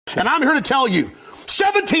And I'm here to tell you,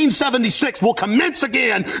 1776 will commence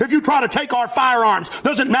again if you try to take our firearms.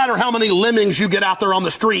 Doesn't matter how many lemmings you get out there on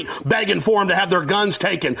the street begging for them to have their guns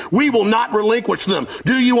taken. We will not relinquish them.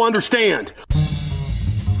 Do you understand?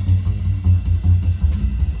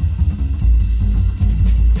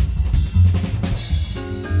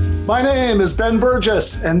 My name is Ben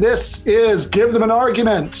Burgess, and this is Give Them an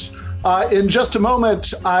Argument. In just a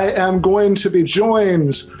moment, I am going to be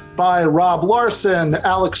joined by Rob Larson,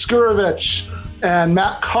 Alex Gourevitch, and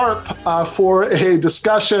Matt Karp for a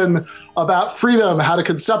discussion about freedom, how to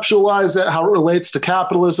conceptualize it, how it relates to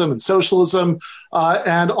capitalism and socialism,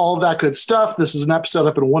 and all of that good stuff. This is an episode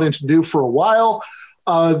I've been wanting to do for a while.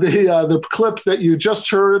 The clip that you just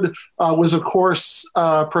heard was, of course,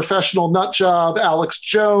 professional nut job Alex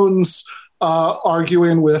Jones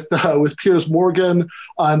arguing with Piers Morgan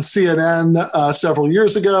on CNN several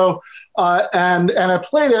years ago. And I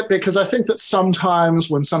played it because I think that sometimes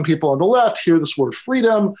when some people on the left hear this word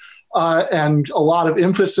freedom and a lot of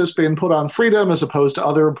emphasis being put on freedom as opposed to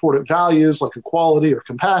other important values like equality or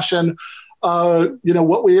compassion,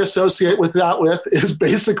 what we associate with that with is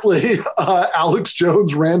basically Alex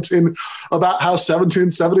Jones ranting about how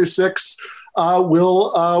 1776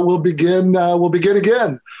 will begin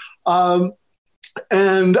again.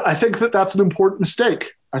 And I think that that's an important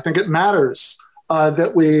mistake. I think it matters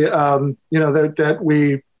that we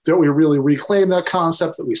really reclaim that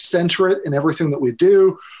concept, that we center it in everything that we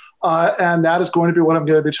do. And that is going to be what I'm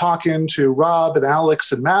going to be talking to Rob and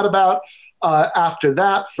Alex and Matt about. After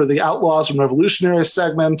that, for the Outlaws and Revolutionaries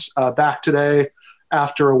segment, back today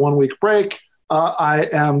after a 1-week break, I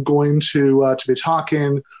am going to be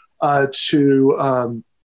talking to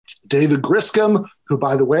David Griscom, who,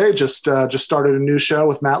 by the way, just started a new show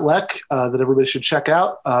with Matt Leck that everybody should check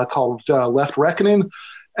out called Left Reckoning.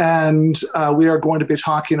 And we are going to be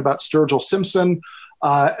talking about Sturgill Simpson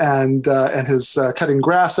and his Cuttin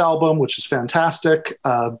Grass album, which is fantastic.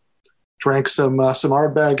 Drank some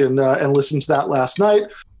Ardbeg and listened to that last night.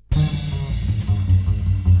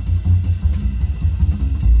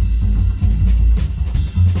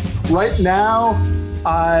 Right now,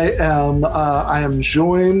 I am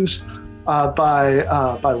joined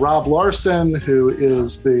by Rob Larson, who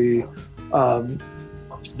is the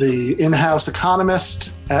in-house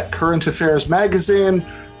economist at Current Affairs magazine,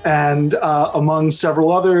 and among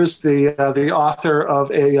several others, the author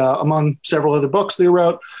of among several other books that he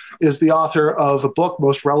wrote, is the author of a book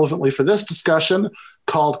most relevantly for this discussion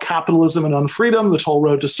called Capitalism and Unfreedom, The Toll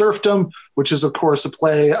Road to Serfdom, which is, of course, a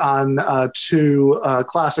play on two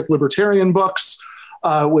classic libertarian books,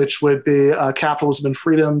 which would be Capitalism and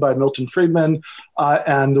Freedom by Milton Friedman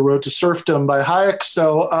and The Road to Serfdom by Hayek.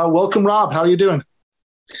 So welcome, Rob. How are you doing?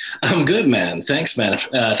 I'm good, man. Thanks, man.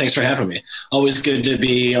 Thanks for having me. Always good to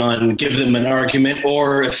be on Give Them an Argument,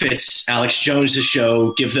 or if it's Alex Jones's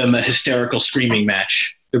show, Give Them a Hysterical Screaming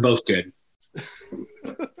Match. They're both good.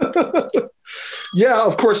 Yeah,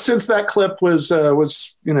 of course, since that clip was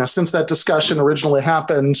since that discussion originally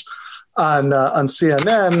happened on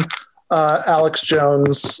CNN, Alex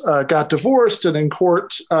Jones got divorced and in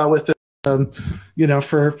court with for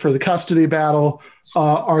the custody battle,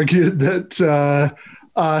 argued that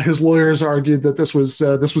his lawyers argued that this was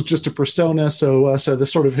just a persona. So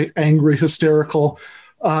this sort of angry, hysterical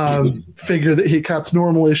figure that he cuts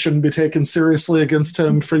normally shouldn't be taken seriously against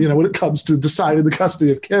him for, when it comes to deciding the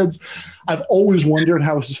custody of kids. I've always wondered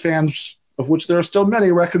how his fans, of which there are still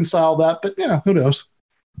many, reconcile that, but who knows?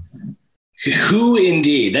 Who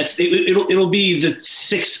indeed? It'll be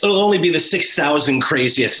it'll only be the 6,000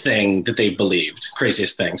 craziest thing that they believed.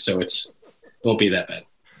 Craziest thing. So it won't be that bad.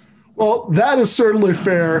 Well, that is certainly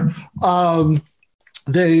fair. I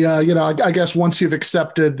guess once you've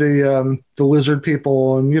accepted the lizard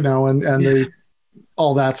people and the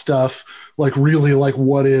all that stuff, like really, like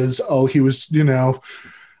what is, he was,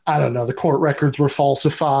 I don't know, the court records were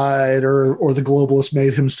falsified or the globalists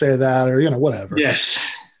made him say that or, whatever. Yes,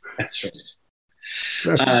 that's right.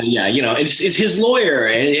 It's his lawyer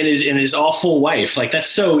and his awful wife. Like that's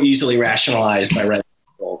so easily rationalized by right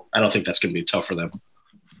people. I don't think that's going to be tough for them.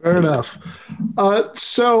 Fair enough.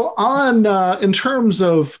 So in terms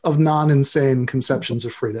of non-insane conceptions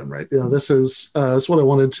of freedom, right? This is what I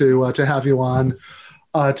wanted to have you on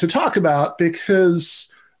to talk about,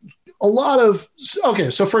 because a lot of,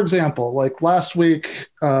 so for example, like last week,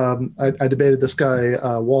 I debated this guy,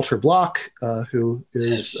 Walter Block, who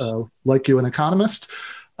is like you, an economist,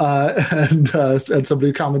 and somebody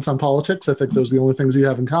who comments on politics. I think those are the only things you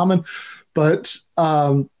have in common. But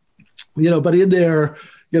but in there,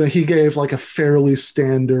 he gave like a fairly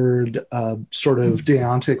standard sort of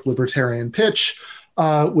deontic libertarian pitch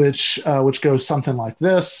which goes something like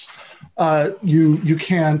this. You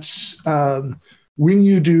can't, when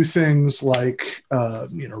you do things like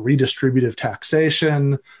redistributive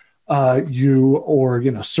taxation,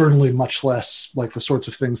 certainly much less like the sorts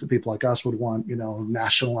of things that people like us would want,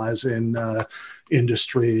 nationalizing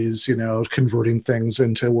industries, converting things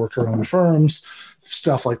into worker-owned firms,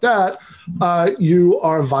 stuff like that. You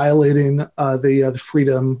are violating the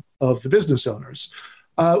freedom of the business owners,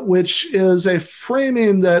 which is a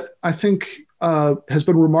framing that I think has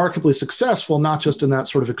been remarkably successful, not just in that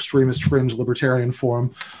sort of extremist fringe libertarian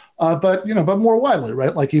form, but more widely,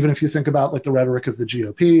 right? Like even if you think about like the rhetoric of the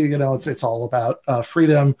GOP, it's all about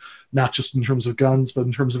freedom, not just in terms of guns, but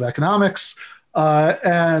in terms of economics,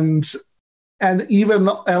 and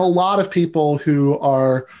a lot of people who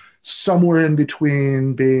are somewhere in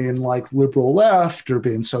between being like liberal left or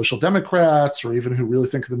being social democrats, or even who really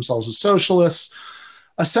think of themselves as socialists,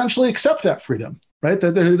 essentially accept that freedom, right?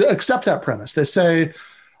 They accept that premise. They say,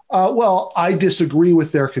 well, I disagree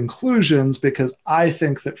with their conclusions because I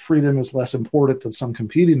think that freedom is less important than some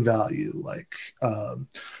competing value, like,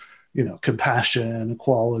 compassion,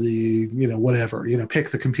 equality, whatever,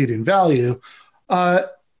 pick the competing value.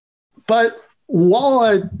 But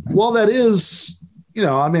while that is,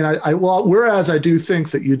 whereas I do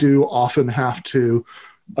think that you do often have to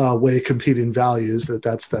weigh competing values,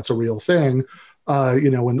 that's a real thing,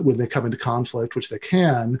 when they come into conflict, which they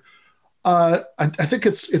can. I think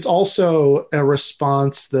it's also a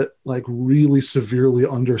response that like really severely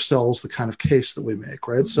undersells the kind of case that we make,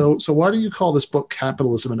 right? So why do you call this book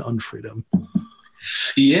Capitalism and Unfreedom?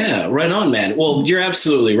 Yeah, right on, man. Well, you're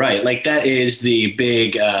absolutely right. Like that is the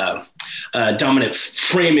big dominant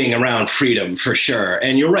framing around freedom for sure.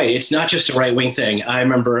 And you're right. It's not just a right-wing thing. I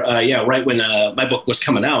remember, right when my book was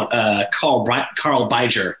coming out, Carl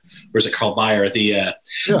Beiger, or is it Carl Bayer, the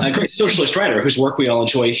great socialist writer whose work we all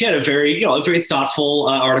enjoy. He had a very thoughtful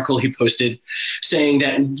article he posted saying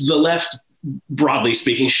that the left, broadly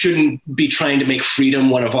speaking, shouldn't be trying to make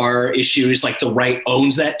freedom one of our issues. Like the right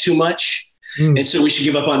owns that too much. And so we should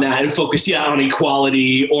give up on that and focus, on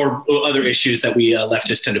equality or other issues that we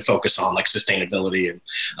leftists tend to focus on, like sustainability and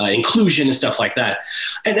inclusion and stuff like that.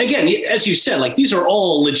 And again, as you said, like these are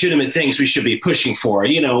all legitimate things we should be pushing for.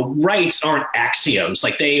 Rights aren't axioms,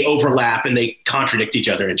 like they overlap and they contradict each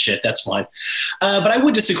other and shit. That's fine. But I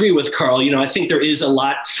would disagree with Carl. I think there is a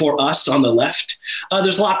lot for us on the left.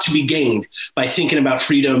 There's a lot to be gained by thinking about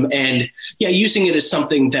freedom and using it as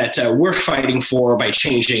something that we're fighting for by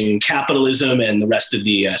changing capitalism and the rest of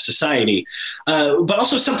the society, but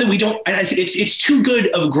also something we don't. It's too good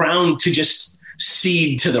of ground to just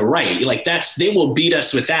cede to the right. Like they will beat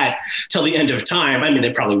us with that till the end of time. I mean,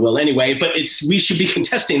 they probably will anyway. But we should be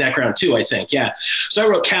contesting that ground too, I think. Yeah. So I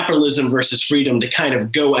wrote Capitalism versus Freedom to kind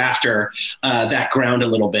of go after that ground a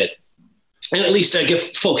little bit. And at least get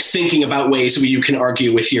folks thinking about ways where you can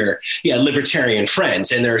argue with your libertarian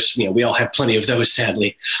friends. And there's, we all have plenty of those,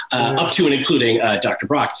 sadly, up to and including Dr.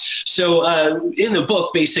 Brock. So in the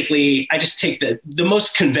book, basically, I just take the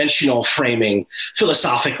most conventional framing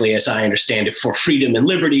philosophically, as I understand it, for freedom and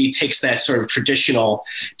liberty, takes that sort of traditional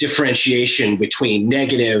differentiation between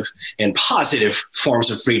negative and positive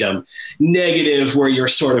forms of freedom. Negative, where you're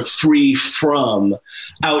sort of free from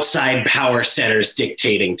outside power centers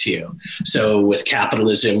dictating to you. So with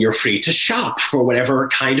capitalism, you're free to shop for whatever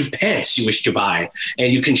kind of pants you wish to buy,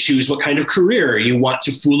 and you can choose what kind of career you want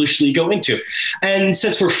to foolishly go into. And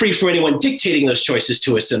since we're free from anyone dictating those choices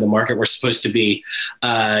to us in the market, we're supposed to be,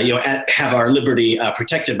 have our liberty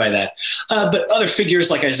protected by that. But other figures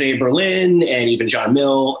like Isaiah Berlin and even John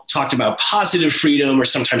Mill talked about positive freedom, or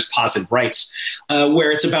sometimes positive rights,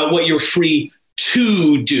 where it's about what you're free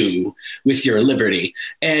to do with your liberty.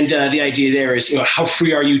 And the idea there is, how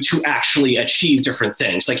free are you to actually achieve different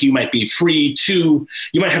things? Like you might be free to,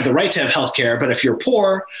 you might have the right to have healthcare, but if you're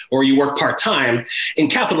poor or you work part-time in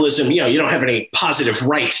capitalism, you don't have any positive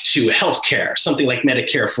right to healthcare. Something like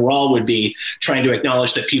Medicare for All would be trying to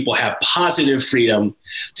acknowledge that people have positive freedom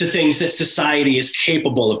to things that society is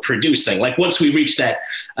capable of producing. Like once we reach that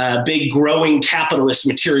big growing capitalist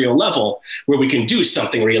material level where we can do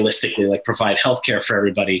something realistically, like provide healthcare for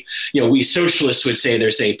everybody, we socialists would say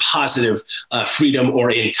there's a positive freedom or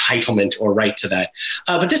entitlement or right to that.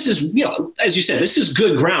 But this is, as you said, this is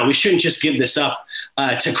good ground. We shouldn't just give this up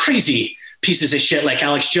to crazy pieces of shit like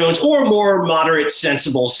Alex Jones or more moderate,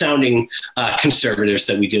 sensible sounding conservatives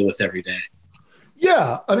that we deal with every day.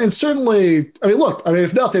 Yeah, certainly. Look,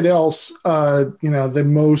 if nothing else, the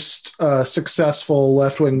most successful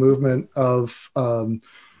left-wing movement of,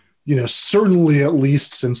 certainly at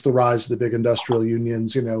least since the rise of the big industrial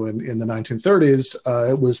unions, in the 1930s,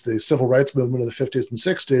 it was the civil rights movement of the 50s and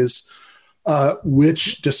 60s,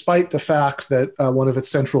 which, despite the fact that one of its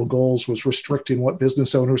central goals was restricting what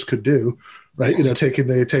business owners could do, right?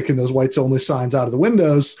 Taking those whites only signs out of the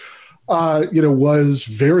windows, was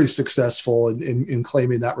very successful in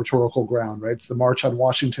claiming that rhetorical ground, right? It's the March on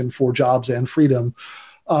Washington for jobs and freedom,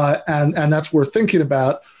 and that's worth thinking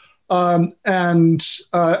about. And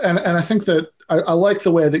I think that I like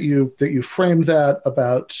the way that you framed that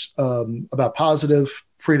about positive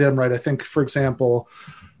freedom, right? I think, for example,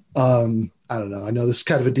 I don't know. I know this is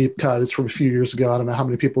kind of a deep cut. It's from a few years ago. I don't know how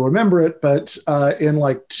many people remember it, but in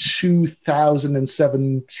like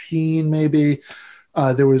 2017, maybe,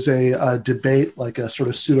 there was a debate, like a sort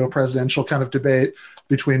of pseudo-presidential kind of debate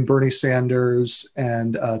between Bernie Sanders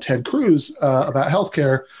and Ted Cruz about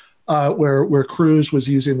healthcare, where Cruz was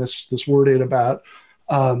using this wording about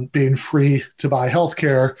being free to buy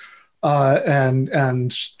healthcare.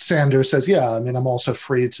 And Sanders says, yeah, I mean, I'm also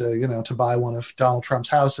free to buy one of Donald Trump's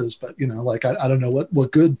houses, but I don't know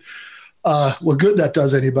what good that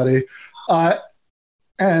does anybody.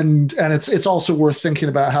 And it's also worth thinking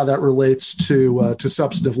about how that relates to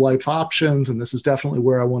substantive life options. And this is definitely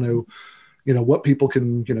where I want to, what people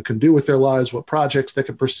can do with their lives, what projects they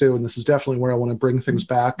can pursue. And this is definitely where I want to bring things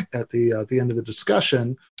back at the end of the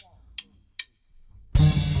discussion.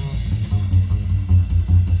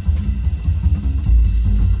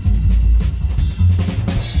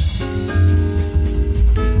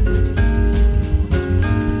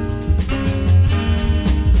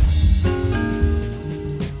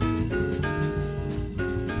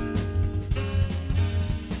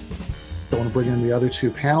 Bring in the other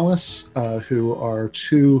two panelists, who are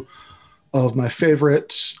two of my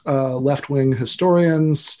favorite left-wing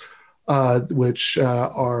historians, which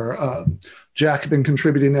are Jacobin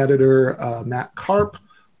contributing editor Matt Karp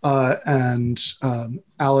and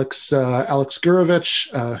Alex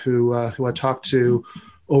Gourevitch, who I talked to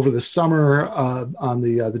over the summer on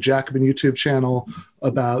the Jacobin YouTube channel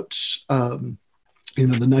about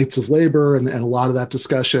the Knights of Labor, and a lot of that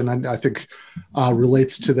discussion, I think,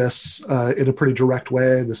 relates to this in a pretty direct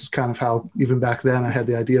way. This is kind of how, even back then, I had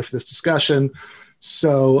the idea for this discussion.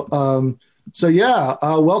 So yeah,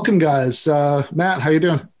 welcome, guys. Matt, how you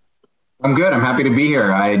doing? I'm good. I'm happy to be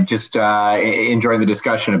here. I just enjoyed the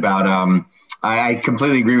discussion about. I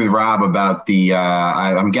completely agree with Rob about the.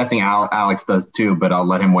 I'm guessing Alex does too, but I'll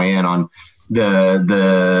let him weigh in on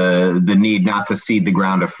the need not to cede the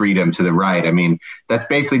ground of freedom to the right. I mean, that's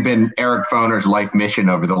basically been Eric Foner's life mission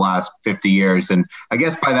over the last 50 years. And I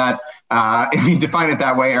guess by that, if you define it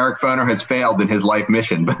that way, Eric Foner has failed in his life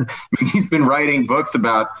mission. But I mean, he's been writing books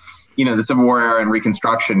about, the Civil War era and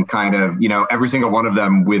Reconstruction, kind of, every single one of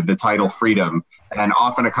them with the title Freedom, and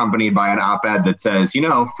often accompanied by an op-ed that says,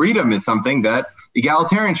 freedom is something that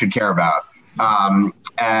egalitarians should care about.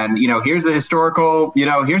 And here's the historical,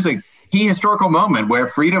 here's a key historical moment where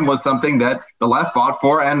freedom was something that the left fought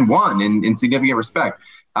for and won in significant respect.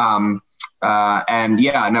 Clearly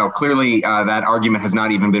that argument has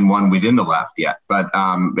not even been won within the left yet. But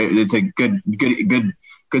it's a good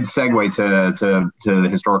segue to the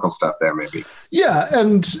historical stuff there, maybe. Yeah,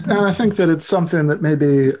 and I think that it's something that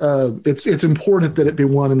maybe it's important that it be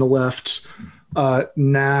won in the left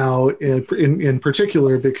now, in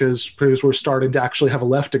particular, because we're starting to actually have a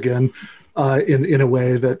left again. In a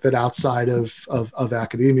way that outside of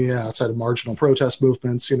academia, outside of marginal protest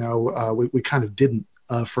movements, we kind of didn't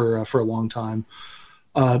for a long time.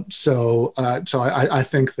 So I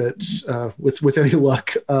think that with any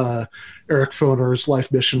luck, Eric Foner's life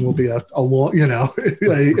mission will be a long,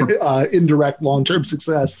 indirect long-term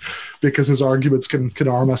success, because his arguments can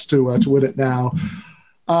arm us to win it now.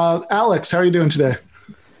 Alex, how are you doing today?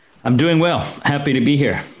 I'm doing well. Happy to be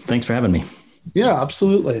here. Thanks for having me. Yeah,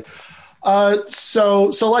 absolutely.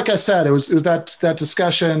 So like I said, it was that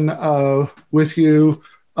discussion with you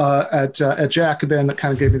at Jacobin that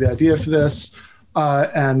kind of gave me the idea for this,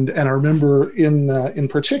 and I remember in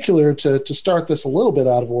particular to start this a little bit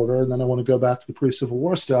out of order, and then I want to go back to the pre-Civil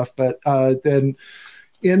War stuff. But then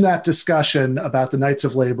in that discussion about the Knights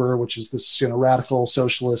of Labor, which is this radical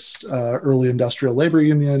socialist early industrial labor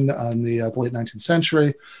union in the late 19th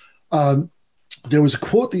century. There was a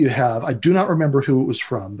quote that you have. I do not remember who it was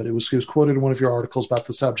from, but it was quoted in one of your articles about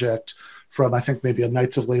the subject from, I think, maybe a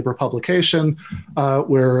Knights of Labor publication,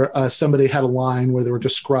 where somebody had a line where they were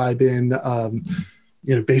describing,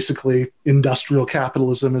 basically industrial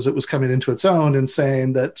capitalism as it was coming into its own, and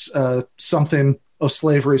saying that something of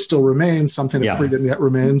slavery still remains, something of freedom yet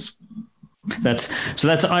remains.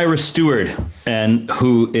 That's Ira Stewart, and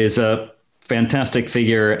who is a fantastic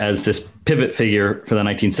figure as this pivot figure for the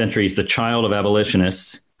 19th century. He's the child of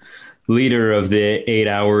abolitionists, leader of the 8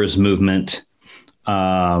 Hours movement,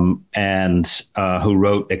 and who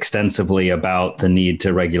wrote extensively about the need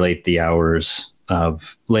to regulate the hours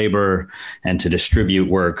of labor and to distribute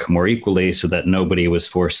work more equally so that nobody was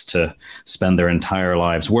forced to spend their entire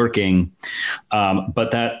lives working.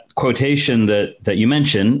 But that quotation that you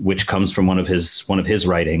mentioned, which comes from one of his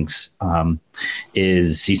writings,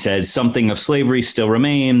 is he says, "Something of slavery still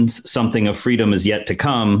remains, something of freedom is yet to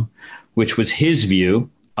come," which was his view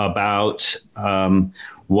about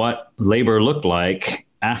what labor looked like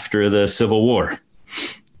after the Civil War,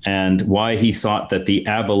 and why he thought that the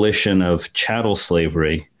abolition of chattel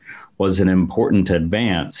slavery was an important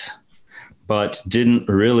advance, but didn't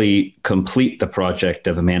really complete the project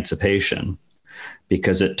of emancipation,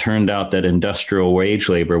 because it turned out that industrial wage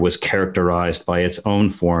labor was characterized by its own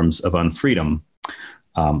forms of unfreedom.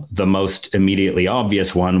 The most immediately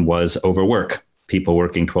obvious one was overwork, people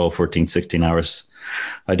working 12, 14, 16 hours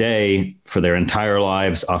a day for their entire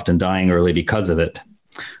lives, often dying early because of it.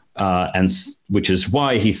 And which is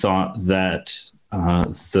why he thought that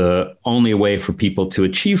the only way for people to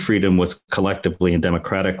achieve freedom was collectively and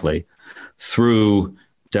democratically through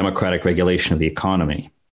democratic regulation of the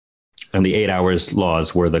economy. And the 8 Hours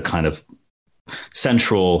laws were the kind of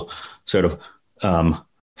central sort of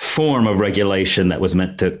form of regulation that was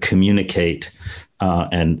meant to communicate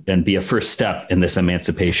and be a first step in this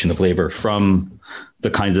emancipation of labor from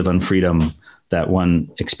the kinds of unfreedom that one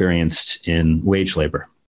experienced in wage labor.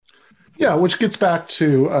 Yeah, which gets back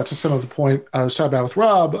to some of the point I was talking about with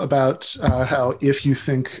Rob about how if you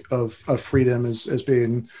think of freedom as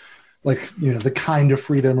being like, the kind of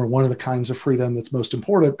freedom or one of the kinds of freedom that's most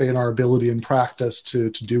important being our ability in practice to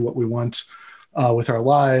do what we want with our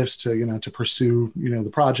lives, to pursue, the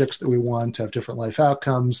projects that we want, to have different life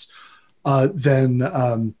outcomes,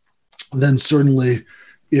 then certainly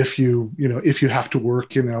if you have to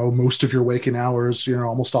work, most of your waking hours,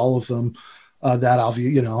 almost all of them, that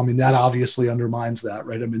obviously undermines that,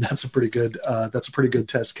 right? I mean, that's a pretty good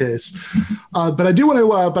test case. But I do want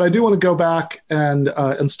to go back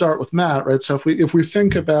and start with Matt, right? So if we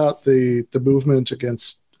think about the movement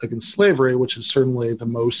against slavery, which is certainly the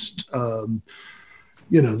most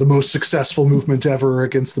successful movement ever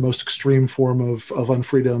against the most extreme form of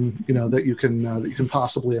unfreedom, that you can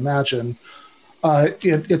possibly imagine.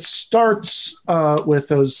 It starts with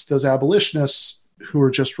those abolitionists who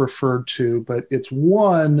are just referred to, but it's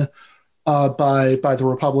won by the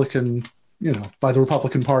Republican, by the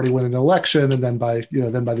Republican Party winning an election, and then by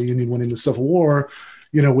the Union winning the Civil War,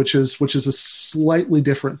 which is a slightly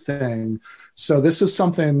different thing. So this is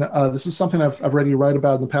something I've read you write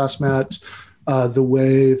about in the past, Matt. The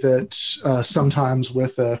way that sometimes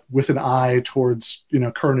with an eye towards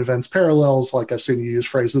current events parallels, like I've seen you use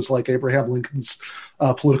phrases like Abraham Lincoln's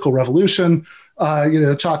political revolution.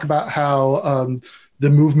 Talk about how the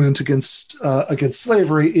movement against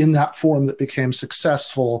slavery in that form that became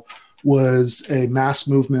successful was a mass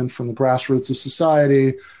movement from the grassroots of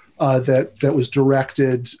society that was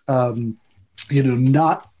directed,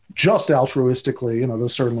 not just altruistically, though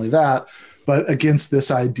certainly that, but against this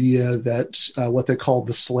idea that what they called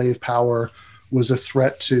the slave power was a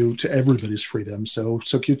threat to everybody's freedom. So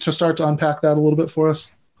can you just start to unpack that a little bit for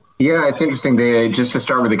us? Yeah, it's interesting. Just to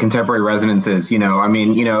start with the contemporary resonances,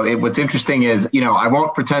 what's interesting is, I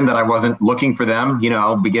won't pretend that I wasn't looking for them,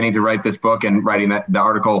 beginning to write this book and writing the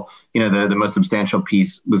article, the most substantial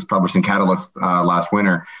piece was published in Catalyst last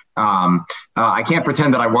winter. I can't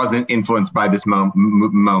pretend that I wasn't influenced by this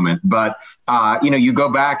moment, but, you go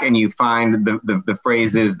back and you find the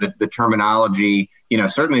phrases, the terminology,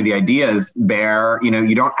 certainly the ideas bear,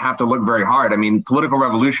 you don't have to look very hard. I mean, political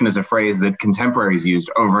revolution is a phrase that contemporaries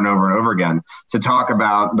used over and over and over again to talk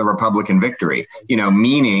about the Republican victory,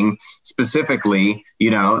 meaning specifically,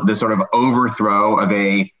 the sort of overthrow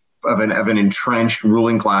of an entrenched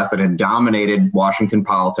ruling class that had dominated Washington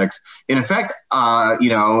politics. In effect,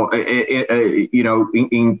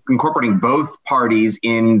 incorporating both parties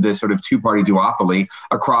in the sort of two-party duopoly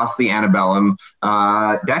across the antebellum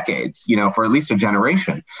decades, for at least a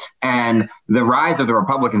generation. And the rise of the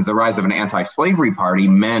Republicans, the rise of an anti-slavery party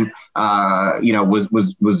meant,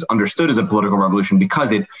 was understood as a political revolution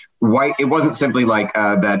because it wasn't simply like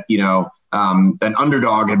that, an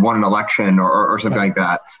underdog had won an election or something like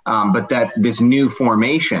that. But that this new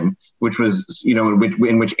formation, which was,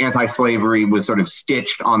 in which anti-slavery was sort of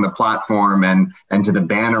stitched on the platform and to the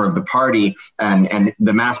banner of the party, and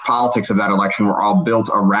the mass politics of that election were all built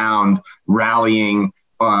around rallying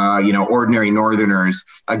ordinary Northerners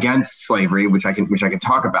against slavery, which I can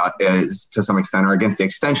talk about to some extent, or against the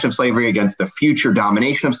extension of slavery, against the future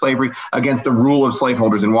domination of slavery, against the rule of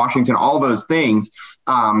slaveholders in Washington. All those things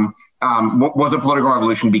was a political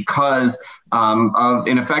revolution because of,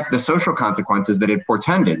 in effect, the social consequences that it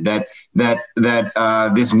portended. That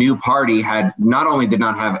this new party had not only did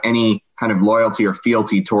not have any kind of loyalty or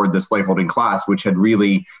fealty toward the slaveholding class, which had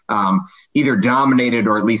really either dominated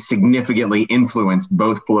or at least significantly influenced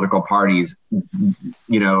both political parties,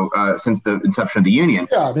 since the inception of the Union.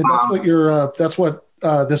 Yeah, I mean that's what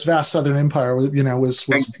this vast Southern Empire,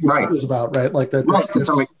 was about, right? Like that.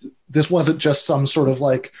 This wasn't just some sort of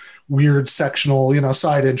like weird sectional,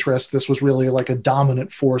 side interest. This was really like a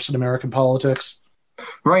dominant force in American politics.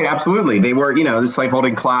 Right, absolutely. They were, the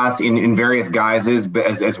slaveholding class in various guises,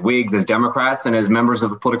 as Whigs, as Democrats, and as members of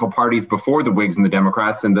the political parties before the Whigs and the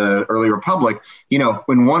Democrats in the early republic,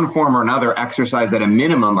 in one form or another exercised at a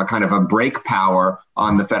minimum a kind of a brake power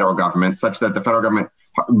on the federal government, such that the federal government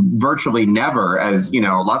virtually never, as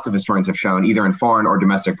lots of historians have shown, either in foreign or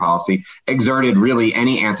domestic policy, exerted really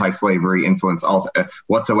any anti-slavery influence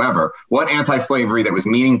whatsoever. What anti-slavery that was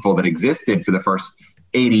meaningful, that existed for the first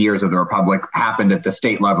 80 years of the Republic, happened at the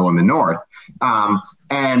state level in the North.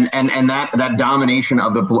 And that domination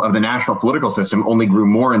of the national political system only grew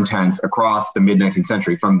more intense across the mid-19th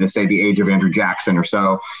century, from the age of Andrew Jackson or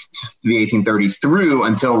so, to the 1830s through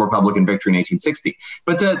until Republican victory in 1860.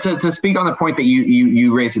 But to speak on the point that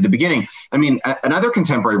you raised at the beginning, I mean, another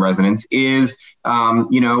contemporary resonance is the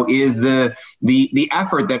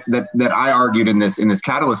effort that I argued in this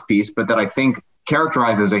Catalyst piece, but that I think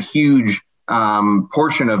characterizes a huge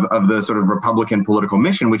portion of the sort of Republican political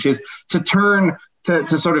mission, which is to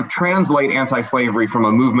sort of translate anti-slavery from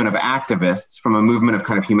a movement of activists, from a movement of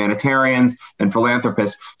kind of humanitarians and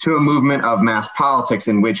philanthropists, to a movement of mass politics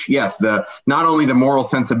in which, yes, not only the moral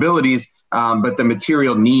sensibilities, but the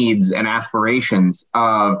material needs and aspirations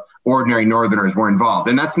of ordinary Northerners were involved.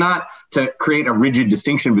 And that's not to create a rigid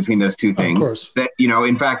distinction between those two things. Of course. That,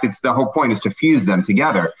 in fact, it's the whole point is to fuse them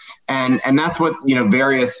together. And that's what,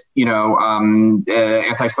 various,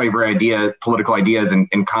 anti-slavery political ideas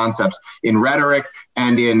and concepts in rhetoric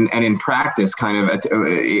and in practice, kind of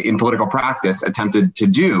in political practice, attempted to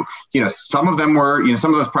do. Some of them were,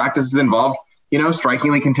 some of those practices involved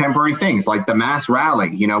strikingly contemporary things like the mass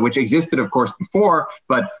rally, which existed, of course, before,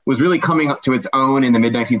 but was really coming up to its own in the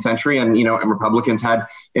mid-19th century. And, and Republicans had,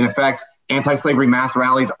 in effect, anti-slavery mass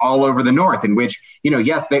rallies all over the North, in which,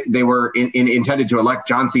 yes, they were intended to elect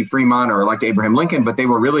John C. Fremont or elect Abraham Lincoln, but they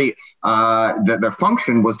were really, their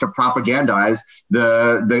function was to propagandize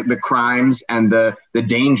the crimes and the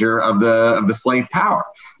danger of the slave power.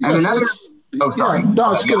 Yes, and Oh, sorry. Yeah, no, I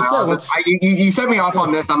was going to say, you set me off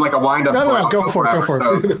on this. I'm like a wind-up. No, go for it.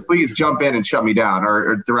 So please jump in and shut me down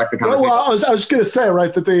or direct the conversation. Well, I was going to say,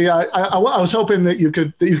 right, that I was hoping that you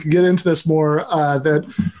could get into this more,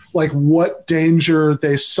 that like what danger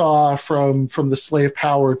they saw from the slave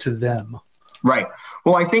power to them. Right.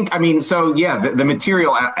 Well, the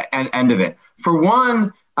material end of it. For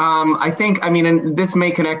one, and this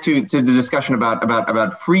may connect to the discussion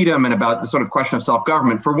about freedom and about the sort of question of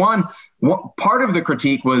self-government. For one, part of the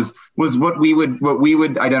critique was what we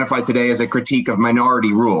would identify today as a critique of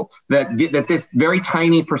minority rule, that this very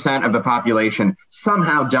tiny percent of the population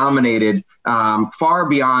somehow dominated far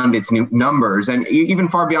beyond its numbers and even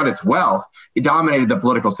far beyond its wealth. It dominated the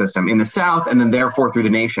political system in the South and then therefore through the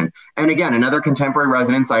nation. And again, another contemporary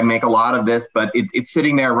resonance, I make a lot of this, but it's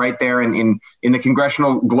sitting there right there in the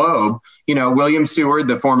congressional globe. William Seward,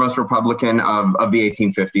 the foremost Republican of the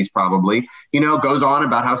 1850s, probably, goes on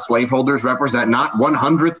about how slaveholders represent not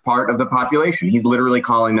 1/100th part of the population. He's literally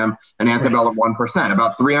calling them an antebellum 1%,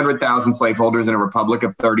 about 300,000 slaveholders in a republic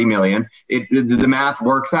of 30 million. The math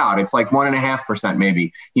works out. It's like 1.5%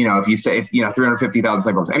 maybe, if you say, 350,000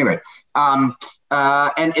 slaveholders. Anyway,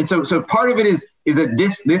 so part of it is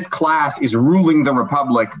that this class is ruling the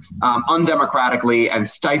republic undemocratically and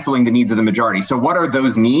stifling the needs of the majority. So what are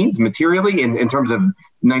those needs materially in terms of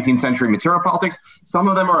 19th century material politics? Some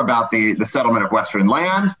of them are about the settlement of Western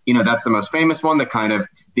land. That's the most famous one. The kind of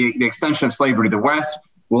the extension of slavery to the West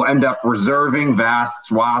will end up reserving vast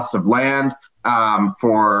swaths of land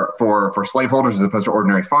for slaveholders as opposed to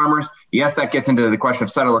ordinary farmers. Yes, that gets into the question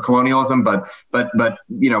of settler colonialism, but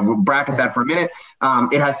we'll bracket that for a minute.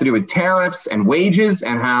 It has to do with tariffs and wages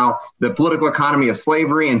and how the political economy of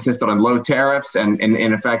slavery insisted on low tariffs and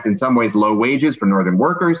in effect, in some ways, low wages for northern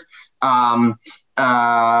workers.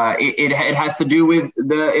 it has to do with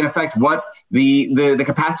in effect, what the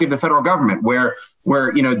capacity of the federal government, where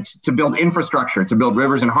to build infrastructure, to build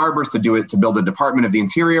rivers and harbors, to build a Department of the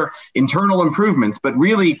Interior, internal improvements, but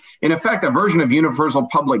really, in effect, a version of universal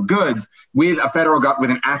public goods with with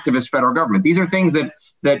an activist federal government. These are things that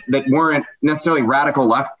weren't necessarily radical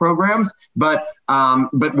left programs, but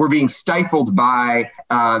were being stifled by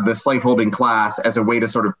the slaveholding class as a way to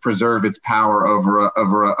sort of preserve its power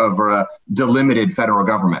over a delimited federal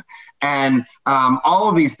government. And all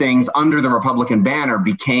of these things under the Republican banner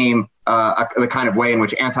became the kind of way in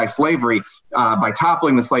which anti-slavery, by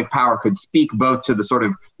toppling the slave power, could speak both to the sort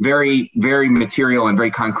of very, very material and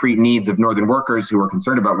very concrete needs of Northern workers who were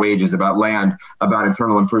concerned about wages, about land, about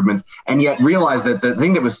internal improvements, and yet realize that the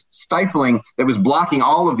thing that was stifling, that was blocking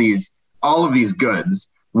all of these goods,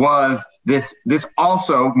 was this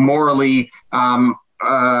also morally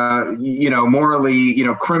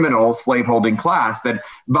criminal slaveholding class that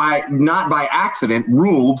not by accident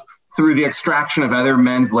ruled through the extraction of other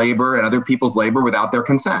men's labor and other people's labor without their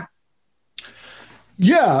consent.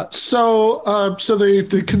 Yeah. So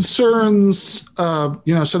the concerns,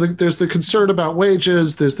 there's the concern about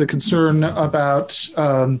wages. There's the concern about,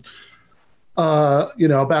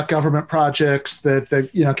 about government projects that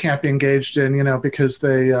can't be engaged in, because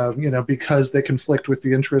they conflict with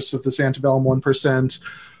the interests of this antebellum 1%.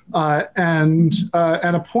 And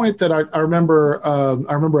a point that I remember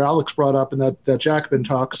Alex brought up in that Jacobin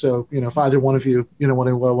talk. So, if either one of you,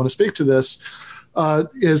 want to speak to this,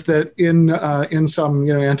 is that in some,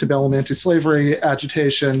 antebellum anti-slavery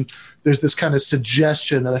agitation, there's this kind of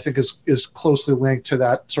suggestion that I think is closely linked to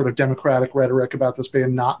that sort of democratic rhetoric about this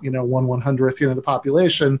being not, 1/100th, the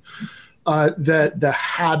population, that the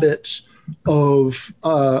habit of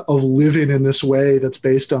living in this way that's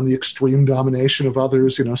based on the extreme domination of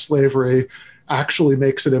others, slavery, actually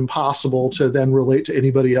makes it impossible to then relate to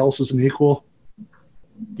anybody else as an equal.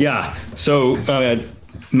 Yeah. So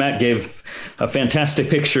Matt gave a fantastic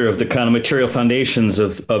picture of the kind of material foundations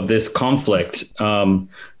of this conflict.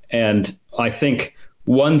 And I think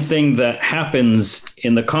one thing that happens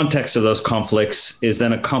in the context of those conflicts is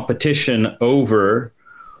then a competition over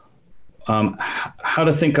how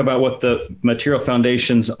to think about what the material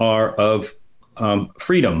foundations are of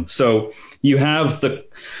freedom. So you have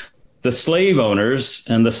the slave owners,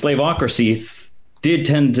 and the slaveocracy did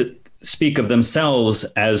tend to speak of themselves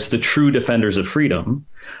as the true defenders of freedom,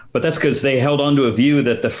 but that's because they held on to a view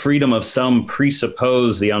that the freedom of some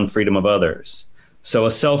presupposed the unfreedom of others. So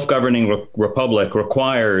a self-governing republic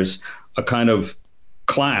requires a kind of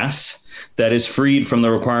class that is freed from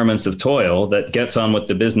the requirements of toil, that gets on with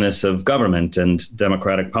the business of government and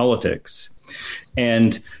democratic politics.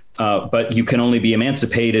 And but you can only be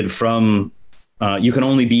emancipated from, you can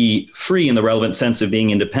only be free in the relevant sense of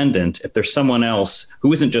being independent if there's someone else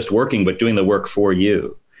who isn't just working, but doing the work for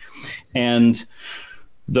you. And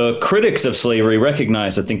the critics of slavery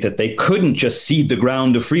recognized, I think, that they couldn't just cede the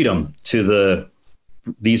ground of freedom to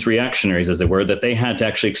these reactionaries, as they were, that they had to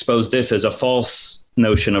actually expose this as a false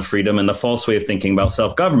notion of freedom and the false way of thinking about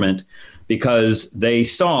self-government, because they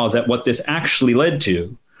saw that what this actually led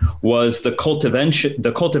to was the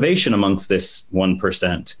cultivation amongst this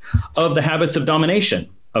 1% of the habits of domination,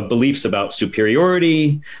 of beliefs about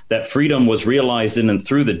superiority, that freedom was realized in and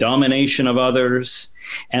through the domination of others,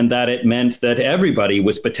 and that it meant that everybody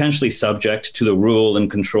was potentially subject to the rule and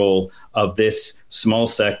control of this small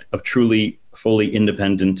sect of truly fully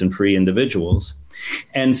independent and free individuals.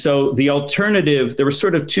 And so the alternative, there were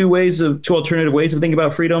sort of two alternative ways of thinking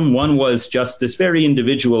about freedom. One was just this very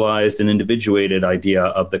individualized and individuated idea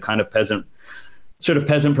of the kind of peasant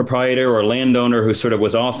proprietor or landowner who sort of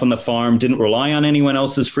was off on the farm, didn't rely on anyone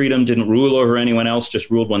else's freedom, didn't rule over anyone else,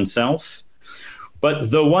 just ruled oneself.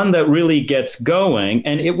 But the one that really gets going,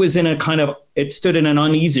 and it was it stood in an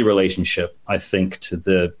uneasy relationship, I think, to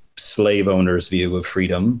the slave owner's view of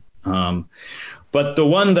freedom. But the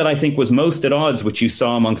one that I think was most at odds, which you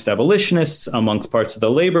saw amongst abolitionists, amongst parts of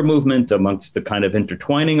the labor movement, amongst the kind of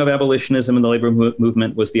intertwining of abolitionism and the labor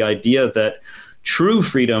movement, was the idea that true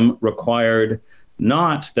freedom required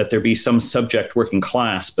not that there be some subject working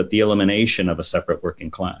class, but the elimination of a separate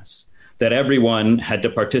working class. That everyone had to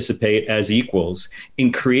participate as equals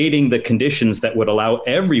in creating the conditions that would allow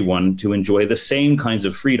everyone to enjoy the same kinds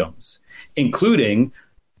of freedoms, including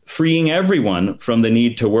freeing everyone from the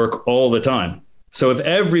need to work all the time. So if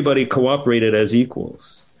everybody cooperated as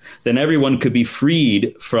equals, then everyone could be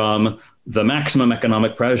freed from the maximum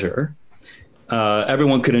economic pressure.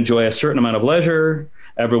 Everyone could enjoy a certain amount of leisure.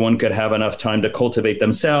 Everyone could have enough time to cultivate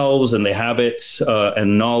themselves and the habits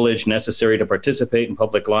and knowledge necessary to participate in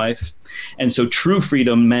public life. And so true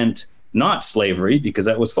freedom meant not slavery, because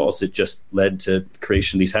that was false. It just led to the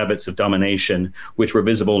creation of these habits of domination, which were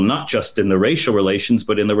visible not just in the racial relations,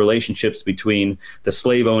 but in the relationships between the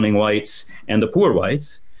slave-owning whites and the poor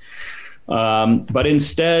whites. But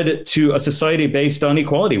instead to a society based on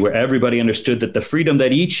equality, where everybody understood that the freedom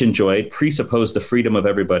that each enjoyed presupposed the freedom of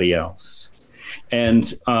everybody else.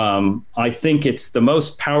 And I think it's the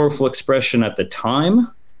most powerful expression at the time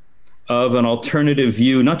of an alternative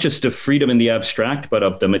view, not just of freedom in the abstract, but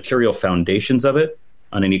of the material foundations of it,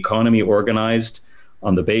 on an economy organized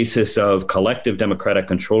on the basis of collective democratic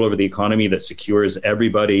control over the economy that secures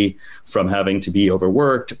everybody from having to be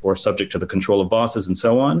overworked or subject to the control of bosses and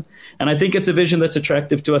so on. And I think it's a vision that's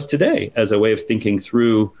attractive to us today as a way of thinking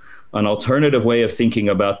through an alternative way of thinking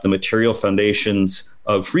about the material foundations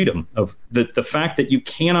of freedom, of the fact that you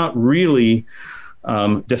cannot really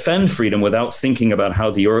defend freedom without thinking about how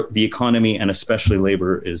the economy and especially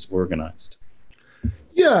labor is organized.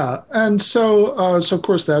 Yeah, and so of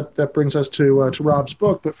course that brings us to Rob's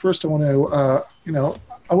book. But first, I want to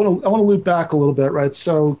loop back a little bit, right?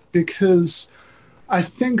 So because I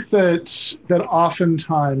think that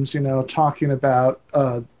oftentimes, talking about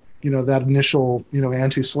that initial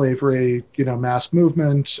anti-slavery mass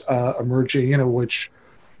movement emerging, which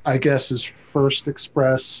I guess is first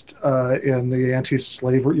expressed in the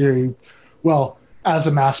anti-slavery, as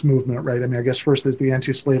a mass movement, right? I mean, I guess first there's the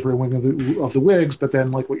anti-slavery wing of the Whigs, but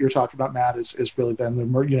then, like what you're talking about, Matt, is really then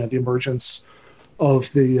the emergence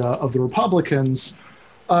of the Republicans,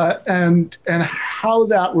 and how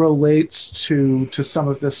that relates to some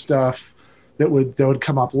of this stuff that would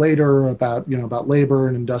come up later about labor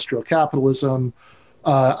and industrial capitalism.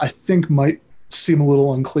 I think might seem a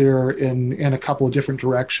little unclear in a couple of different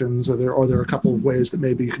directions, or there are a couple of ways that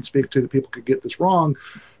maybe you can speak to that people could get this wrong,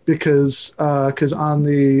 because on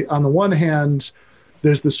the one hand,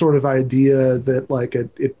 there's this sort of idea that like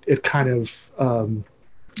it kind of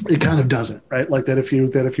doesn't, right? Like that if you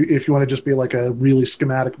want to just be like a really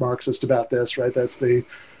schematic Marxist about this, right? That's the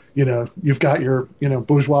you've got your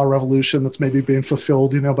bourgeois revolution that's maybe being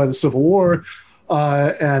fulfilled by the Civil War,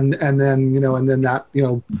 and then that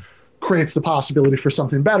creates the possibility for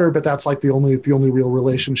something better, but that's like the only real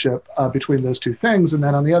relationship between those two things. And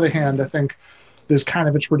then on the other hand, I think there's kind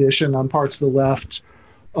of a tradition on parts of the left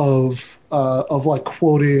of like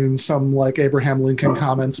quoting some like Abraham Lincoln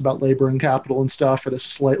comments about labor and capital and stuff in a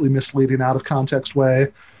slightly misleading, out of context way.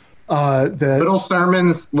 That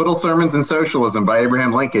little sermons and socialism by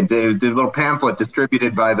Abraham Lincoln. Did a little pamphlet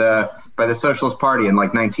distributed by the Socialist Party in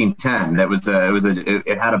like 1910.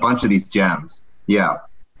 It had a bunch of these gems. Yeah.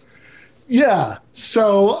 Yeah.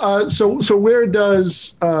 So where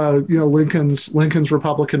does Lincoln's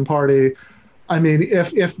Republican Party? I mean,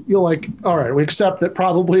 if you're like, all right, we accept that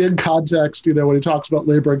probably in context, when he talks about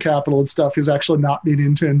labor and capital and stuff, he's actually not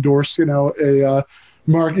meaning to endorse, a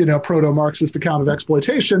proto-Marxist account of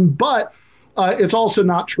exploitation. But it's also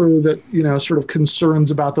not true that, sort of concerns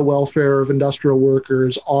about the welfare of industrial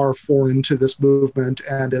workers are foreign to this movement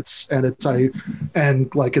and its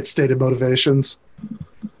stated motivations.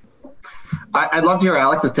 I'd love to hear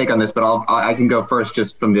Alex's take on this, but I can go first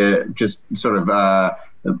just from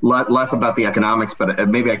less about the economics, but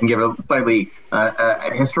maybe I can give a slightly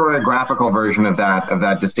historiographical version of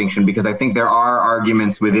that distinction, because I think there are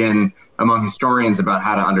arguments among historians about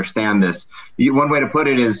how to understand this. One way to put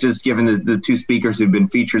it is, just given the two speakers who've been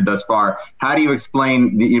featured thus far, how do you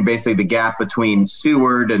explain basically the gap between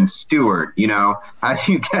Seward and Stewart? How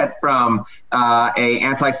do you get from a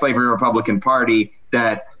anti-slavery Republican Party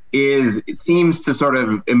that it seems to sort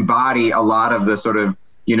of embody a lot of the sort of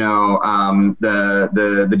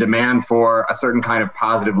the demand for a certain kind of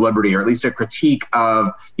positive liberty, or at least a critique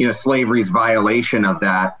of slavery's violation of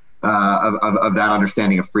that of that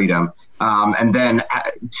understanding of freedom, and then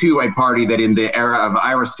to a party that in the era of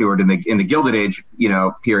Ira Stewart in the Gilded Age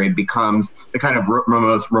period becomes the kind of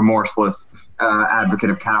most remorseless advocate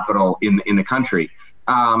of capital in the country.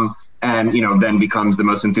 And then becomes the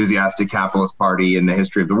most enthusiastic capitalist party in the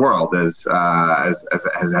history of the world, as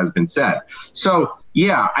has been said. So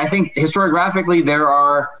yeah, I think historiographically there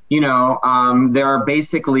are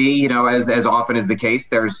basically as often is the case,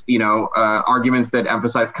 there's arguments that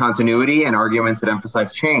emphasize continuity and arguments that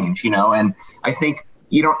emphasize change. And I think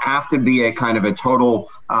you don't have to be a kind of a total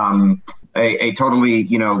a totally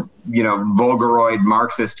vulgaroid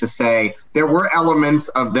Marxist to say there were elements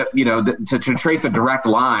of the to trace a direct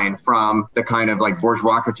line from the kind of like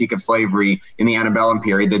bourgeois critique of slavery in the antebellum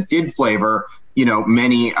period that did flavor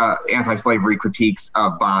many anti-slavery critiques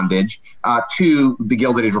of bondage to the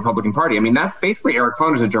Gilded Age Republican Party. I mean, that's basically Eric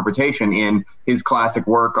Foner's interpretation in his classic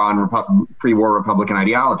work on pre-war Republican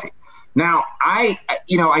ideology. Now, I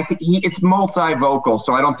think it's multivocal,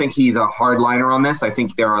 so I don't think he's a hardliner on this. I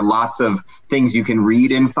think there are lots of things you can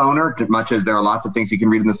read in Foner, much as there are lots of things you can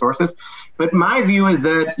read in the sources. But my view is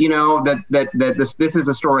that, that this is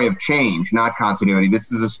a story of change, not continuity.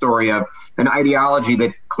 This is a story of an ideology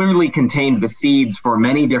that clearly contained the seeds for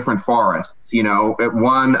many different forests.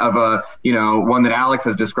 One that Alex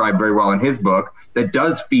has described very well in his book that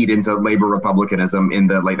does feed into labor republicanism in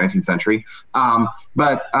the late 19th century.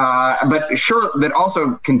 But sure, that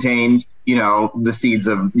also contained, the seeds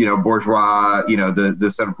of, bourgeois,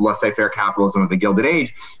 the sort of laissez-faire capitalism of the Gilded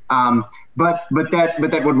Age. But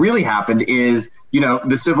that what really happened is,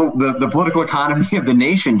 the political economy of the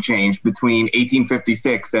nation changed between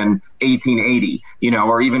 1856 and 1880,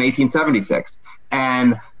 or even 1876.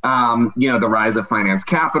 And, the rise of finance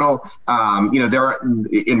capital, there are,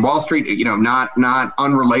 in Wall Street, not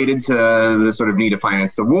unrelated to the sort of need to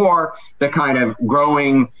finance the war, the kind of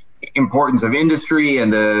growing importance of industry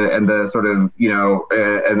and the sort of,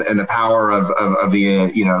 and the power of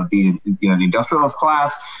the, the industrialist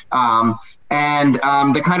class. And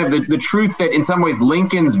the kind of the truth that in some ways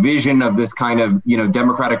Lincoln's vision of this kind of,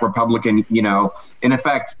 democratic Republican, in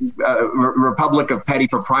effect, republic of petty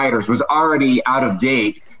proprietors was already out of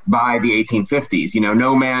date by the 1850s.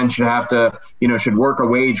 No man should have to, should work a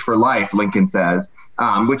wage for life, Lincoln says,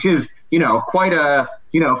 which is, quite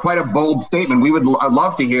a bold statement. We would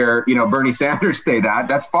love to hear, Bernie Sanders say that.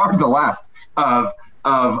 That's far to the left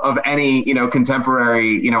of any,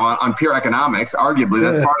 contemporary, on pure economics, arguably,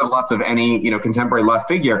 that's far to the left of any, contemporary left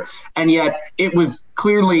figure. And yet it was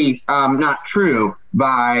clearly not true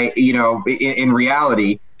by, in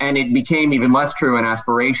reality. And it became even less true in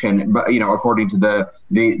aspiration, but, according to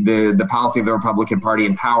the policy of the Republican Party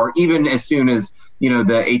in power, even as soon as, the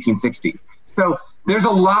 1860s. So there's a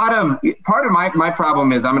lot of, part of my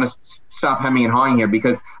problem is I'm going to stop hemming and hawing here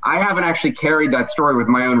because I haven't actually carried that story with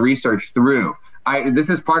my own research through. This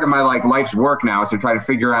is part of my life's work now, is to try to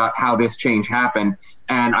figure out how this change happened.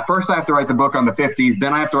 And first I have to write the book on the 50s,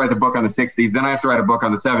 then I have to write the book on the 60s, then I have to write a book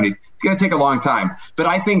on the 70s. It's going to take a long time. But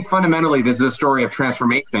I think fundamentally this is a story of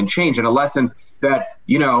transformation and change, and a lesson that,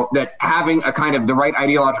 that having a kind of the right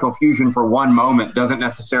ideological fusion for one moment doesn't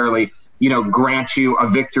necessarily, grant you a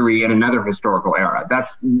victory in another historical era.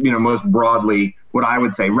 That's, most broadly what I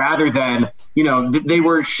would say, rather than, they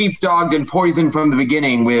were sheepdogged and poisoned from the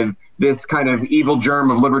beginning with this kind of evil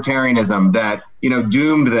germ of libertarianism that,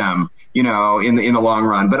 doomed them, in the long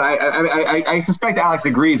run. But I suspect Alex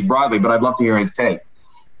agrees broadly, but I'd love to hear his take.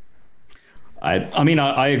 I mean,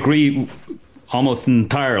 I agree almost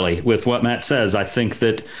entirely with what Matt says. I think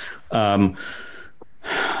that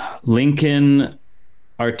Lincoln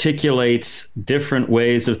articulates different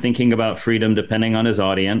ways of thinking about freedom depending on his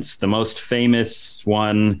audience. The most famous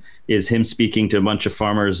one is him speaking to a bunch of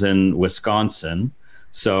farmers in Wisconsin.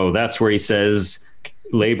 So that's where he says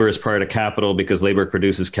labor is part of capital because labor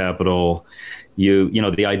produces capital.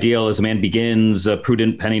 The ideal is a man begins a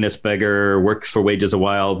prudent, penniless beggar, works for wages a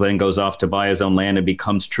while, then goes off to buy his own land and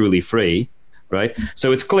becomes truly free. Right.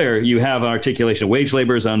 So it's clear you have articulation. Wage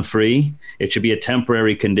labor is unfree. It should be a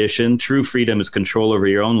temporary condition. True freedom is control over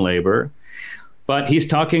your own labor. But he's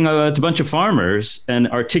talking to a bunch of farmers and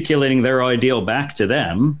articulating their ideal back to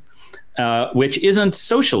them, which isn't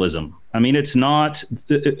socialism. I mean, it's not.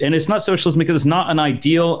 And it's not socialism because it's not an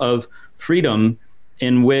ideal of freedom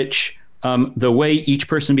in which the way each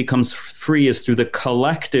person becomes free is through the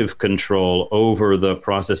collective control over the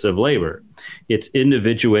process of labor. It's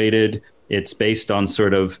individuated. It's based on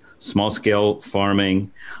sort of small scale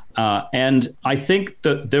farming. And I think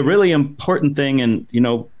the really important thing, and,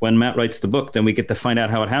 when Matt writes the book, then we get to find out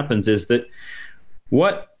how it happens, is that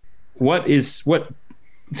what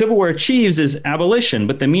Civil War achieves is abolition,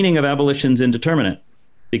 but the meaning of abolition is indeterminate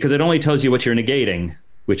because it only tells you what you're negating,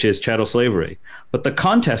 which is chattel slavery. But the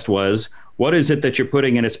contest was, what is it that you're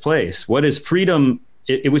putting in its place? What is freedom?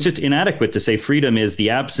 It was just inadequate to say freedom is the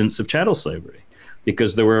absence of chattel slavery,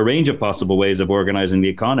 because there were a range of possible ways of organizing the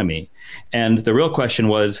economy. And the real question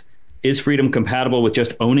was, is freedom compatible with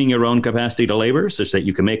just owning your own capacity to labor such that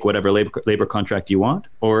you can make whatever labor contract you want?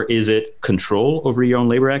 Or is it control over your own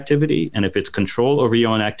labor activity? And if it's control over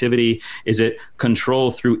your own activity, is it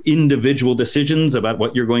control through individual decisions about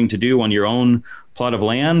what you're going to do on your own plot of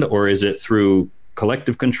land? Or is it through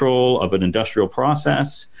collective control of an industrial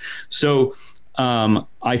process? So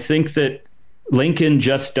I think that Lincoln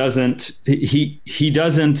just doesn't, he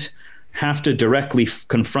doesn't have to directly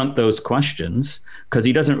confront those questions, because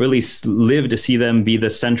he doesn't really live to see them be the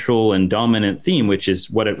central and dominant theme, which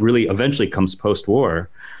is what it really eventually comes post-war.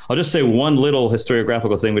 I'll just say one little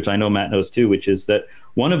historiographical thing, which I know Matt knows too, which is that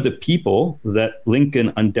one of the people that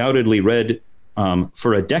Lincoln undoubtedly read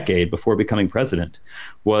for a decade before becoming president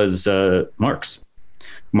was Marx.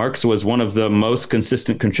 Marx was one of the most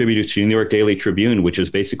consistent contributors to the New York Daily Tribune, which is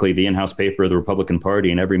basically the in-house paper of the Republican Party,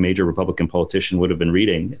 and every major Republican politician would have been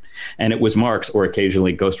reading. And it was Marx, or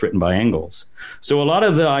occasionally ghostwritten by Engels. So a lot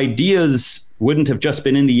of the ideas wouldn't have just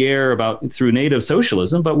been in the air through native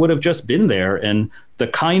socialism, but would have just been there. And the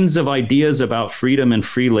kinds of ideas about freedom and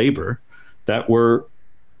free labor that were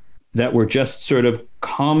just sort of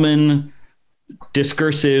common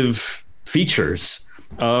discursive features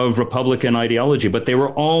of Republican ideology, but they were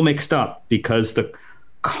all mixed up because the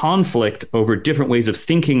conflict over different ways of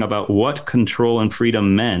thinking about what control and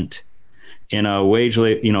freedom meant in a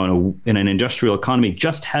in an industrial economy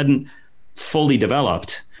just hadn't fully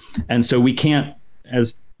developed. And so we can't,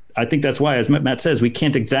 I think that's why, as Matt says, we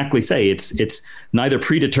can't exactly say it's neither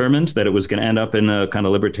predetermined that it was going to end up in a kind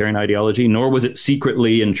of libertarian ideology, nor was it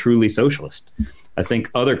secretly and truly socialist. I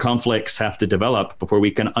think other conflicts have to develop before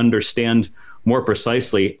we can understand more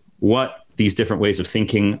precisely what these different ways of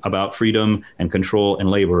thinking about freedom and control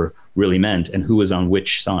and labor really meant and who was on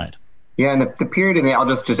which side. Yeah, and the period, I'll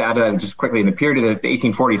just add to that just quickly, in the period of the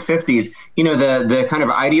 1840s, 50s, the kind of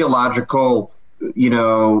ideological,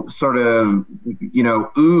 sort of,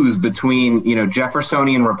 ooze between,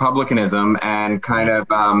 Jeffersonian republicanism and kind of,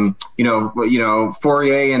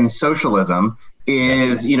 Fourier and socialism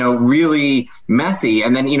is, really messy.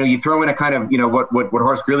 And then, you throw in a kind of, what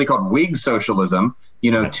Horace Greeley called Whig socialism,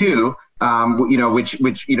 too,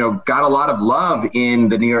 which got a lot of love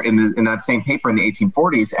in in that same paper in the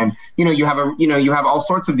 1840s. And, you have all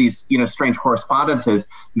sorts of these, strange correspondences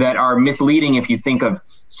that are misleading if you think of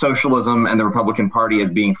socialism and the Republican Party as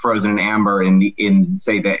being frozen in amber in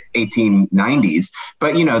say the 1890s.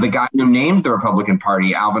 But, the guy who named the Republican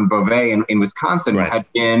Party, Alvin Beauvais in Wisconsin, right,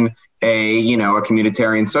 had been a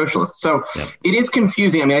communitarian socialist. So It is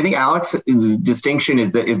confusing. I mean, I think Alex's distinction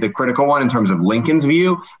is the critical one in terms of Lincoln's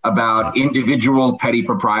view about individual petty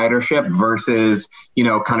proprietorship versus,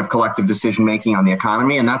 kind of collective decision making on the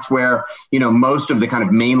economy. And that's where, most of the kind of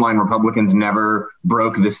mainline Republicans never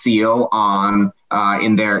broke the seal on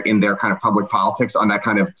in their kind of public politics on that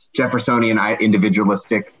kind of Jeffersonian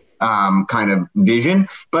individualistic kind of vision.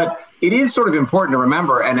 But it is sort of important to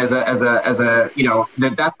remember, and as a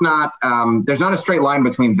that's not there's not a straight line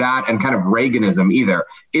between that and kind of Reaganism either.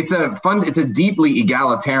 It's a deeply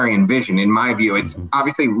egalitarian vision, in my view. It's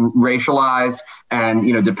obviously racialized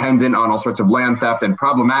and dependent on all sorts of land theft and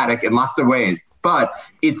problematic in lots of ways. But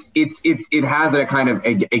it has a kind of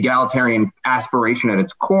egalitarian aspiration at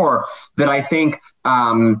its core that I think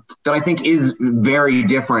is very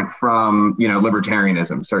different from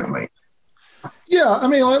libertarianism, certainly. Yeah, I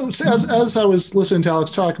mean, as I was listening to Alex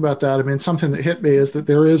talk about that, I mean, something that hit me is that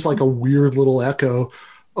there is like a weird little echo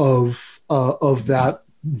of that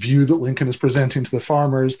view that Lincoln is presenting to the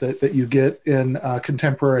farmers that you get in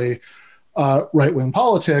contemporary right-wing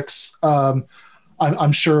politics.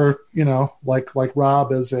 I'm sure, like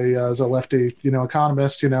Rob as a lefty,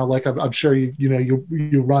 economist, I'm sure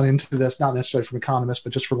you run into this, not necessarily from economists,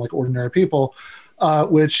 but just from like ordinary people,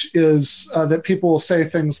 which is that people will say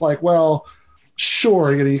things like, well,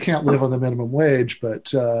 sure, you can't live on the minimum wage, but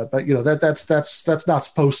that's not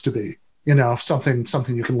supposed to be,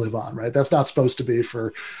 something you can live on, right? That's not supposed to be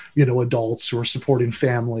for, adults who are supporting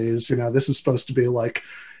families. This is supposed to be like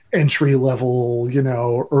entry level,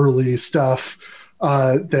 early stuff.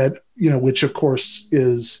 That, which of course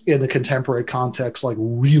is in the contemporary context, like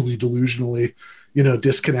really delusionally,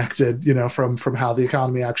 disconnected, from how the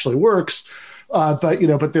economy actually works.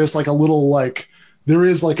 But there's like a little, there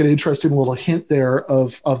is like an interesting little hint there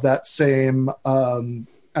of that same, in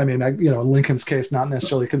Lincoln's case, not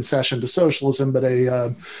necessarily a concession to socialism, but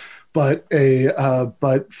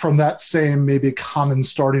from that same maybe common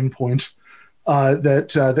starting point,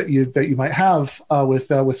 that you might have,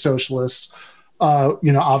 with socialists.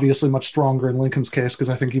 Obviously much stronger in Lincoln's case, because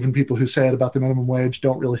I think even people who say it about the minimum wage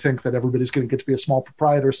don't really think that everybody's going to get to be a small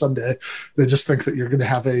proprietor someday. They just think that you're going to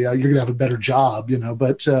have a better job,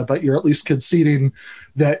 but you're at least conceding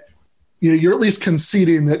that,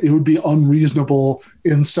 it would be unreasonable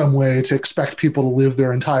in some way to expect people to live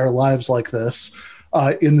their entire lives like this,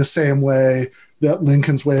 in the same way that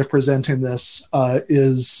Lincoln's way of presenting this,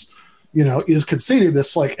 is conceding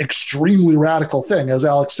this like extremely radical thing, as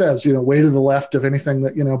Alex says, way to the left of anything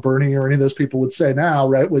that, Bernie or any of those people would say now,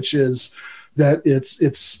 right? Which is that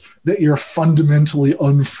it's that you're fundamentally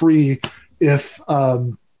unfree if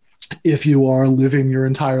you are living your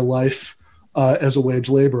entire life as a wage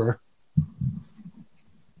laborer.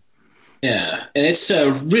 Yeah, and it's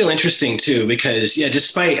real interesting too, because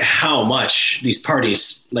despite how much these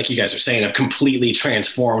parties, like you guys are saying, have completely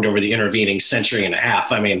transformed over the intervening century and a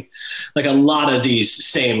half, I mean, like a lot of these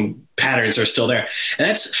same patterns are still there. And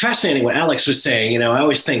that's fascinating what Alex was saying. I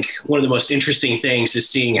always think one of the most interesting things is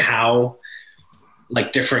seeing how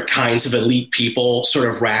like different kinds of elite people sort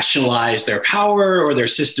of rationalize their power or their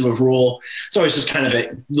system of rule. It's always just kind of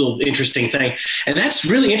a little interesting thing. And that's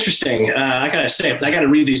really interesting. I got to say, I got to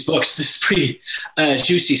read these books. This is pretty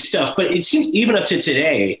juicy stuff, but it seems even up to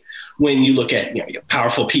today, when you look at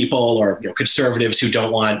powerful people or conservatives who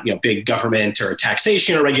don't want big government or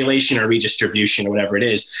taxation or regulation or redistribution or whatever it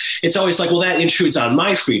is, it's always like, well, that intrudes on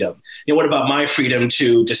my freedom. What about my freedom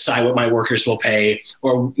to decide what my workers will pay,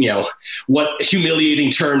 or what humiliating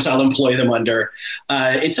terms I'll employ them under?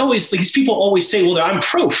 It's always these people always say, well, I'm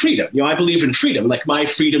pro freedom. I believe in freedom, like my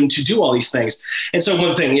freedom to do all these things. And so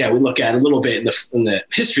one thing, we look at a little bit in the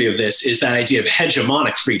history of this is that idea of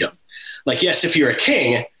hegemonic freedom. Like, yes, if you're a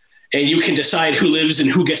king and you can decide who lives and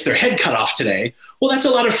who gets their head cut off today, well, that's a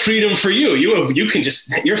lot of freedom for you.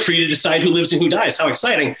 You're free to decide who lives and who dies. How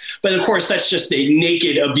exciting. But of course, that's just a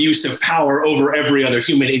naked abuse of power over every other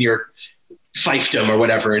human in your fiefdom or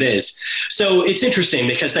whatever it is. So it's interesting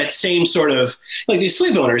because that same sort of, like these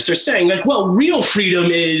slave owners, they're saying like, well, real freedom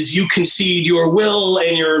is you concede your will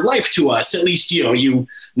and your life to us. At least, you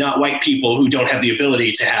not white people who don't have the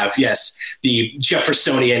ability to have, yes, the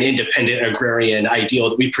Jeffersonian independent agrarian ideal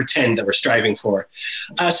that we pretend that we're striving for.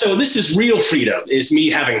 So this is real freedom, is me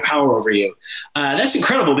having power over you. That's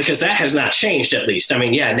incredible because that has not changed, at least. I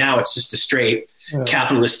mean, now it's just a straight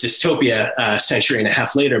capitalist dystopia century and a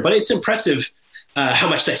half later, but it's impressive how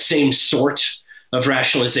much that same sort of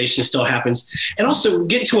rationalization still happens. And also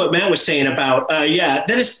get to what Matt was saying about, that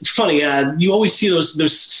is funny. You always see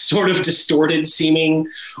those sort of distorted seeming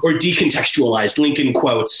or decontextualized Lincoln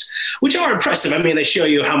quotes, which are impressive. I mean, they show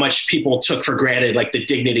you how much people took for granted, like the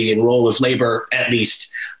dignity and role of labor, at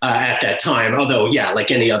least at that time. Although,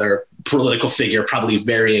 like any other political figure, probably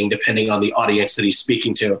varying depending on the audience that he's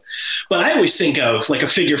speaking to. But I always think of like a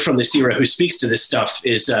figure from this era who speaks to this stuff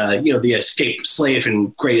is, the escaped slave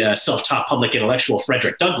and great self-taught public intellectual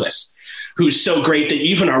Frederick Douglass, who's so great that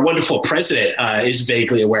even our wonderful president is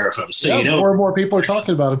vaguely aware of him. So, more and more people are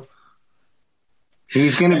talking about him.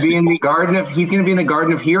 He's going to be in the Garden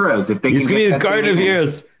of Heroes. If they he's going to be in the Garden of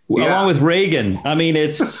Heroes. Along with Reagan. I mean,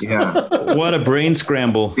 it's what a brain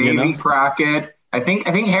scramble. Davy Crockett. I think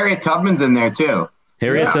Harriet Tubman's in there too.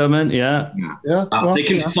 Harriet Tubman, they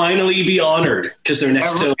can finally be honored because they're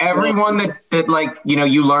next to everyone that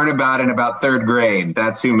you learn about in about third grade.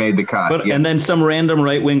 That's who made the cut. And then some random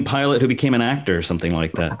right-wing pilot who became an actor or something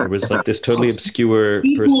like that. There was like this totally obscure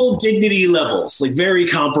equal dignity levels, like very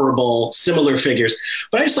comparable, similar figures.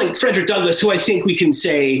 But I just like Frederick Douglass, who I think we can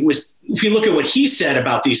say was, if you look at what he said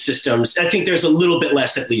about these systems, I think there's a little bit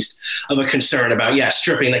less, at least, of a concern about,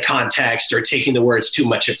 stripping the context or taking the words too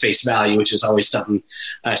much at face value, which is always something,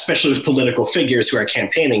 especially with political figures who are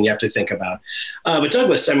campaigning, you have to think about. But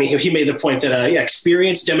Douglass, I mean, he made the point that,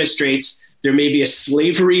 experience demonstrates there may be a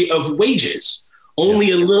slavery of wages, only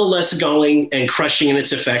a little less galling and crushing in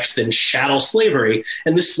its effects than chattel slavery,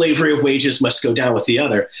 and the slavery of wages must go down with the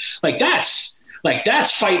other.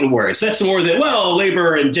 That's fighting words. That's more than,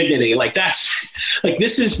 labor and dignity.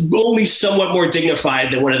 This is only somewhat more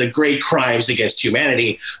dignified than one of the great crimes against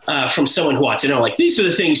humanity from someone who ought to know. These are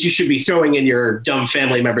the things you should be throwing in your dumb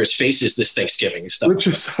family members' faces this Thanksgiving and stuff.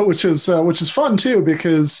 Which is fun too,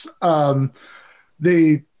 because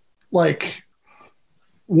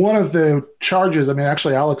one of the charges, I mean,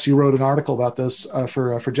 actually, Alex, you wrote an article about this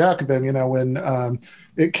for Jacobin, when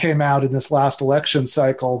it came out in this last election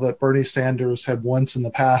cycle that Bernie Sanders had once in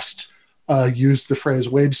the past used the phrase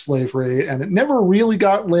wage slavery, and it never really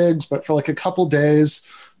got legs, but for like a couple days,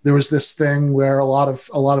 there was this thing where a lot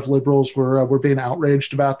of liberals were being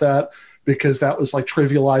outraged about that, because that was like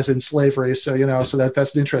trivializing slavery. So, so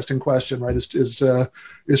that's an interesting question, right? Is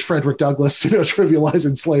Frederick Douglass,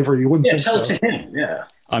 trivializing slavery? You wouldn't think tell so. It to him. Yeah.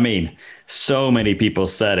 I mean, so many people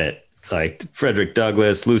said it, like Frederick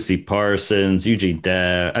Douglass, Lucy Parsons, Eugene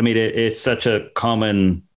Debs. I mean, it's such a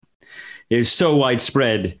common, it's so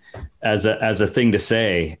widespread as a thing to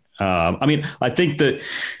say. I mean, I think that,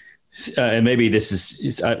 and maybe this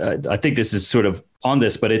is, I think this is sort of on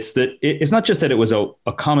this, but it's not just that it was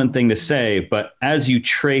a common thing to say, but as you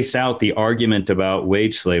trace out the argument about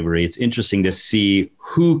wage slavery, it's interesting to see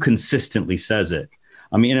who consistently says it.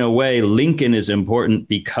 I mean, in a way, Lincoln is important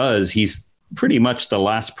because he's pretty much the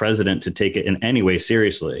last president to take it in any way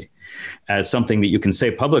seriously as something that you can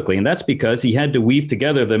say publicly. And that's because he had to weave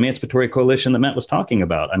together the emancipatory coalition that Matt was talking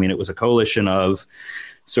about. I mean, it was a coalition of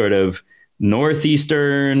sort of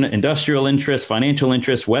Northeastern industrial interests, financial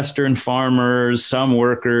interests, Western farmers, some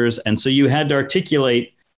workers. And so you had to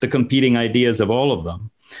articulate the competing ideas of all of them.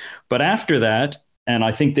 But after that, and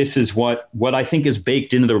I think this is what I think is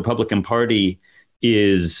baked into the Republican Party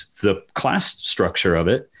is the class structure of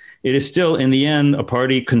it. It is still, in the end, a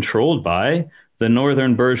party controlled by the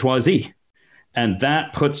Northern bourgeoisie. And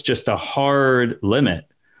that puts just a hard limit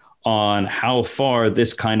on how far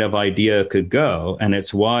this kind of idea could go. And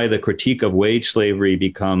it's why the critique of wage slavery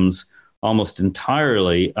becomes almost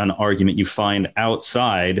entirely an argument you find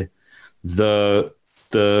outside the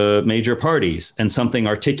major parties, and something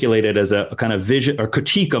articulated as a kind of vision or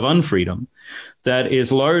critique of unfreedom that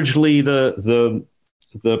is largely the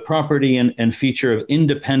property and feature of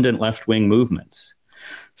independent left-wing movements.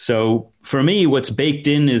 So for me, what's baked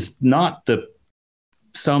in is not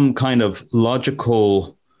some kind of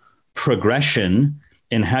logical progression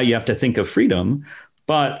in how you have to think of freedom,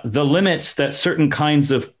 but the limits that certain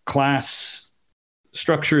kinds of class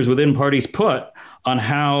structures within parties put on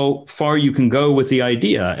how far you can go with the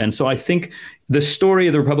idea. And so I think the story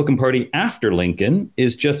of the Republican Party after Lincoln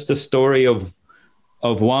is just a story of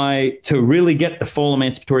why, to really get the full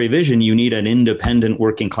emancipatory vision, you need an independent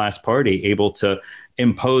working class party able to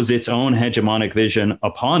impose its own hegemonic vision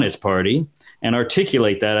upon its party and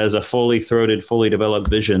articulate that as a fully throated, fully developed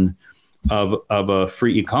vision of a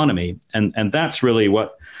free economy. And that's really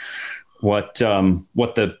what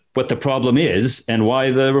the problem is, and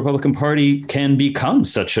why the Republican Party can become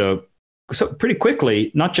so pretty quickly,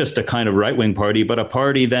 not just a kind of right-wing party, but a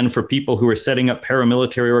party then for people who are setting up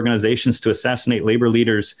paramilitary organizations to assassinate labor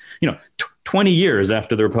leaders. 20 years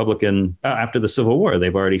after after the Civil War,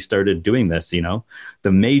 they've already started doing this.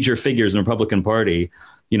 The major figures in the Republican Party,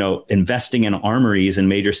 investing in armories in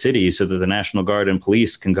major cities so that the National Guard and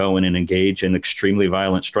police can go in and engage in extremely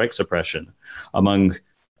violent strike suppression among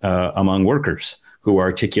workers who are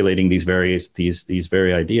articulating these very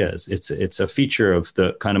ideas. It's a feature of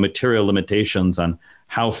the kind of material limitations on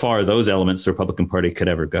how far those elements of the Republican Party could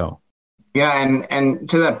ever go. Yeah, and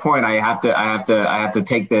to that point, I have to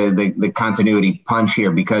take the continuity punch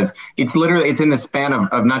here, because it's in the span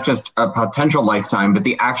of not just a potential lifetime, but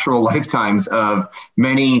the actual lifetimes of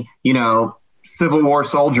many Civil War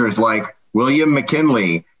soldiers like William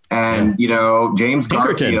McKinley and James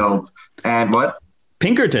Pinkerton. Garfield and what?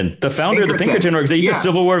 Pinkerton, the founder of the Pinkerton organization, he's a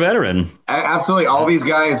Civil War veteran. Absolutely. All these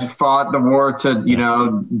guys fought the war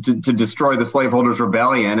to destroy the slaveholders'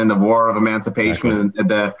 rebellion and the War of Emancipation, and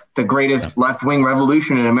the greatest left-wing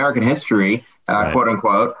revolution in American history, quote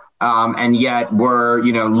unquote. And yet were,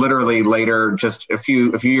 literally later, just a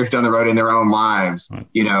few years down the road in their own lives,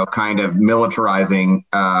 kind of militarizing,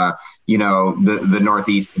 the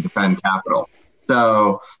Northeast to defend capital.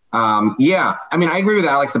 So, I agree with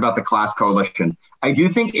Alex about the class coalition. I do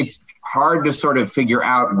think it's hard to sort of figure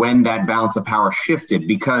out when that balance of power shifted,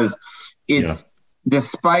 because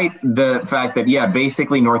despite the fact that,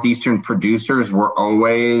 basically Northeastern producers were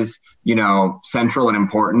always, central and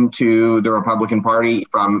important to the Republican Party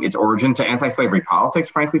from its origin, to anti-slavery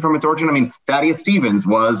politics, frankly, from its origin. I mean, Thaddeus Stevens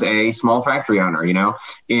was a small factory owner,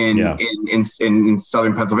 in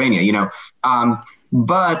southern Pennsylvania,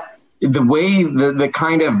 but the way the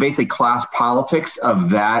kind of basic class politics of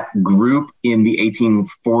that group in the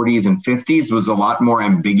 1840s and 50s was a lot more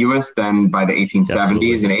ambiguous than by the 1870s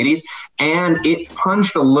Absolutely. And 80s. And it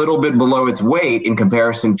punched a little bit below its weight in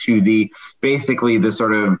comparison to the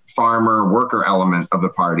sort of farmer worker element of the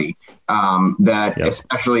party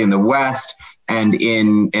especially in the West and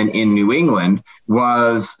in New England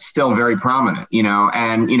was still very prominent,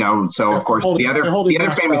 so of course the other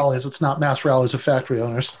famous rallies, it's not mass rallies of factory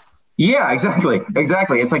owners. Yeah, exactly.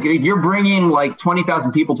 It's like if you're bringing like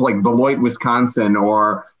 20,000 people to like Beloit, Wisconsin,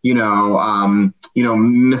 or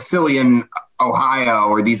Massillon, Ohio,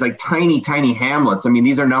 or these like tiny hamlets. I mean,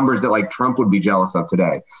 these are numbers that like Trump would be jealous of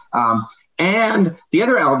today. And the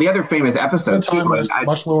other famous episode,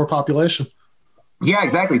 much lower population. Yeah,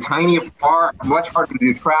 exactly. Tiny, far, much harder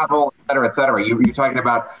to travel, et cetera, et cetera. You're talking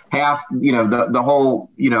about half, the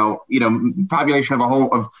whole, population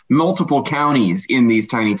of multiple counties in these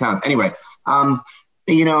tiny towns. Anyway,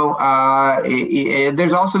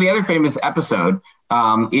 there's also the other famous episode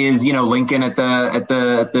is, Lincoln at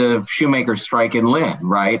the shoemaker's strike in Lynn,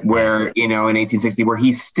 right? Where, in 1860, where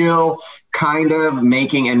he's still kind of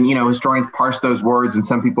making, and, historians parse those words, and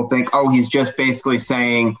some people think, oh, he's just basically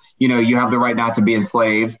saying, you have the right not to be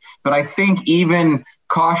enslaved. But I think even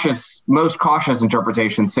most cautious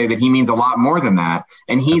interpretations say that he means a lot more than that.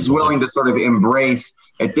 And he's willing to sort of embrace,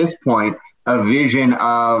 at this point, a vision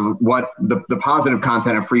of what the positive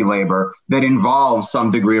content of free labor that involves some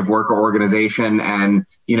degree of worker organization and,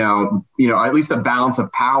 at least a balance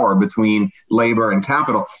of power between labor and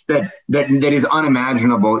capital that is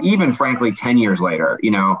unimaginable, even frankly, 10 years later,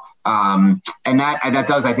 and that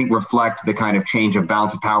does, I think, reflect the kind of change of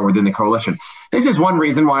balance of power within the coalition. This is one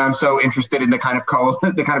reason why I'm so interested in the kind of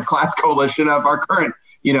class coalition of our current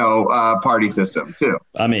party system too.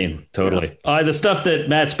 I mean, totally. The stuff that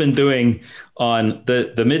Matt's been doing on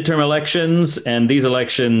the midterm elections and these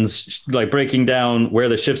elections, like breaking down where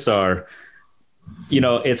the shifts are,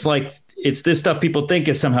 it's like, it's this stuff people think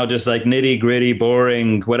is somehow just like nitty gritty,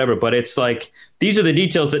 boring, whatever. But it's like, these are the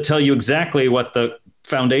details that tell you exactly what the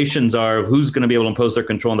foundations are of who's going to be able to impose their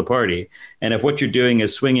control on the party. And if what you're doing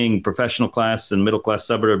is swinging professional class and middle class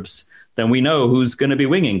suburbs, then we know who's going to be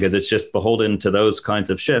winging, because it's just beholden to those kinds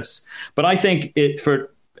of shifts. But I think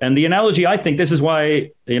and the analogy, I think this is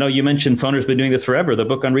why, you mentioned Foner's been doing this forever. The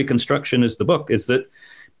book on Reconstruction is that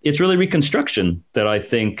it's really Reconstruction that I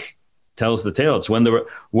think tells the tale. It's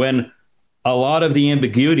when a lot of the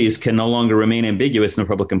ambiguities can no longer remain ambiguous in the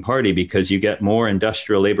Republican Party, because you get more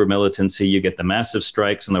industrial labor militancy, you get the massive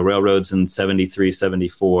strikes on the railroads in 73,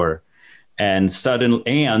 74, and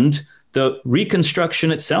the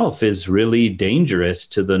Reconstruction itself is really dangerous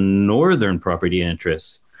to the northern property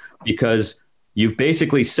interests, because you've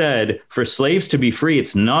basically said for slaves to be free,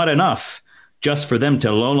 it's not enough just for them to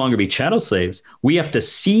no longer be chattel slaves. We have to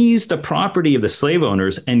seize the property of the slave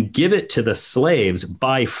owners and give it to the slaves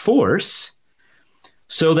by force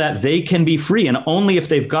so that they can be free. And only if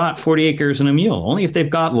they've got 40 acres and a mule, only if they've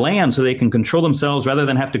got land so they can control themselves rather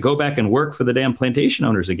than have to go back and work for the damn plantation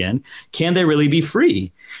owners again, can they really be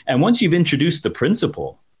free. And once you've introduced the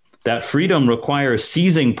principle that freedom requires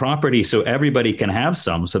seizing property so everybody can have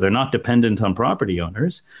some, so they're not dependent on property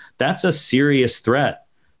owners, that's a serious threat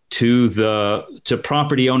to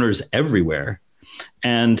property owners everywhere.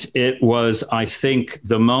 And it was, I think,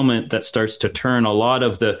 the moment that starts to turn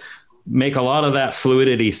make a lot of that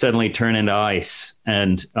fluidity suddenly turn into ice,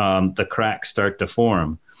 and the cracks start to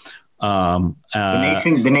form. The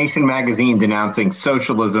Nation magazine denouncing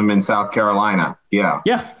socialism in South Carolina. Yeah.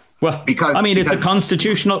 Well, because it's a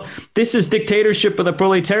constitutional. This is dictatorship of the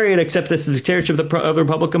proletariat, except this is dictatorship of the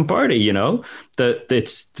Republican Party.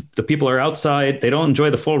 The people are outside. They don't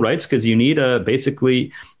enjoy the full rights because you need a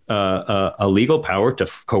legal power to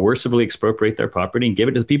coercively expropriate their property and give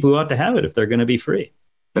it to the people who ought to have it if they're going to be free.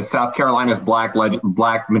 The South Carolina's black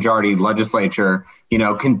majority legislature,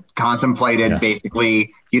 contemplated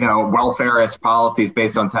basically, welfarist policies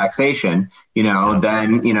based on taxation,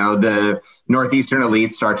 then, the Northeastern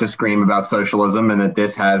elites start to scream about socialism and that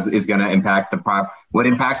this is going to impact what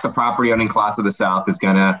impacts the property owning class of the South is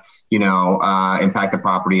going to, impact the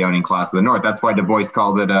property owning class of the North. That's why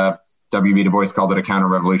W.B. Du Bois called it a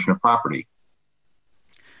counter-revolution of property.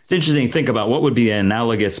 It's interesting to think about what would be an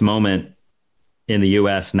analogous moment in the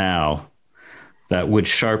U.S. now that would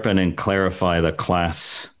sharpen and clarify the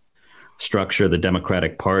class structure of the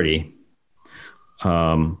Democratic Party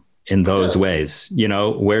in those ways.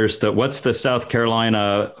 What's the South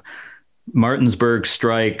Carolina Martinsburg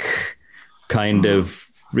strike kind of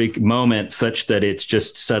moment such that it's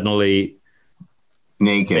just suddenly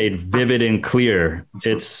naked, made vivid and clear?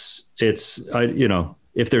 If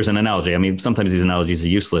there's an analogy, sometimes these analogies are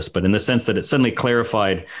useless, but in the sense that it suddenly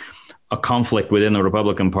clarified a conflict within the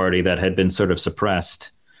Republican Party that had been sort of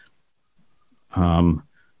suppressed. I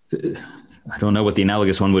don't know what the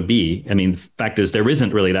analogous one would be. The fact is there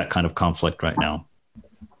isn't really that kind of conflict right now.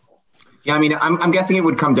 Yeah, I'm guessing it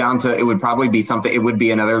would come down to, it would probably be something, it would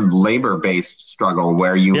be another labor-based struggle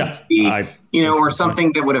where you would see, or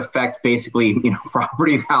something that would affect basically,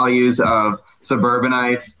 property values of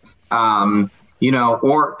suburbanites,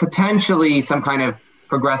 or potentially some kind of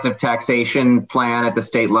progressive taxation plan at the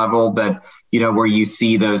state level that, where you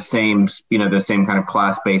see those same kind of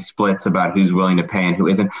class-based splits about who's willing to pay and who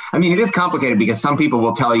isn't. It is complicated because some people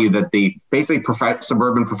will tell you that the basically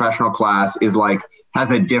suburban professional class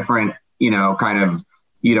has a different,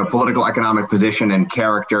 political economic position and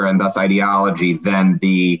character and thus ideology than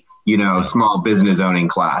the, small business owning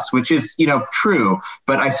class, which is, true,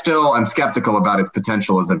 but I'm skeptical about its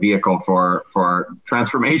potential as a vehicle for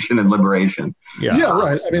transformation and liberation. Yeah,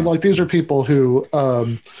 right. These are people who,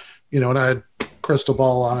 and I crystal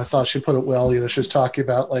ball on. I thought she put it well. She was talking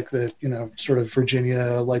about like the, sort of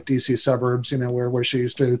Virginia, like DC suburbs, where she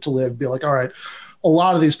used to live, be like, all right, a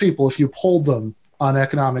lot of these people, if you polled them on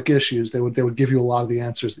economic issues, they would give you a lot of the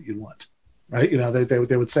answers that you'd want, right?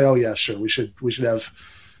 They would say, oh yeah, sure, we should have,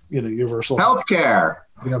 universal healthcare,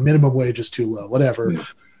 minimum wage is too low, whatever. Yeah.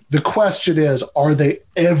 The question is, are they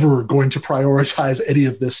ever going to prioritize any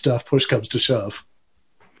of this stuff? Push comes to shove.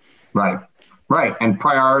 Right. And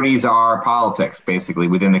priorities are politics, basically,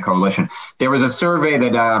 within the coalition. There was a survey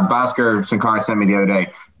that Bhaskar Sankar sent me the other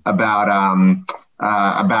day about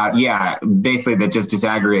basically that just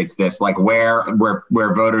disaggregates this, like where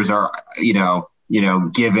voters are,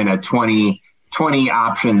 given a 20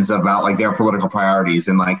 options about like their political priorities,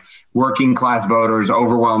 and like working class voters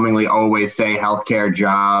overwhelmingly always say healthcare,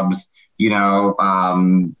 jobs,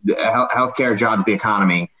 healthcare, jobs, the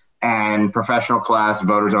economy. And professional class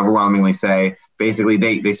voters overwhelmingly say, basically,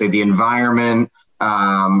 they say the environment,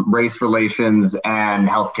 race relations, and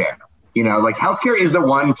healthcare. Like healthcare is the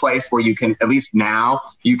one place where you can, at least now,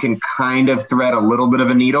 you can kind of thread a little bit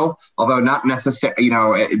of a needle, although not necessarily,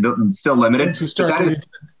 it's still limited.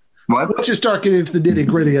 Once you start getting into the nitty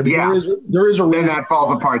gritty, I mean, there is a reason. Then that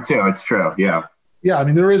falls apart too. It's true. Yeah. Yeah, I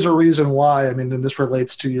mean, there is a reason why. I mean, and this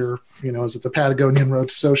relates to your, is it the Patagonian road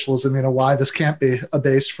to socialism? Why this can't be a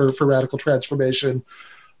base for radical transformation.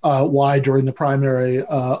 Why during the primary,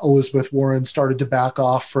 Elizabeth Warren started to back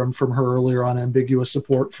off from her earlier on ambiguous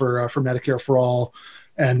support for Medicare for all,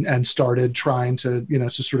 and started trying to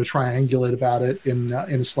to sort of triangulate about it in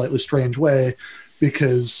a slightly strange way,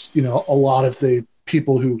 because a lot of the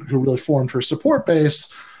people who really formed her support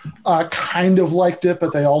base kind of liked it,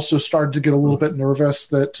 but they also started to get a little bit nervous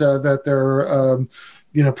that their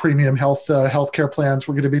premium healthcare plans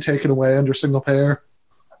were going to be taken away under single payer.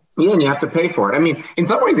 Yeah, and you have to pay for it. I mean, in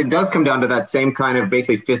some ways, it does come down to that same kind of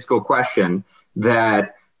basically fiscal question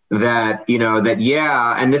that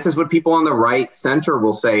and this is what people on the right center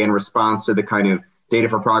will say in response to the kind of data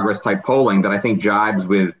for progress type polling that I think jibes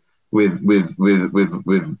with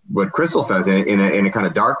what Crystal says in a kind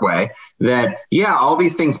of dark way, that all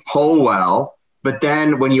these things poll well, but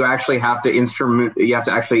then when you actually have to institute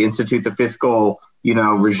the fiscal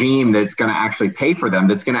regime that's going to actually pay for them,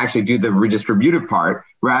 that's going to actually do the redistributive part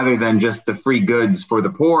rather than just the free goods for the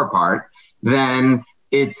poor part, then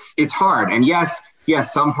it's hard. And yes,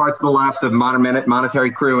 some parts of the left, the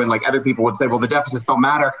monetary crew, and like other people would say, well, the deficits don't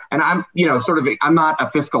matter. And I'm I'm not a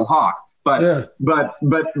fiscal hawk. But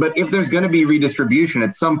if there's going to be redistribution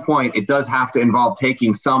at some point, it does have to involve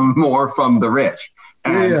taking some more from the rich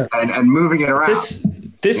and moving it around.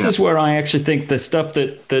 This is where I actually think the stuff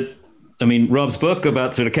that Rob's book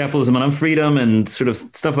about sort of capitalism and unfreedom and sort of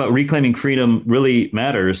stuff about reclaiming freedom really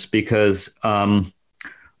matters, because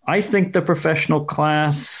I think the professional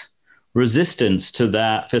class resistance to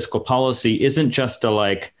that fiscal policy isn't just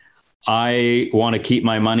I want to keep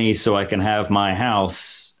my money so I can have my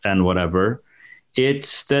house and whatever.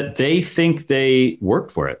 It's that they think they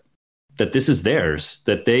worked for it, that this is theirs,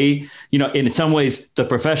 that they, in some ways, the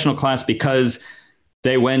professional class, because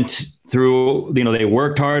they went through, they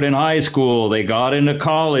worked hard in high school, they got into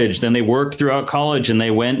college, then they worked throughout college and they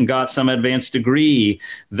went and got some advanced degree,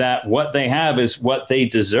 that what they have is what they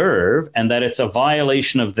deserve, and that it's a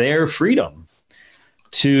violation of their freedom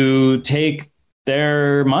to take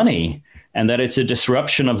their money, and that it's a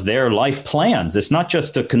disruption of their life plans. It's not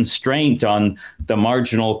just a constraint on the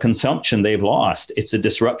marginal consumption they've lost. It's a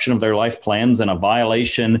disruption of their life plans and a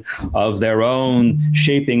violation of their own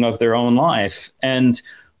shaping of their own life. And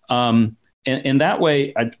in that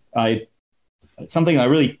way, I something I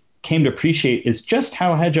really came to appreciate is just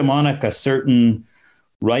how hegemonic a certain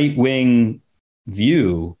right-wing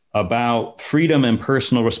view about freedom and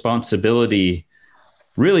personal responsibility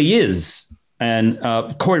really is. And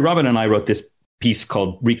Corey Robin and I wrote this piece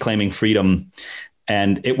called Reclaiming Freedom.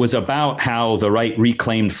 And it was about how the right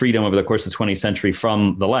reclaimed freedom over the course of the 20th century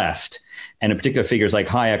from the left, and in particular figures like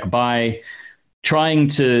Hayek, by trying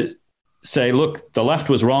to say, look, the left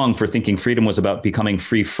was wrong for thinking freedom was about becoming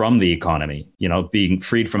free from the economy, being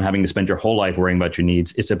freed from having to spend your whole life worrying about your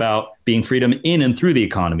needs. It's about being freedom in and through the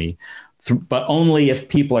economy, but only if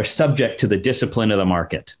people are subject to the discipline of the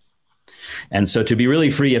market. And so to be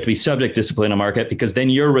really free, you have to be subject to discipline of market, because then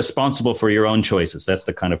you're responsible for your own choices. That's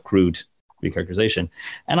the kind of crude recharacterization.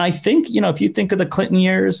 And I think, if you think of the Clinton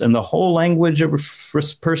years and the whole language of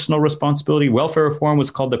personal responsibility, welfare reform was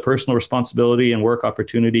called the Personal Responsibility and Work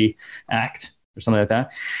Opportunity Act or something like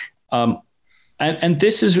that. And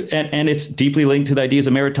this is, and it's deeply linked to the ideas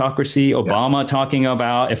of meritocracy. Obama talking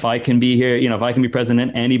about, if I can be here, if I can be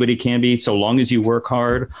president, anybody can be, so long as you work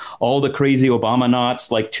hard. All the crazy Obama knots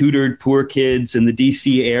like tutored poor kids in the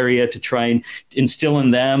DC area to try and instill in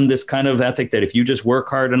them this kind of ethic that if you just work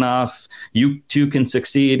hard enough, you too can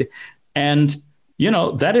succeed. And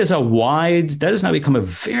that has now become a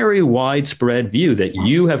very widespread view that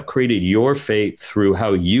you have created your fate through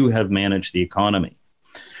how you have managed the economy.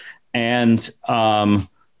 And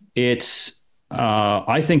it's,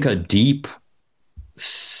 I think, a deep,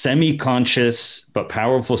 semi-conscious but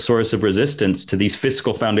powerful source of resistance to these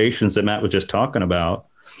fiscal foundations that Matt was just talking about.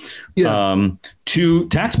 To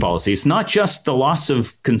tax policy. It's not just the loss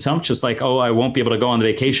of consumption. It's like, I won't be able to go on the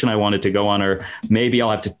vacation I wanted to go on, or maybe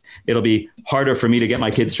it'll be harder for me to get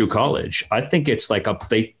my kids through college. I think it's like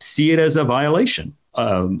they see it as a violation.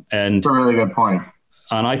 And that's a really good point.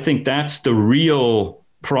 And I think that's the real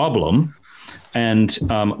problem. And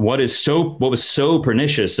what was so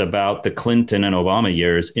pernicious about the Clinton and Obama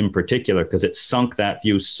years in particular, because it sunk that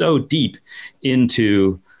view so deep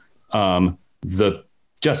into the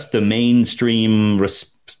mainstream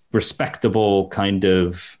respectable kind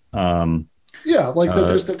of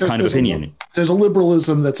there's kind of opinion. There's a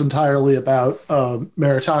liberalism that's entirely about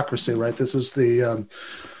meritocracy, right? This is the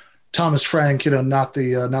Thomas Frank, not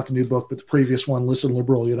the new book, but the previous one, Listen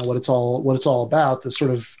Liberal, what it's all about, this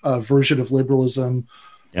sort of version of liberalism,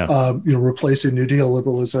 replacing New Deal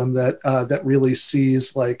liberalism that really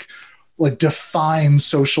sees like defines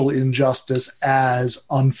social injustice as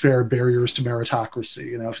unfair barriers to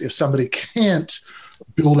meritocracy. If somebody can't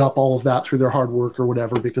build up all of that through their hard work or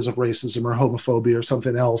whatever because of racism or homophobia or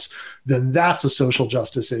something else, then that's a social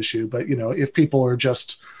justice issue. But, if people are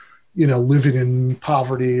just, living in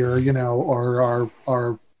poverty or, or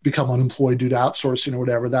are become unemployed due to outsourcing or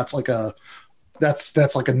whatever, that's like a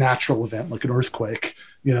natural event, like an earthquake,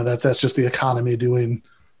 that's just the economy doing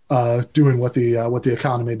what the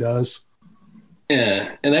economy does.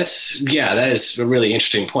 Yeah, and that is a really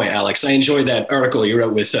interesting point, Alex. I enjoyed that article you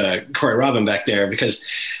wrote with Corey Robin back there because,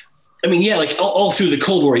 all through the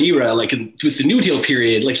Cold War era, with the New Deal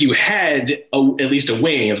period, you had at least a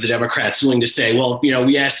wing of the Democrats willing to say, well,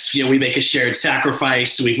 yes, we make a shared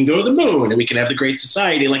sacrifice so we can go to the moon and we can have the Great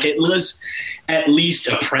Society. It was at least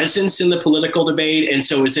a presence in the political debate, and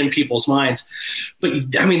so it's in people's minds.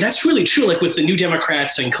 But that's really true. With the New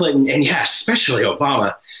Democrats and Clinton, and especially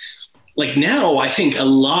Obama. Now, I think a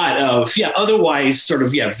lot of, otherwise sort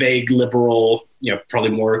of, vague liberal,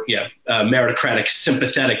 probably more, meritocratic,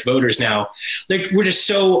 sympathetic voters now, we're just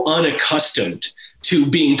so unaccustomed to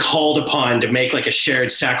being called upon to make a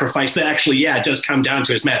shared sacrifice that actually, it does come down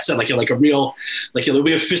to, as Matt said, a real, there'll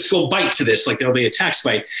be a fiscal bite to this, there'll be a tax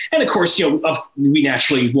bite. And of course, we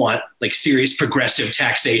naturally want serious progressive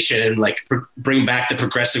taxation and bring back the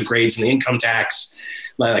progressive grades in the income tax,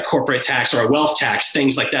 like corporate tax or a wealth tax,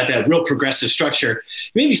 things like that have real progressive structure.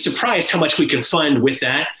 You may be surprised how much we can fund with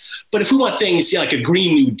that. But if we want things like a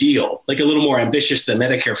Green New Deal, a little more ambitious than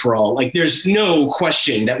Medicare for all, there's no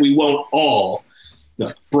question that we won't all,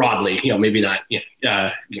 broadly, maybe not,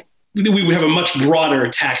 we would have a much broader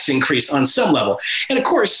tax increase on some level. And of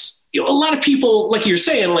course, a lot of people, like you're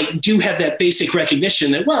saying, do have that basic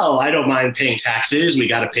recognition that, well, I don't mind paying taxes. We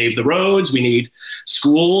got to pave the roads. We need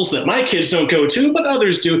schools that my kids don't go to, but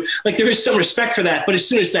others do. There is some respect for that. But as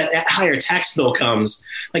soon as that higher tax bill comes,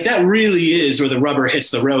 that really is where the rubber hits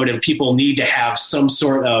the road, and people need to have some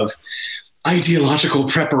sort of ideological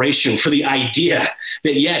preparation for the idea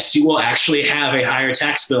that, yes, you will actually have a higher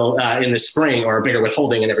tax bill in the spring, or a bigger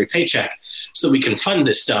withholding in every paycheck, so we can fund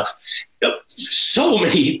this stuff. So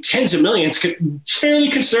many tens of millions, fairly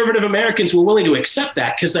conservative Americans were willing to accept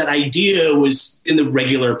that because that idea was in the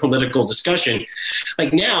regular political discussion.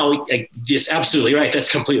 Now, it's absolutely right.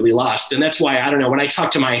 That's completely lost. And that's why, I don't know, when I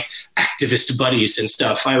talk to my activist buddies and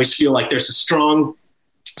stuff, I always feel like there's a strong,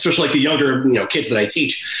 especially the younger kids that I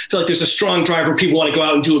teach, I feel like there's a strong drive where people want to go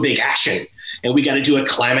out and do a big action. And we got to do a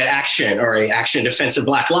climate action or a action in defense of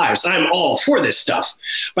Black lives. And I'm all for this stuff.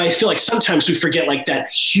 But I feel like sometimes we forget that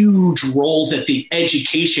huge role that the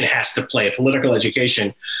education has to play, political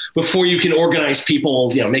education, before you can organize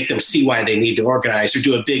people, make them see why they need to organize, or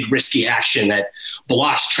do a big risky action that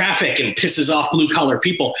blocks traffic and pisses off blue collar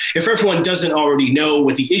people. If everyone doesn't already know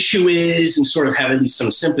what the issue is and sort of have at least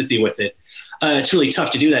some sympathy with it, it's really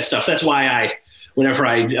tough to do that stuff. That's why whenever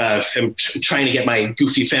I am trying to get my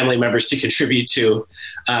goofy family members to contribute to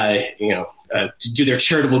do their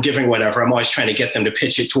charitable giving, whatever, I'm always trying to get them to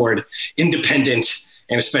pitch it toward independent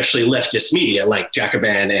and especially leftist media like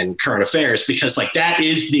Jacobin and Current Affairs, because that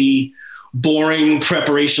is the boring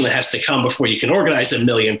preparation that has to come before you can organize 1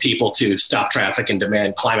 million people to stop traffic and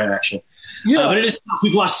demand climate action. Yeah. But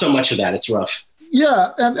we've lost so much of that. It's rough.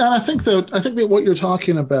 Yeah, and I think that what you're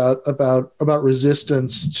talking about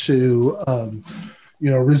resistance to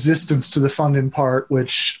resistance to the funding part,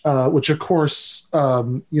 which of course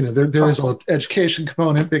there is an education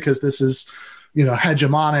component because this is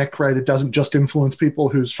hegemonic, right? It doesn't just influence people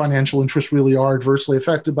whose financial interests really are adversely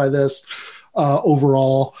affected by this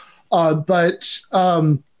overall, but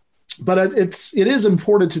it is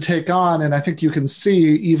important to take on, and I think you can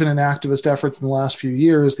see even in activist efforts in the last few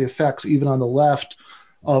years the effects even on the left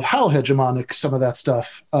of how hegemonic some of that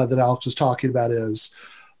stuff that Alex was talking about is,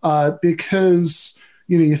 because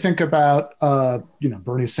you think about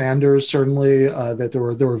Bernie Sanders, certainly that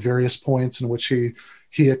there were various points in which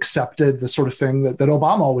he accepted the sort of thing that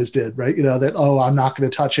Obama always did, right? That I'm not going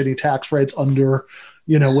to touch any tax rates under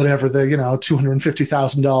whatever the,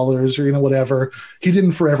 $250,000 or, whatever. He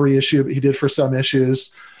didn't for every issue, but he did for some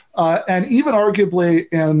issues. And even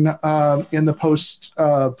arguably in the post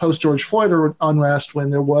George Floyd unrest, when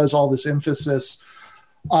there was all this emphasis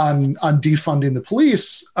on defunding the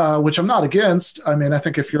police, which I'm not against. I mean, I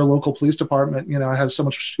think if your local police department, has so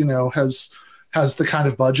much, has the kind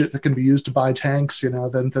of budget that can be used to buy tanks, then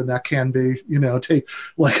that can be,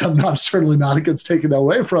 I'm certainly not against taking that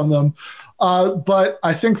away from them. But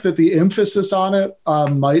I think that the emphasis on it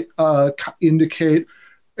might indicate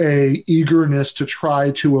a eagerness to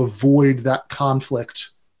try to avoid that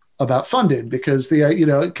conflict about funding, because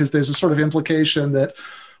because there's a sort of implication that,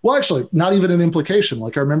 well, actually, not even an implication.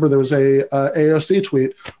 Like I remember there was a AOC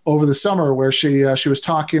tweet over the summer where she was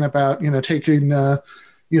talking about taking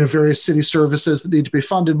various city services that need to be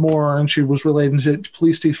funded more, and she was relating to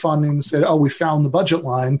police defunding and said, "Oh, we found the budget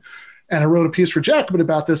line." And I wrote a piece for Jacobin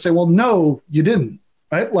about this, saying, "Well, no, you didn't."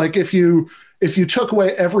 Right? Like if you took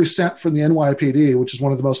away every cent from the NYPD, which is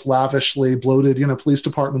one of the most lavishly bloated police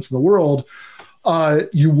departments in the world,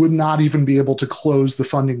 you would not even be able to close the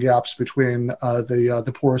funding gaps between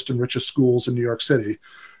the poorest and richest schools in New York City.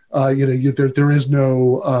 There is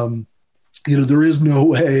no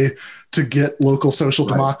way to get local social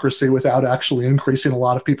democracy without actually increasing a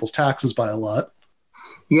lot of people's taxes by a lot.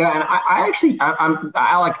 Yeah, and I'm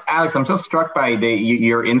Alex. I'm so struck by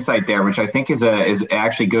your insight there, which I think is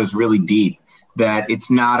actually goes really deep. That it's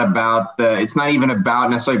not even about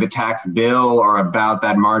necessarily the tax bill or about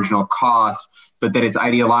that marginal cost, but that it's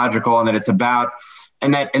ideological, and that it's about,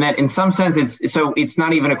 and that in some sense it's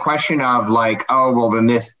not even a question of like, oh well, then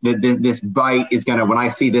this bite is gonna, when I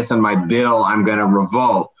see this on my bill, I'm gonna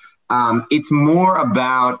revolt. It's more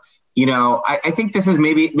about, I think this is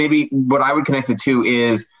maybe what I would connect it to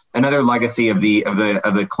is another legacy of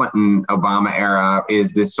the Clinton Obama era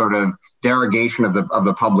is this sort of derogation of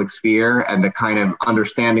the public sphere and the kind of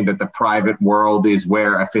understanding that the private world is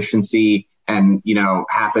where efficiency and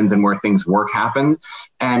happens and where things happen.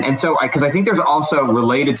 And so because I think there's also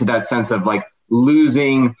related to that sense of like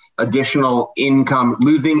losing additional income,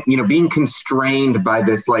 being constrained by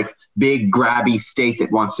this like big grabby state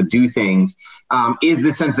that wants to do things, is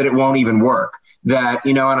the sense that it won't even work. That,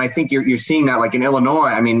 and I think you're seeing that like in Illinois.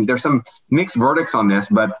 I mean, there's some mixed verdicts on this,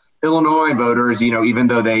 but Illinois voters, even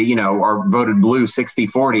though they, are voted blue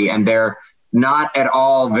 60-40, and they're not at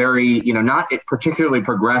all very, not a particularly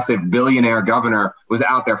progressive billionaire governor was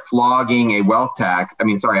out there flogging a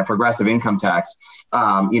progressive income tax,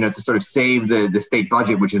 to sort of save the state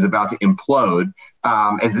budget, which is about to implode,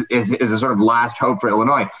 as a sort of last hope for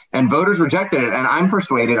Illinois. And voters rejected it. And I'm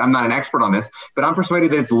persuaded, I'm not an expert on this, but I'm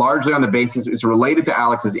persuaded that it's largely on the basis, it's related to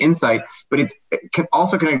Alex's insight, but it's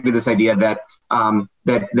also connected to this idea that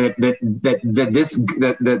the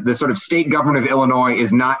sort of state government of Illinois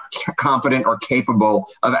is not competent or capable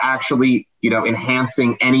of actually,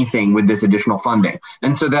 enhancing anything with this additional funding.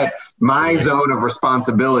 And so that my zone of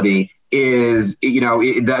responsibility is,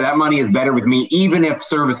 that money is better with me, even if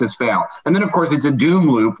services fail. And then of course it's a doom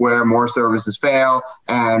loop where more services fail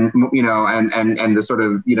and, and the sort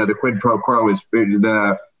of, the quid pro quo is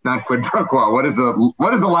not quid pro quo. What is the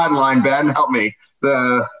Latin line, Ben? Help me.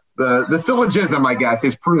 The syllogism, I guess,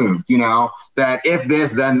 is proved, that if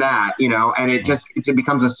this, then that, and it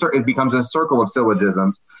becomes a circle of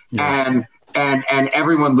syllogisms, yeah. and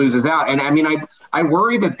everyone loses out. And I mean, I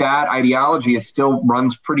worry that ideology still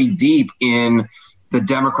runs pretty deep in the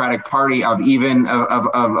Democratic Party of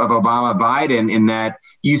Obama, Biden, in that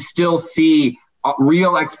you still see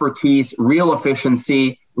real expertise, real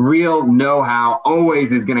efficiency, real know-how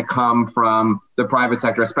always is going to come from the private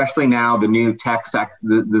sector, especially now the new tech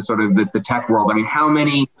the sort of the tech world. I mean, how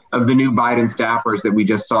many of the new Biden staffers that we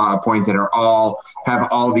just saw appointed have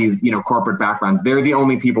all these, corporate backgrounds? They're the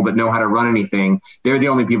only people that know how to run anything. They're the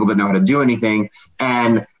only people that know how to do anything.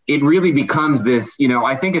 And it really becomes this,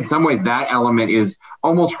 I think in some ways that element is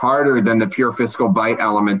almost harder than the pure fiscal bite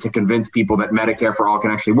element to convince people that Medicare for all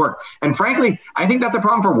can actually work. And frankly, I think that's a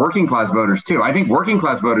problem for working class voters too. I think working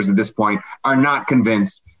class voters at this point are not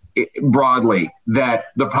convinced broadly that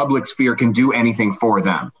the public sphere can do anything for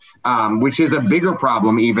them, which is a bigger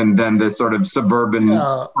problem even than the sort of suburban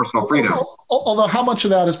personal freedom. Although how much of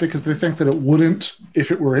that is because they think that it wouldn't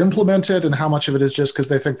if it were implemented, and how much of it is just because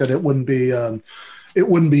they think that it wouldn't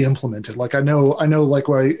be implemented. Like I know like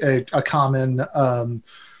a common,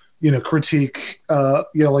 critique,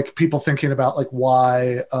 like people thinking about like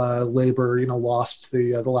why Labour, lost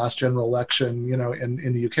the last general election,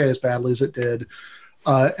 in the UK as badly as it did.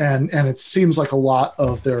 And it seems like a lot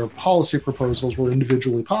of their policy proposals were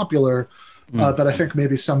individually popular, but I think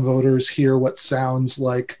maybe some voters hear what sounds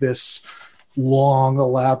like this long,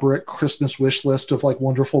 elaborate Christmas wish list of like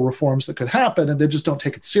wonderful reforms that could happen, and they just don't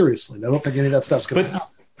take it seriously. They don't think any of that stuff's going to happen.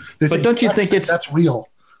 But don't you think that's real?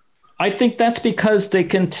 I think that's because they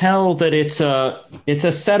can tell that it's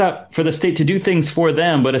a setup for the state to do things for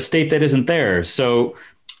them, but a state that isn't theirs. So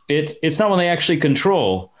it's not when they actually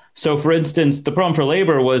control. So, for instance, the problem for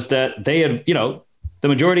Labour was that they had, the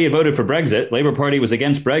majority had voted for Brexit. Labour Party was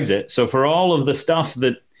against Brexit. So for all of the stuff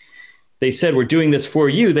that they said, we're doing this for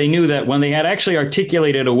you, they knew that when they had actually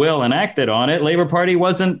articulated a will and acted on it, Labour Party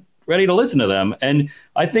wasn't ready to listen to them. And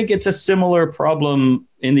I think it's a similar problem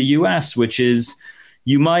in the US, which is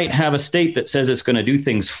you might have a state that says it's going to do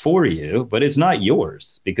things for you, but it's not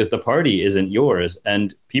yours because the party isn't yours.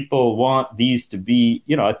 And people want these to be,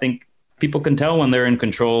 I think people can tell when they're in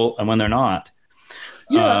control and when they're not.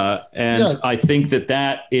 I think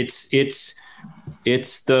that it's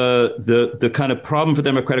the kind of problem for the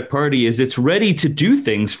Democratic Party is it's ready to do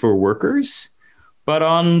things for workers, but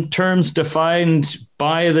on terms defined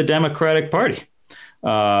by the Democratic Party.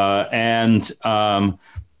 So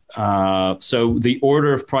the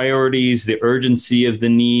order of priorities, the urgency of the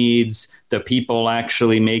needs, the people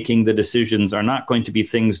actually making the decisions are not going to be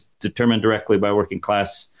things determined directly by working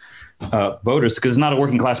class voters, because it's not a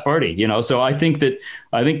working class party, So I think that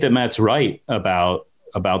Matt's right about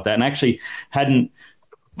that, and actually hadn't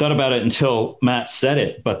thought about it until Matt said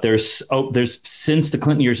it. But there's since the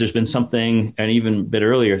Clinton years, there's been something, and even a bit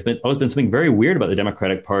earlier, there's been something very weird about the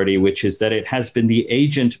Democratic Party, which is that it has been the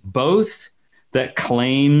agent both that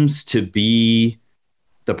claims to be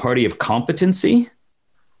the party of competency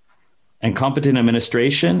and competent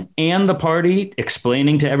administration, and the party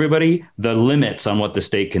explaining to everybody the limits on what the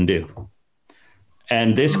state can do.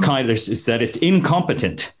 And this is that it's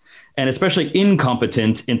incompetent, and especially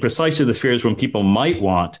incompetent in precisely the spheres when people might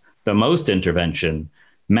want the most intervention,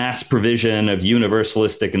 mass provision of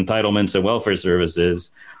universalistic entitlements and welfare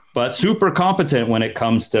services, but super competent when it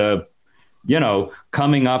comes to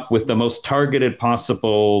coming up with the most targeted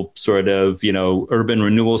possible sort of, urban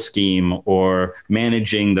renewal scheme or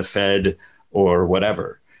managing the Fed or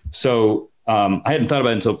whatever. So I hadn't thought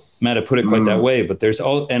about it until Matt had put it quite that way, but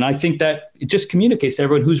and I think that it just communicates to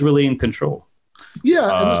everyone who's really in control. Yeah,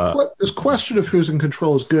 and this question of who's in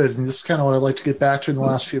control is good. And this is kind of what I'd like to get back to in the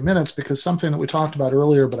last few minutes, because something that we talked about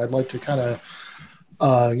earlier, but I'd like to kind of,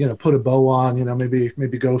 put a bow on,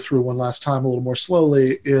 maybe go through one last time a little more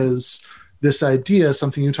slowly, is this idea,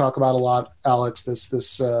 something you talk about a lot, Alex,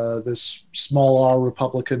 this small r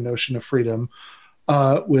Republican notion of freedom,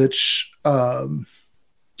 which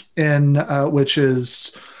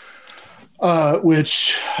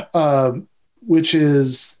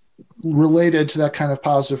is related to that kind of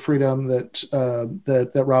positive freedom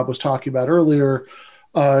that Rob was talking about earlier.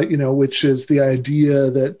 Which is the idea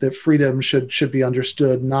that freedom should be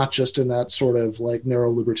understood not just in that sort of like narrow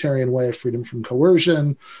libertarian way of freedom from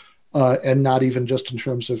coercion. And not even just in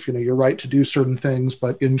terms of, your right to do certain things,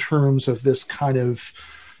 but in terms of this kind of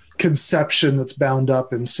conception that's bound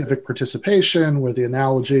up in civic participation, where the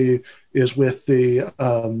analogy is with these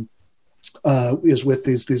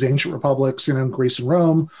ancient republics, Greece and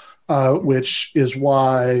Rome, which is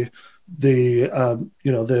why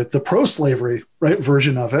the pro-slavery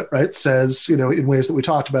version of it says, in ways that we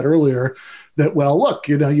talked about earlier, that, well, look,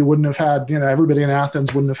 you wouldn't have had, everybody in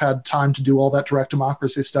Athens wouldn't have had time to do all that direct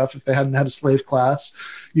democracy stuff if they hadn't had a slave class.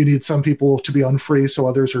 You need some people to be unfree so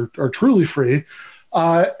others are truly free.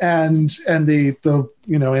 And the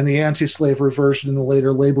in the anti-slavery version, in the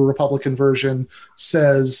later Labor Republican version,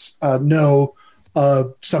 says no.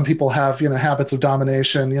 some people have, habits of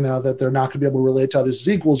domination, that they're not going to be able to relate to others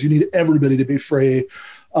as equals. You need everybody to be free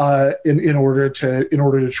in order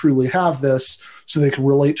to truly have this, so they can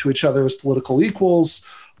relate to each other as political equals,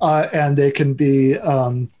 and they can be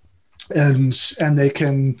and they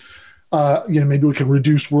can maybe we can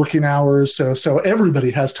reduce working hours so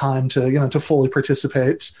everybody has time to to fully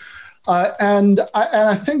participate. And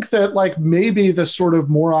I think that like maybe the sort of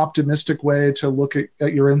more optimistic way to look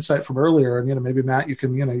at your insight from earlier, and maybe Matt, you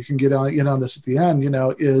can get on this at the end,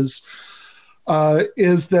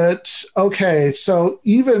 is that okay? So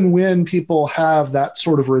even when people have that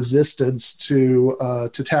sort of resistance to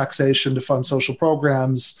taxation to fund social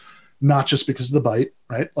programs, not just because of the bite,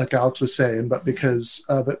 right? Like Alex was saying, but because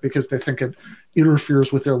they think it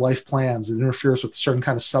interferes with their life plans, it interferes with a certain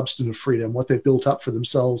kind of substantive freedom, what they've built up for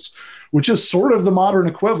themselves, which is sort of the modern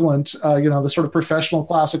equivalent, the sort of professional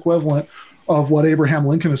class equivalent of what Abraham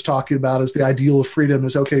Lincoln is talking about as the ideal of freedom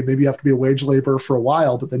is, okay, maybe you have to be a wage laborer for a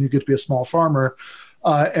while, but then you get to be a small farmer,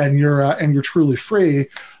 and you're truly free.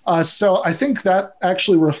 So I think that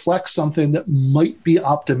actually reflects something that might be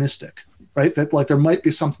optimistic. Right? That like there might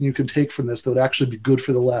be something you can take from this that would actually be good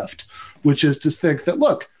for the left, which is to think that,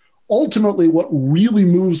 look, ultimately what really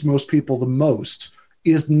moves most people the most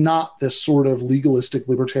is not this sort of legalistic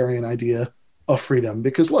libertarian idea of freedom.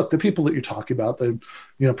 Because look, the people that you're talking about, the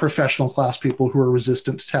professional class people who are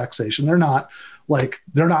resistant to taxation, they're not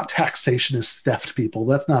taxationist theft people.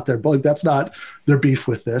 That's not their beef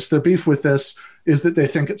with this. Their beef with this is that they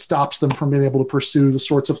think it stops them from being able to pursue the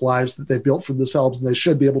sorts of lives that they built for themselves and they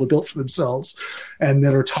should be able to build for themselves, and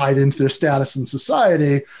that are tied into their status in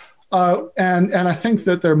society. And I think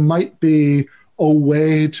that there might be a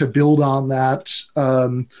way to build on that,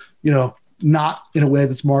 not in a way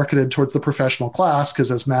that's marketed towards the professional class, because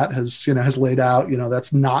as Matt has laid out,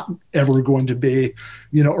 that's not ever going to be,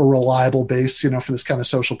 a reliable base, for this kind of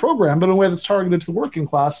social program, but in a way that's targeted to the working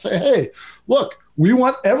class. Say, hey, look, we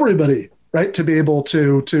want everybody, right, to be able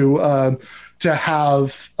to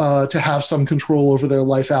have some control over their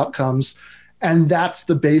life outcomes, and that's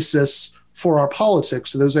the basis for our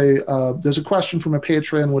politics. So there's a question from a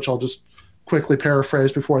patron, which I'll just quickly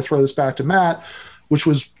paraphrase before I throw this back to Matt, which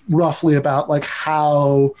was roughly about like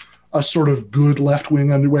how a sort of good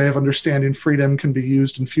left-wing way of understanding freedom can be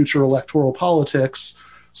used in future electoral politics.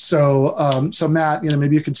 So Matt,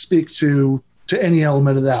 maybe you could speak to any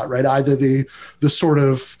element of that, right? Either the sort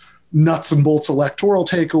of nuts and bolts electoral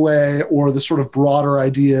takeaway, or the sort of broader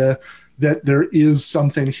idea that there is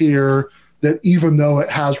something here that, even though it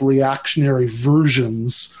has reactionary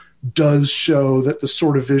versions, does show that the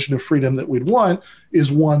sort of vision of freedom that we'd want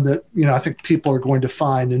is one that, I think people are going to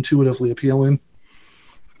find intuitively appealing.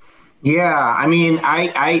 Yeah,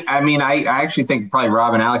 I actually think probably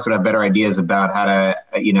Rob and Alex would have better ideas about how to,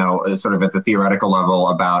 sort of at the theoretical level,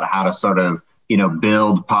 about how to sort of,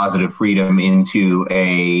 build positive freedom into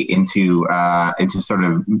sort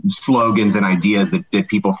of slogans and ideas that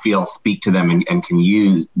people feel speak to them and can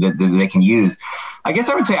use, that they can use. I guess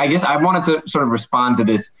I would say I wanted to sort of respond to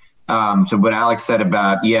this. So what Alex said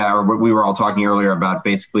about, or what we were all talking earlier about,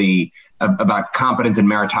 basically about competence and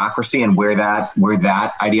meritocracy, and where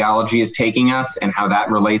that ideology is taking us, and how that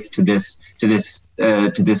relates to this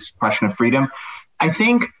question of freedom. I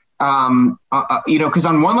think, because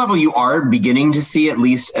on one level you are beginning to see at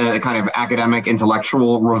least a kind of academic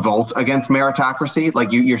intellectual revolt against meritocracy.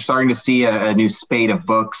 Like you're starting to see a new spate of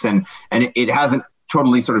books, and it hasn't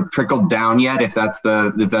totally sort of trickled down yet, if that's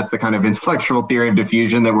the kind of intellectual theory of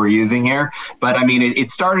diffusion that we're using here. But I mean,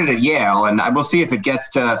 it started at Yale, and I will see if it gets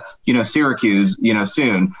to, Syracuse,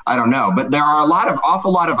 soon. I don't know. But there are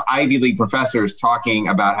awful lot of Ivy League professors talking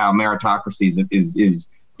about how meritocracy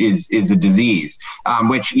is a disease,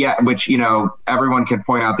 which everyone can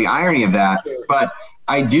point out the irony of that. But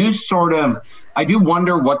I do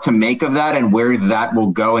wonder what to make of that, and where that will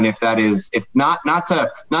go, and if not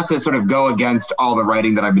to sort of go against all the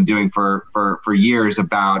writing that I've been doing for years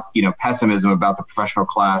about pessimism about the professional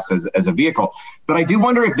class as a vehicle. But I do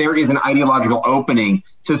wonder if there is an ideological opening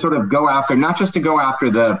to sort of go after, not just to go after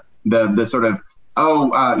the sort of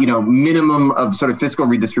minimum of sort of fiscal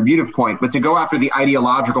redistributive point, but to go after the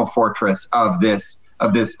ideological fortress of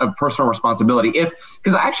personal responsibility.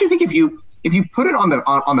 Because I actually think if you put it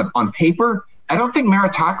on paper, I don't think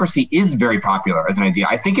meritocracy is very popular as an idea.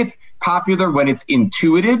 I think it's popular when it's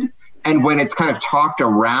intuited and when it's kind of talked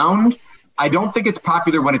around. I don't think it's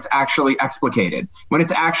popular when it's actually explicated, when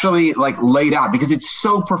it's actually like laid out, because it's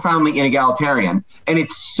so profoundly inegalitarian, and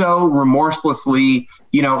it's so remorselessly,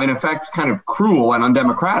 in effect, kind of cruel and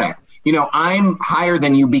undemocratic. I'm higher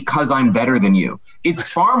than you because I'm better than you. It's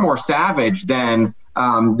far more savage than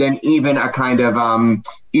than even a kind of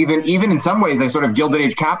even in some ways a sort of Gilded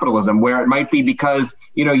Age capitalism, where it might be because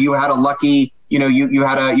you had a lucky you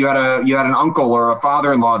had an uncle or a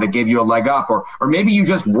father-in-law that gave you a leg up, or maybe you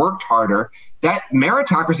just worked harder. That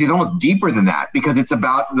meritocracy is almost deeper than that, because it's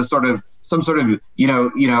about the some sort of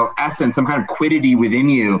essence, some kind of quiddity within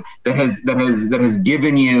you that has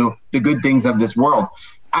given you the good things of this world.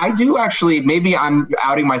 I do actually, maybe I'm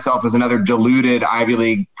outing myself as another deluded Ivy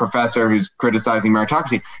League professor who's criticizing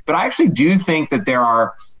meritocracy, but I actually do think that there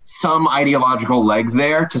are some ideological legs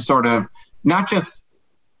there to sort of not just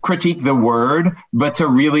critique the word, but to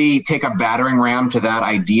really take a battering ram to that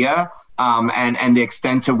idea. And the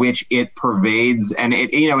extent to which it pervades, and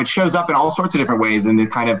it shows up in all sorts of different ways, in the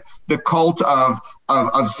kind of the cult of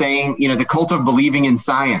saying, the cult of believing in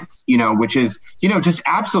science, which is, just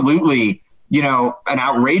absolutely, an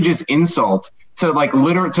outrageous insult to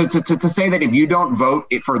to say that if you don't vote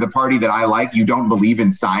for the party that I like, you don't believe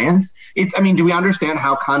in science. Do we understand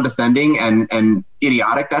how condescending and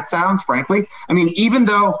idiotic that sounds, frankly? Even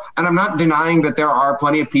though, and I'm not denying that there are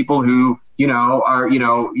plenty of people who, we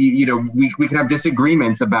can have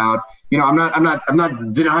disagreements about, I'm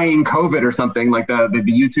not denying COVID or something like the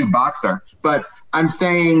YouTube boxer, but I'm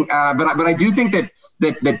saying, but I do think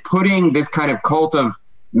that putting this kind of cult of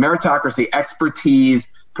meritocracy, expertise,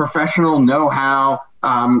 professional know-how,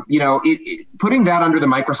 putting that under the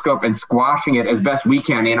microscope and squashing it as best we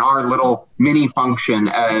can in our little mini function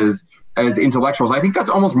as intellectuals, I think that's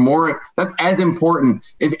that's as important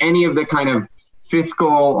as any of the kind of fiscal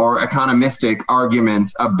or economistic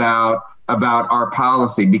arguments about our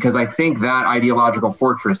policy, because I think that ideological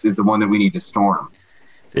fortress is the one that we need to storm.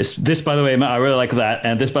 This, by the way, I really like that.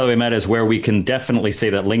 And this, by the way, Matt, is where we can definitely say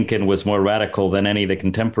that Lincoln was more radical than any of the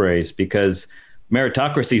contemporaries, because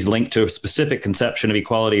meritocracy is linked to a specific conception of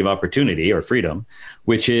equality of opportunity or freedom,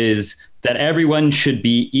 which is that everyone should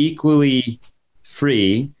be equally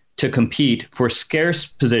free to compete for scarce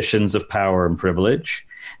positions of power and privilege.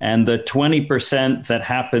 And the 20% that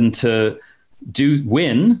happen to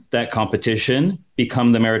win that competition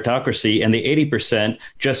become the meritocracy, and the 80%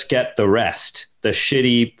 just get the rest, the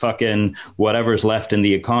shitty fucking whatever's left in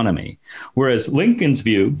the economy. Whereas Lincoln's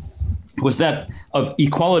view was that of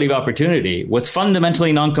equality of opportunity was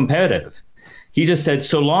fundamentally non-competitive. He just said,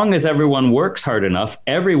 so long as everyone works hard enough,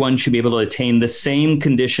 everyone should be able to attain the same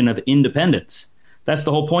condition of independence. That's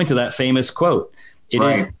the whole point of that famous quote. It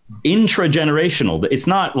is intragenerational. It's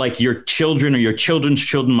not like your children or your children's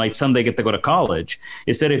children might someday get to go to college.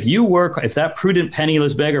 It's that if that prudent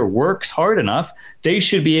penniless beggar works hard enough, they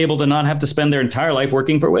should be able to not have to spend their entire life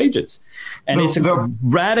working for wages. And it's a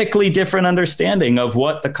radically different understanding of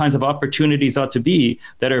what the kinds of opportunities ought to be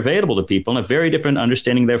that are available to people, and a very different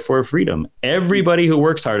understanding, therefore, of freedom. Everybody who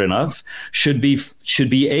works hard enough should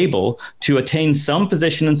be able to attain some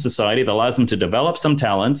position in society that allows them to develop some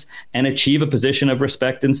talents and achieve a position of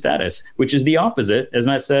respect and status, which is the opposite, as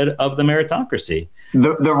Matt said, of the meritocracy.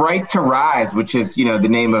 The right to rise, which is the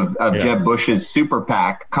name of Jeb Bush's super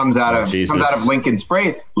PAC, comes out of Lincoln's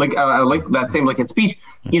phrase, like that same Lincoln speech.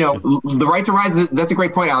 The right to rise, that's a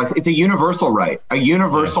great point, Alex. It's a universal right,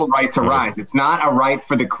 right to rise. It's not a right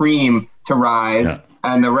for the cream to rise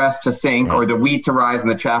and the rest to sink, or the wheat to rise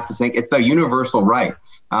and the chaff to sink. It's a universal right.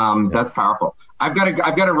 That's powerful. I've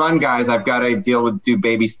got to run, guys. I've got to do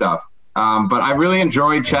baby stuff. But I really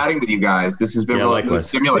enjoyed chatting with you guys. This has been really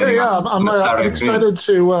stimulating. I'm excited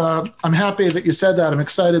to. I'm happy that you said that. I'm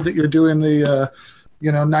excited that you're doing the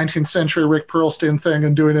 19th century Rick Perlstein thing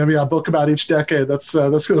and doing a book about each decade. That's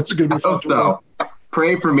going to be fun to read.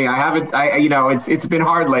 Pray for me. I haven't. It's been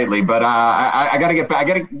hard lately, but I got to get back.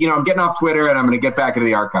 I'm getting off Twitter and I'm going to get back into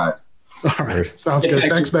the archives. All right, sounds good.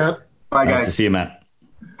 Thanks, Matt. Bye, guys. Nice to see you, Matt.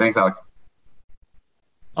 Thanks, Alex.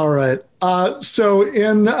 All right. So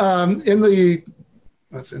in the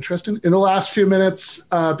that's interesting. In the last few minutes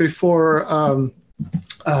before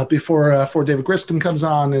David Griscom comes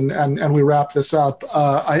on and we wrap this up,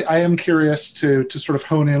 I am curious to sort of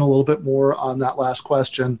hone in a little bit more on that last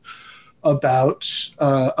question about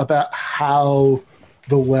how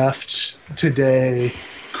the left today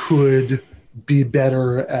could be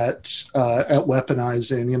better at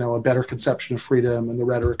weaponizing, a better conception of freedom and the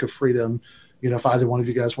rhetoric of freedom. If either one of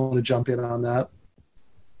you guys want to jump in on that.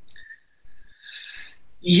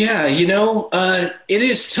 Yeah, it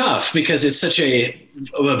is tough because it's such a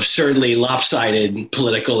absurdly lopsided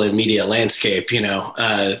political and media landscape.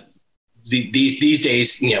 These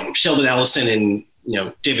days, Sheldon Ellison and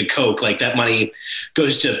David Koch, like that money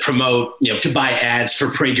goes to promote, to buy ads for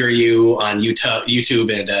PragerU on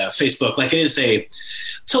YouTube and Facebook. Like it is a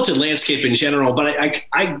tilted landscape in general. But I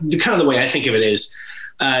kind of the way I think of it is,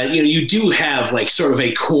 you do have like sort of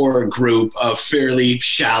a core group of fairly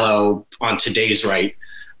shallow on today's right.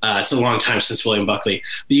 It's a long time since William Buckley,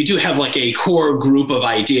 but you do have like a core group of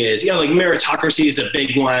ideas, like meritocracy is a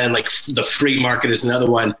big one. Like the free market is another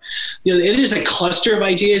one. It is a cluster of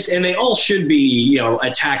ideas and they all should be,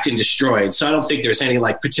 attacked and destroyed. So I don't think there's any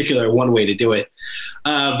like particular one way to do it.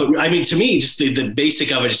 But I mean, to me, just the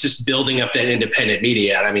basic of it is just building up that independent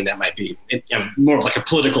media. And I mean, that might be more of like a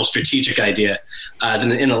political strategic idea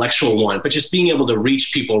than an intellectual one, but just being able to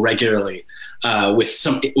reach people regularly with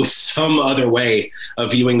some other way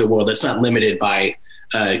of viewing the world that's not limited by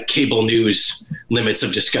cable news limits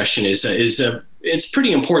of discussion is it's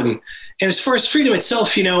pretty important. And as far as freedom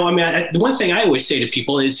itself, the one thing I always say to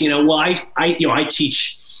people is, I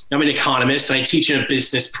teach. I'm an economist and I teach in a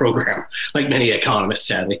business program, like many economists,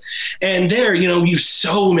 sadly. And there, you have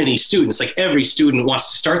so many students, like every student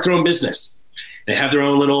wants to start their own business and have their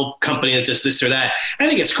own little company that does this or that. I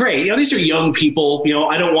think it's great. These are young people.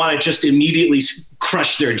 I don't want to just immediately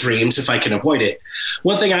crush their dreams if I can avoid it.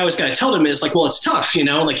 One thing I always got to tell them is like, well, it's tough,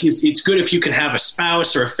 like it's good if you can have a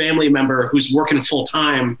spouse or a family member who's working full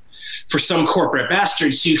time for some corporate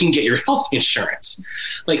bastard so you can get your health insurance.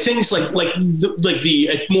 Like things like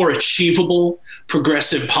the more achievable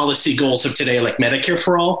progressive policy goals of today, like Medicare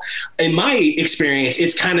for all. In my experience,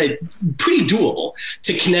 it's kind of pretty doable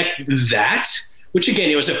to connect that, which again,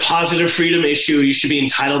 is a positive freedom issue. You should be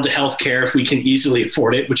entitled to health care if we can easily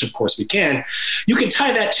afford it, which of course we can. You can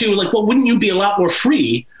tie that to like, well, wouldn't you be a lot more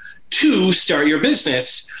free to start your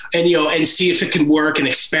business and see if it can work and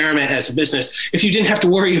experiment as a business if you didn't have to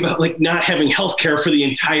worry about like not having healthcare for the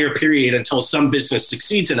entire period until some business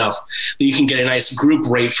succeeds enough that you can get a nice group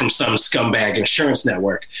rate from some scumbag insurance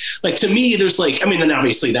network. Like to me, there's and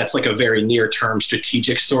obviously that's like a very near term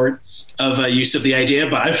strategic sort of use of the idea,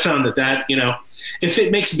 but I've found that if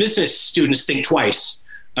it makes business students think twice,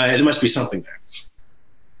 there must be something there.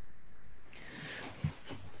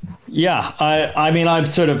 Yeah, I'm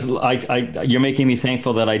sort of you're making me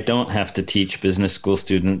thankful that I don't have to teach business school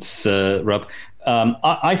students, Rob.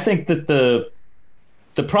 I think that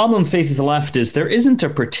the problem faces the left is there isn't a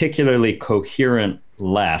particularly coherent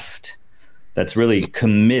left that's really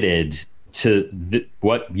committed to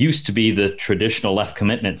what used to be the traditional left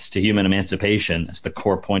commitments to human emancipation as the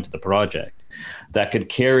core point of the project that could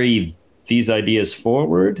carry these ideas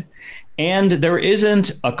forward. And there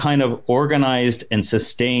isn't a kind of organized and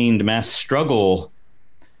sustained mass struggle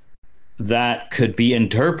that could be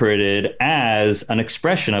interpreted as an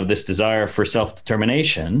expression of this desire for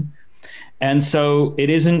self-determination. And so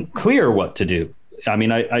it isn't clear what to do. I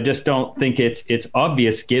mean, I just don't think it's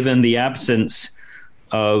obvious given the absence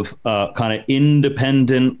of kind of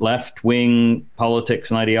independent left-wing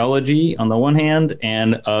politics and ideology on the one hand,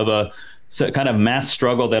 and of a kind of mass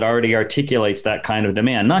struggle that already articulates that kind of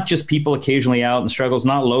demand. Not just people occasionally out in struggles,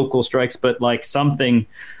 not local strikes, but like something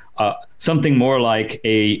more like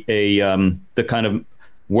the kind of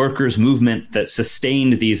workers' movement that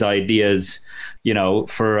sustained these ideas,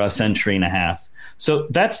 for a century and a half. So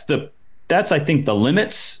that's I think the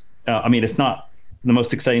limits. It's not the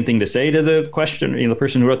most exciting thing to say to the question, the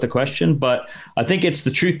person who wrote the question, but I think it's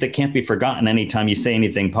the truth that can't be forgotten anytime you say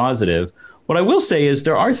anything positive. What I will say is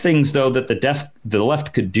there are things, though, that the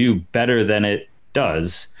left could do better than it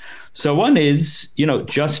does. So one is,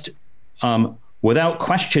 just without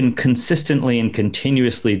question, consistently and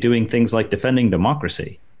continuously doing things like defending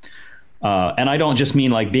democracy. And I don't just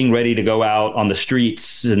mean like being ready to go out on the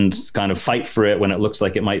streets and kind of fight for it when it looks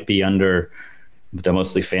like it might be under the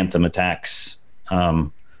mostly phantom attacks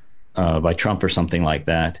by Trump or something like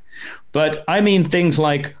that. But I mean things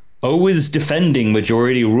like always defending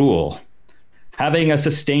majority rule, having a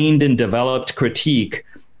sustained and developed critique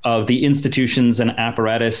of the institutions and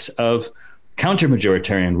apparatus of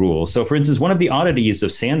counter-majoritarian rule. So, for instance, one of the oddities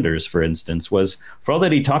of Sanders, for instance, was for all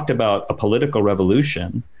that he talked about a political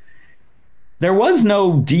revolution, there was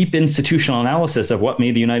no deep institutional analysis of what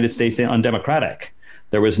made the United States undemocratic.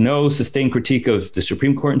 There was no sustained critique of the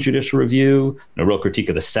Supreme Court and judicial review, no real critique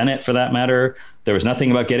of the Senate, for that matter. There was nothing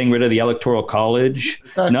about getting rid of the Electoral College.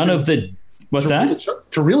 None of the... What's that?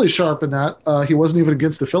 To really sharpen that, he wasn't even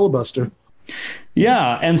against the filibuster.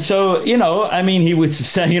 Yeah. And so, he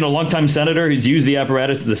was, longtime senator. He's used the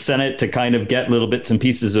apparatus of the Senate to kind of get little bits and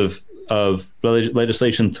pieces of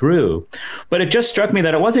legislation through. But it just struck me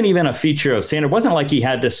that it wasn't even a feature of Sanders. It wasn't like he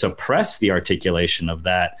had to suppress the articulation of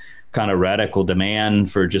that kind of radical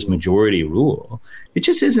demand for just majority rule. It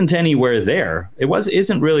just isn't anywhere there.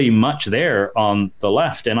 Isn't really much there on the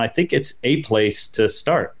left. And I think it's a place to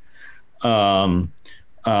start.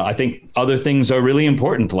 I think other things are really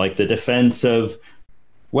important, like the defense of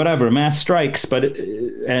whatever, mass strikes,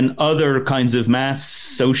 and other kinds of mass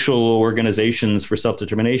social organizations for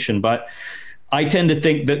self-determination. But I tend to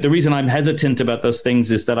think that the reason I'm hesitant about those things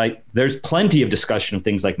is that there's plenty of discussion of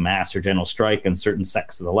things like mass or general strike and certain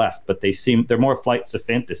sects of the left, but they're more flights of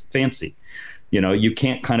fancy. You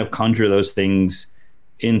can't kind of conjure those things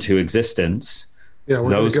into existence. Yeah,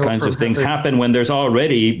 those kinds of things happen when there's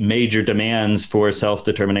already major demands for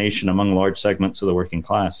self-determination among large segments of the working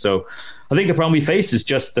class. So I think the problem we face is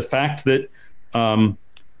just the fact that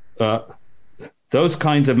those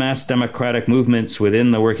kinds of mass democratic movements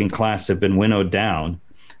within the working class have been winnowed down.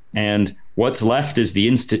 And what's left is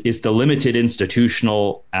the limited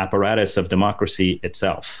institutional apparatus of democracy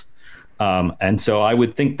itself. And so I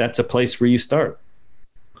would think that's a place where you start.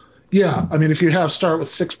 Yeah, I mean, if you start with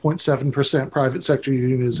 6.7% private sector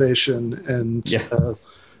unionization and,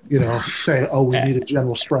 say, we need a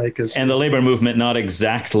general strike. And the labor movement not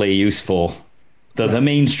exactly useful. The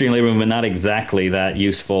mainstream labor movement not exactly that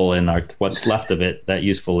useful in what's left of it, that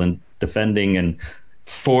useful in defending and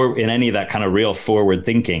in any of that kind of real forward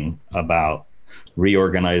thinking about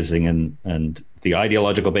reorganizing and the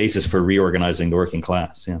ideological basis for reorganizing the working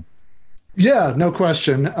class. Yeah. Yeah, no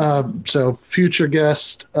question. So future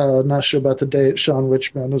guest, not sure about the date, Sean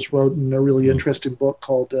Richman has written a really interesting book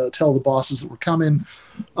called Tell the Bosses That We're Coming,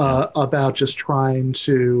 about just trying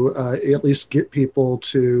to at least get people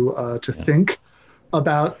to think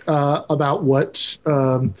about what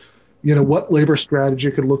what labor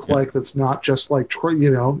strategy could look like. That's not just like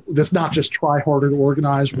that's not just try harder to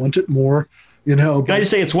organize, want it more. Can I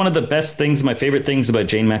just say it's one of the best things, my favorite things about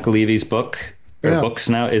Jane McAlevy's book. Books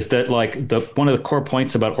now is that one of the core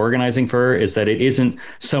points about organizing for her is that it isn't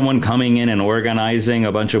someone coming in and organizing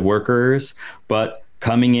a bunch of workers, but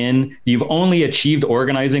coming in, you've only achieved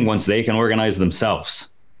organizing once they can organize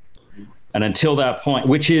themselves. And until that point,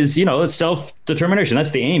 which is, it's self-determination. That's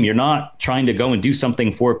the aim. You're not trying to go and do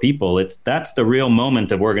something for people. That's the real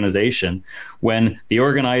moment of organization, when the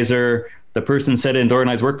organizer, the person set in the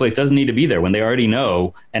organized workplace, doesn't need to be there, when they already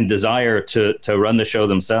know and desire to run the show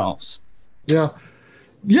themselves. Yeah.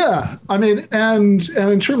 I mean, and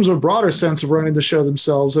in terms of a broader sense of running the show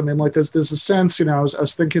themselves, I mean, like there's a sense, I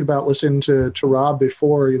was thinking about listening to Rob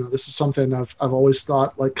before, this is something I've always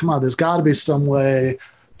thought, like, come on, there's got to be some way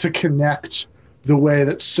to connect the way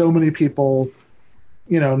that so many people,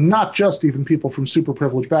 not just even people from super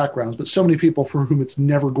privileged backgrounds, but so many people for whom it's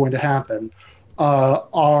never going to happen,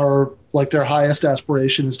 are like their highest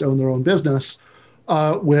aspiration is to own their own business,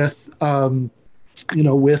 with the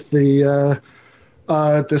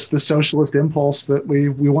socialist impulse that we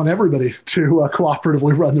want everybody to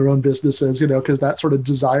cooperatively run their own businesses, because that sort of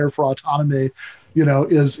desire for autonomy,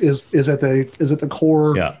 is at the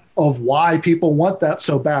core of why people want that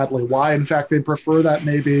so badly. Why, in fact, they prefer that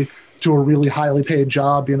maybe to a really highly paid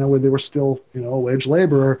job, where they were still, a wage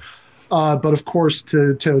laborer. But of course,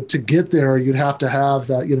 to get there, you'd have to have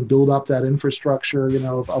that, build up that infrastructure,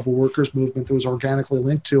 of a workers' movement that was organically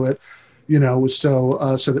linked to it. So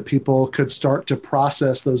that people could start to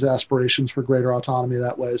process those aspirations for greater autonomy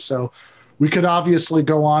that way. So we could obviously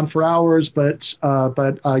go on for hours, but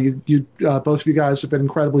you both of you guys have been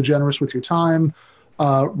incredibly generous with your time.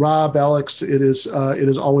 Rob, Alex, it is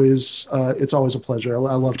always a pleasure.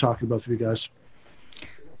 I love talking to both of you guys.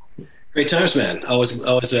 Great times, man. Always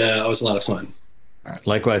a lot of fun. All right.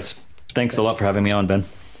 Likewise. Thanks a lot for having me on, Ben.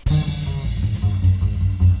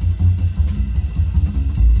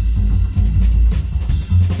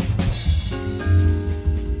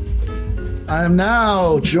 I am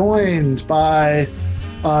now joined by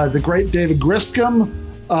the great David Griscom,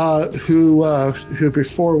 who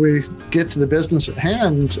before we get to the business at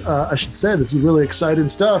hand, I should say this is really exciting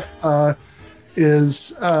stuff,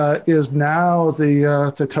 is now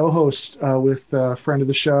the co-host with a friend of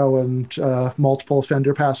the show and multiple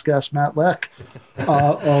offender past guest Matt Leck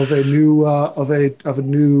of a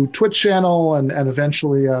new Twitch channel and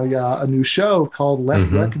eventually a new show called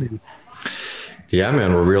Left Reckoning. Yeah,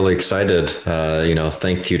 man, we're really excited.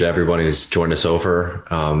 Thank you to everybody who's joined us over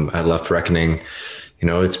at Left Reckoning.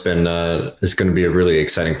 It's going to be a really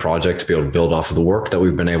exciting project to be able to build off of the work that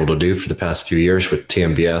we've been able to do for the past few years with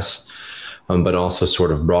TMBS, but also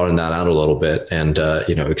sort of broaden that out a little bit and,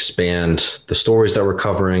 expand the stories that we're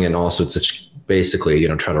covering and also to basically,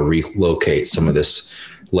 try to relocate some of this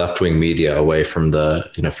left-wing media away from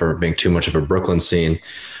for being too much of a Brooklyn scene.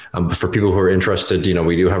 But for people who are interested,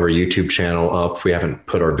 we do have our YouTube channel up. We haven't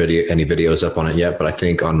put any videos up on it yet, but I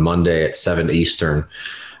think on Monday at 7 Eastern,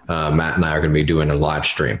 Matt and I are going to be doing a live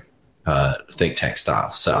stream, think tank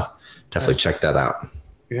style. So definitely check that out.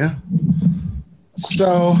 Yeah.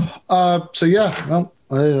 So yeah,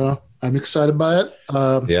 well, I'm excited by it.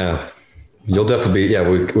 Yeah, you'll definitely be. Yeah,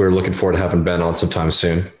 we're looking forward to having Ben on sometime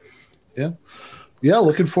soon. Yeah,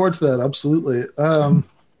 looking forward to that. Absolutely.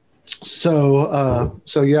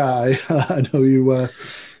 So yeah, I know you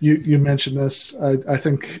mentioned this. I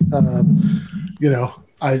think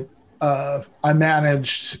I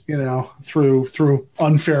managed through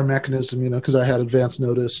unfair mechanism, because I had advance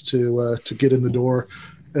notice to get in the door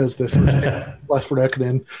as the first Left for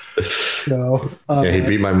Reckoning. So yeah, he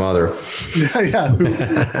beat my mother.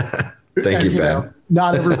 Yeah. Thank you, Ben.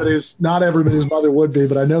 Not everybody's mother would be,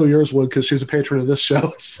 but I know yours would because she's a patron of this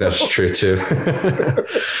show. So. That's true too.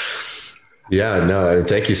 Yeah, no,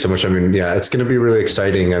 thank you so much. I mean, yeah, it's going to be really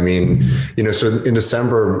exciting. I mean, so in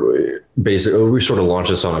December, basically, we sort of launched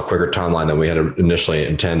this on a quicker timeline than we had initially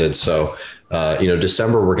intended. So,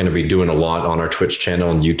 December, we're going to be doing a lot on our Twitch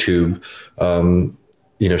channel and YouTube,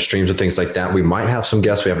 streams and things like that. We might have some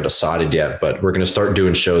guests. We haven't decided yet, but we're going to start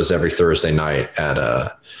doing shows every Thursday night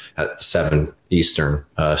at 7 Eastern,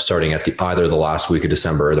 starting at either the last week of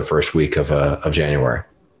December or the first week of January.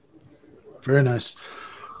 Very nice.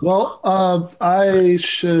 Well, I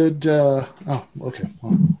should. Okay.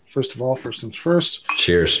 Well, first of all, first things first.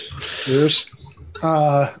 Cheers. Cheers.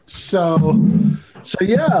 So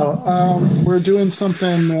yeah, we're doing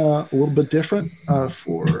something a little bit different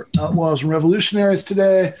for Outlaws and Revolutionaries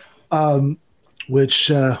today, which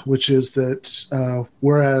is that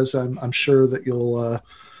whereas I'm sure that you'll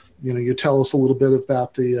you tell us a little bit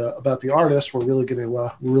about the artist, we're really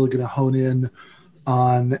gonna hone in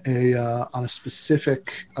on a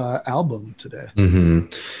specific album today. Mm-hmm.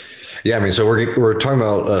 Yeah, I mean, so we're talking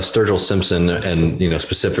about Sturgill Simpson, and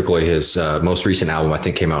specifically his most recent album, I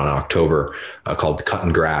think, came out in October, called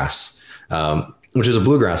Cuttin Grass, which is a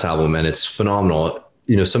bluegrass album, and it's phenomenal.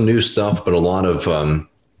 Some new stuff, but a lot of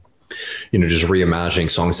just reimagining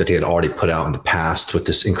songs that he had already put out in the past with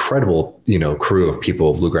this incredible, crew of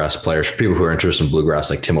people, bluegrass players, people who are interested in bluegrass,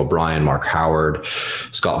 like Tim O'Brien, Mark Howard,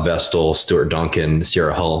 Scott Vestal, Stuart Duncan,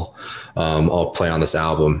 Sierra Hull, all play on this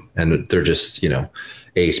album. And they're just,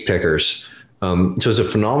 ace pickers. So it's a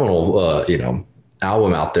phenomenal,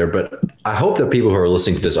 album out there, but I hope that people who are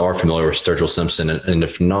listening to this are familiar with Sturgill Simpson. And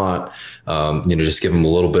if not, just give them a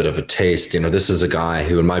little bit of a taste. This is a guy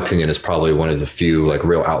who, in my opinion, is probably one of the few like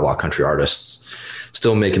real outlaw country artists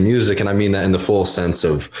still making music. And I mean that in the full sense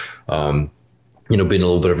of, being a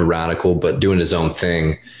little bit of a radical, but doing his own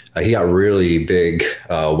thing. He got really big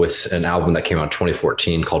with an album that came out in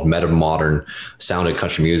 2014 called Meta Modern Sounded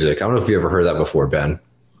Country Music. I don't know if you ever heard that before, Ben.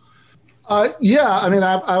 Yeah, I mean,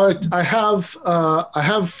 I have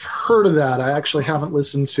heard of that. I actually haven't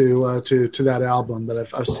listened to that album,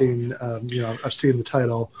 but I've seen I've seen the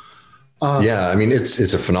title. Yeah, I mean, it's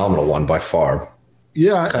a phenomenal one by far.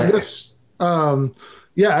 Yeah, I guess.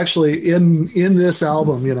 Yeah, actually, in this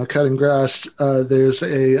album, Cuttin Grass, there's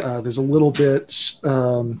a little bit.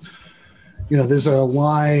 There's a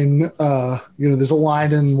line, there's a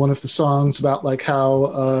line in one of the songs about like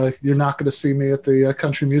how you're not going to see me at the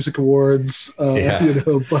Country Music Awards,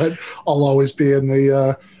 but I'll always be in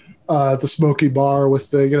the smoky bar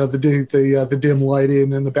with the dim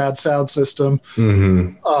lighting and the bad sound system,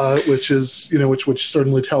 which is which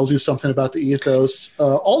certainly tells you something about the ethos.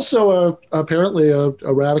 Also, apparently a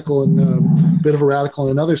radical and bit of a radical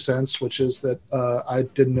in another sense, which is that I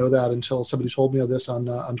didn't know that until somebody told me of this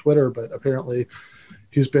on Twitter. But apparently,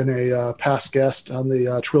 he's been a past guest on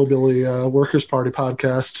the Trillbilly Workers Party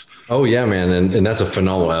podcast. Oh yeah, man. And that's a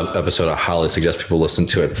phenomenal episode. I highly suggest people listen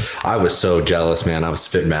to it. I was so jealous, man. I was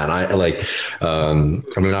spit mad. I'm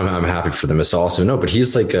happy for them. It's awesome. No, but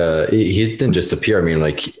he's like, he didn't just appear. I mean,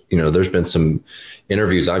 there's been some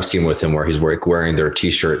interviews I've seen with him where he's wearing their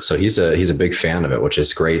t-shirts. So he's a big fan of it, which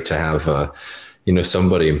is great to have,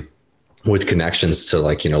 somebody with connections to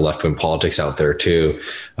left-wing politics out there too.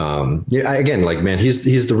 Again, man,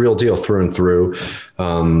 he's the real deal through and through.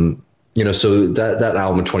 So that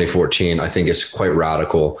album in 2014, I think is quite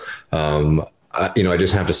radical. I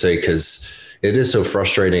just have to say, because it is so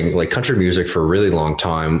frustrating, like country music for a really long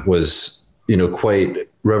time was, quite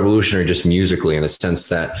revolutionary just musically in the sense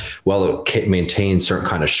that, while it maintained certain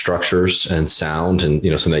kind of structures and sound and,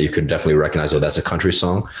 something that you could definitely recognize, that's a country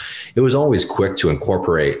song. It was always quick to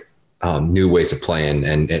incorporate new ways of playing.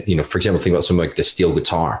 And, for example, think about something like the steel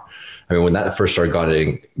guitar. I mean, when that first started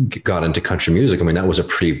got into country music, I mean, that was a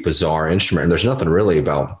pretty bizarre instrument. And there's nothing really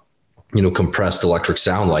about, compressed electric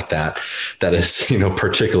sound like that is,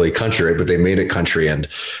 particularly country, right? But they made it country. And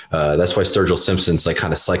that's why Sturgill Simpson's like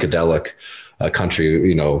kind of psychedelic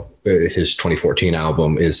country, his 2014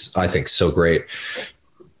 album is, I think, so great.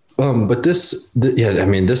 But this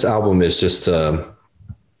album is just a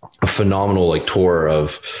phenomenal tour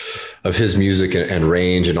of his music and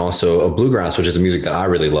range, and also of bluegrass, which is a music that I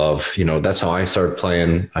really love. That's how I started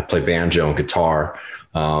playing. I play banjo and guitar.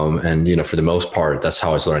 And for the most part, that's how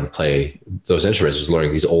I was learning to play those instruments, was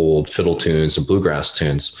learning these old fiddle tunes and bluegrass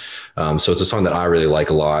tunes. So it's a song that I really like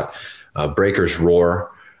a lot. Breakers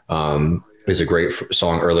Roar is a great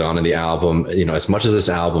song early on in the album. As much as this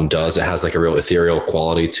album does, it has like a real ethereal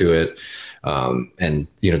quality to it. And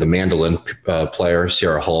the mandolin player,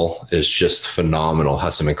 Sierra Hull, is just phenomenal,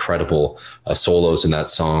 has some incredible solos in that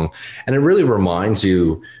song. And it really reminds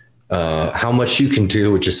you how much you can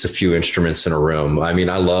do with just a few instruments in a room. I mean,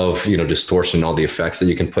 I love, distortion and all the effects that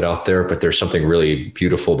you can put out there, but there's something really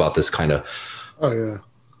beautiful about this kind of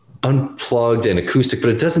unplugged and acoustic,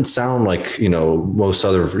 but it doesn't sound like, most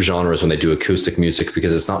other genres when they do acoustic music,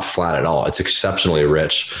 because it's not flat at all. It's exceptionally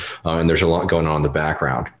rich. And there's a lot going on in the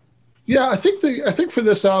background. Yeah, I think for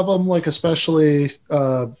this album, like especially,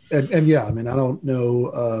 and yeah, I mean, I don't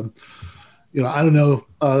know,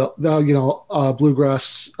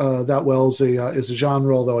 bluegrass that well is a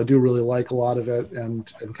genre, although I do really like a lot of it,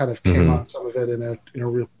 and kind of came on some of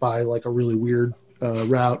it by like a really weird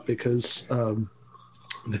route, because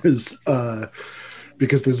there's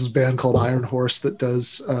this band called Iron Horse that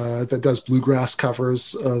does bluegrass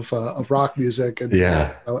covers of rock music, and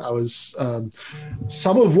I was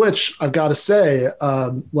some of which I've got to say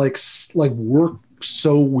like work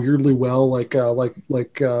so weirdly well, like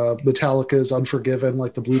Metallica's Unforgiven,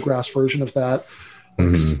 like the bluegrass version of that.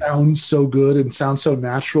 Sounds so good and sounds so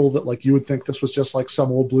natural that like you would think this was just like some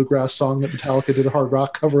old bluegrass song that Metallica did a hard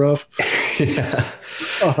rock cover of.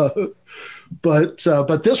 But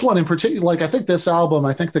this one in particular, like I think this album,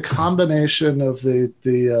 I think the combination of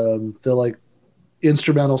the like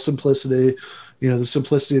instrumental simplicity, the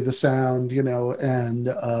simplicity of the sound, and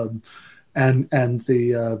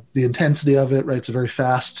the intensity of it, right? It's a very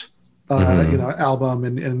fast, album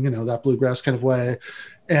in that bluegrass kind of way.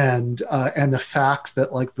 And the fact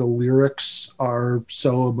that like the lyrics are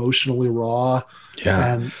so emotionally raw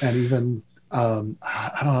and even,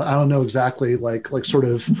 I don't know exactly, like sort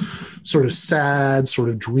of sad, sort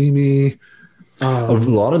of dreamy. A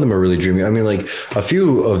lot of them are really dreamy. I mean, like a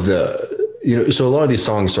few of so a lot of these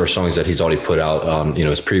songs are songs that he's already put out on,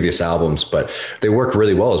 his previous albums, but they work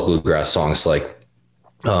really well as bluegrass songs, like,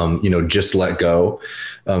 Just Let Go.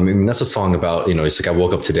 I mean, that's a song about, it's like, I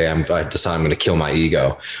woke up today, I decided I'm going to kill my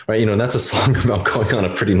ego, right? And that's a song about going on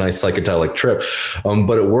a pretty nice psychedelic trip.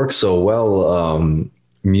 But it works so well,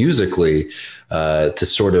 musically, to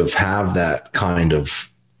sort of have that kind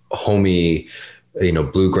of homey,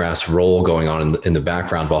 bluegrass roll going on in the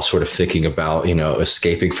background while sort of thinking about,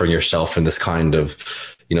 escaping from yourself in this kind of,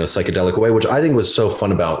 psychedelic way, which I think was so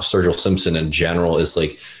fun about Sturgill Simpson in general, is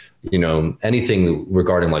like, anything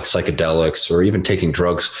regarding like psychedelics or even taking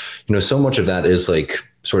drugs, so much of that is like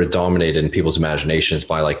sort of dominated in people's imaginations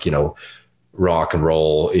by like, rock and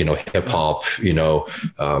roll, hip hop,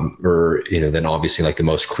 or, then obviously like the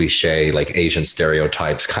most cliche, like Asian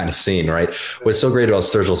stereotypes kind of scene, right? What's so great about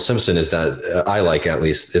Sturgill Simpson is that I like, at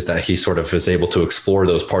least, is that he sort of is able to explore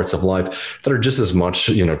those parts of life that are just as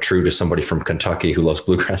much, true to somebody from Kentucky who loves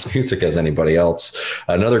bluegrass music as anybody else.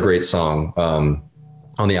 Another great song,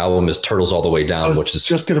 on the album is Turtles All the Way Down, which is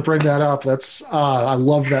just going to bring that up. That's, I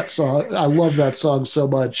love that song. I love that song so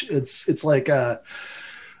much. It's like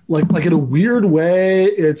in a weird way,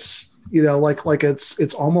 it's,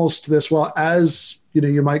 it's almost this, well, as,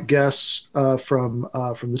 you might guess, from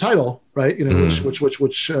the title, right.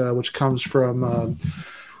 Which comes from,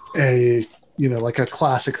 like a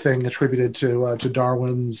classic thing attributed to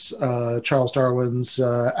Darwin's, Charles Darwin's,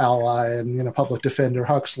 ally and, public defender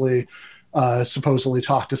Huxley, supposedly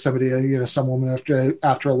talked to somebody, some woman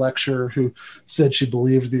after a lecture who said she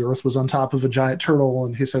believed the earth was on top of a giant turtle.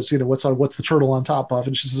 And he says, what's the turtle on top of?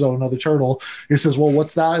 And she says, oh, another turtle. He says, well,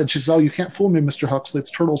 what's that? And she says, oh, you can't fool me, Mr. Huxley. It's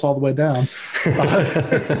turtles all the way down.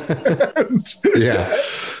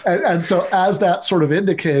 And so as that sort of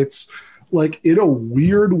indicates, like in a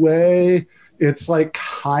weird way, it's like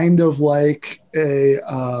kind of like a,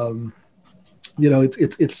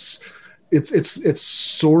 it's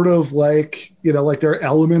sort of like, like there are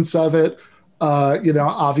elements of it,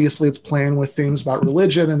 obviously it's playing with themes about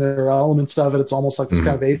religion, and there are elements of it. It's almost like this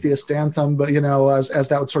kind of atheist anthem, but, as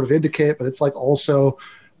that would sort of indicate, but it's like also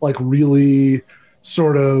like really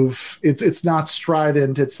sort of, it's not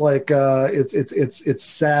strident. It's like, it's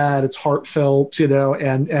sad, it's heartfelt,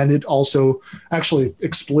 and it also actually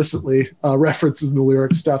explicitly references in the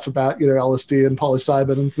lyric stuff about, LSD and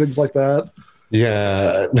psilocybin and things like that.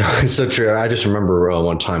 Yeah, no, it's so true. I just remember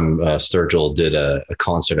one time Sturgill did a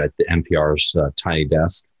concert at the NPR's Tiny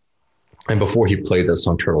Desk. And before he played that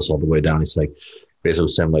song, Turtles All the Way Down, he's like, basically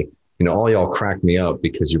saying like, all y'all crack me up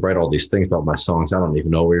because you write all these things about my songs. I don't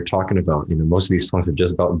even know what you're talking about. Most of these songs are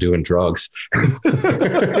just about doing drugs,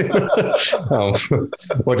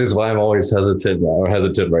 which is why I'm always hesitant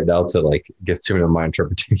right now to like get too into my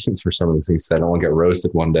interpretations for some of the things. I don't want to get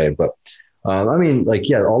roasted one day, but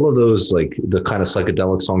all of those, like the kind of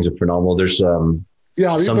psychedelic songs are phenomenal. There's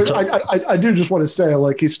but I do just want to say,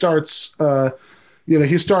 like, he starts the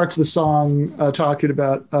song talking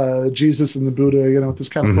about Jesus and the Buddha, with this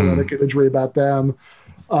kind of poetic imagery about them.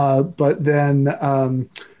 But then, and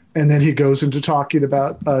then he goes into talking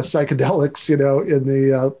about psychedelics, in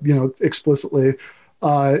the, explicitly,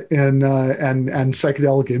 and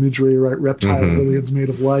psychedelic imagery, right? Reptile aliens made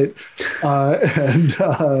of light,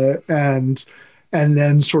 and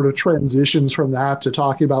then sort of transitions from that to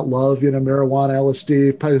talking about love, marijuana,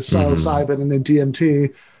 LSD, psilocybin, and then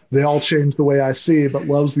DMT. They all change the way I see, but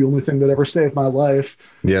love's the only thing that ever saved my life.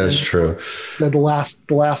 Yeah, that's true. Then the last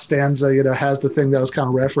stanza, has the thing that was kind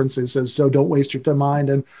of referencing. It says, "So don't waste your mind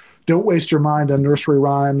on nursery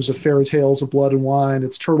rhymes of fairy tales of blood and wine.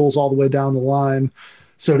 It's turtles all the way down the line.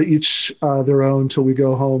 So to each their own till we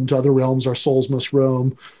go home. To other realms our souls must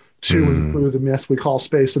roam. To and through the myth we call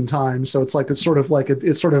space and time." So it's sort of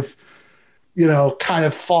kind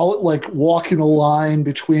of like walking the line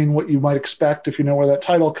between what you might expect if you know where that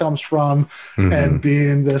title comes from, and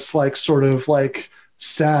being this like sort of like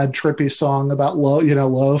sad, trippy song about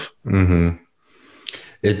love.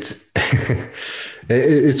 It's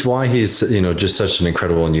it's why he's just such an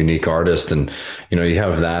incredible and unique artist, and you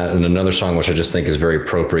have that, and another song which I just think is very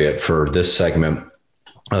appropriate for this segment.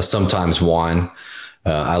 Sometimes Wine.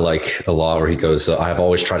 I like a lot where he goes, "I've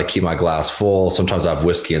always tried to keep my glass full. Sometimes I have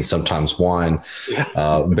whiskey and sometimes wine.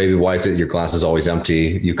 Baby, why is it your glass is always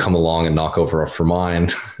empty? You come along and knock over for mine."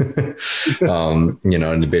 And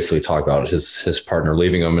he basically talk about his partner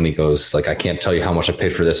leaving him. And he goes like, "I can't tell you how much I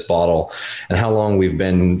paid for this bottle and how long we've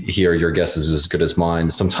been here. Your guess is as good as mine.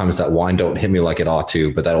 Sometimes that wine don't hit me like it ought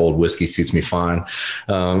to, but that old whiskey suits me fine."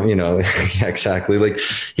 Yeah, exactly. Like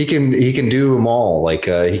he can do them all. Like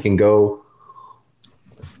he can go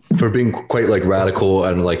for being quite like radical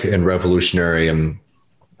and revolutionary, and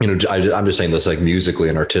I'm just saying this like musically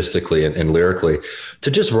and artistically and lyrically,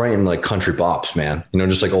 to just writing like country bops, man.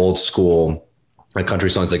 Just like old school like country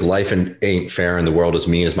songs. Like "Life Ain't Fair and the World Is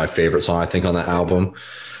Mean" is my favorite song I think on that album.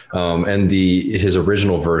 And his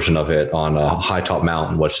original version of it on High Top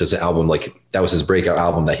Mountain, which is an album like that was his breakout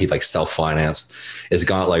album that he like self-financed. It's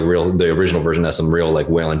got like the original version has some real like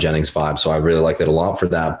Waylon Jennings vibe, so I really liked it a lot for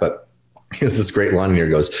that. But he has this great line in here.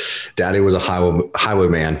 He goes, "Daddy was a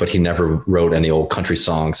highwayman, but he never wrote any old country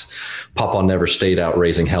songs. Papa never stayed out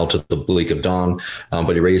raising hell to the bleak of dawn,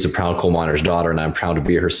 but he raised a proud coal miner's daughter, and I'm proud to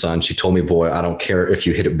be her son. She told me, boy, I don't care if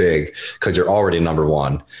you hit it big, because you're already number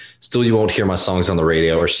one. Still, you won't hear my songs on the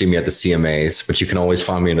radio or see me at the CMAs, but you can always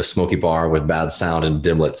find me in a smoky bar with bad sound and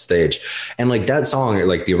dim lit stage." And like that song,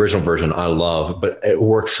 like the original version, I love, but it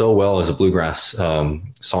works so well as a bluegrass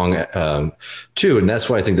song too. And that's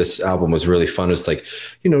why I think this album was really fun. It's like,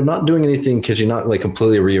 not doing anything kitschy, not like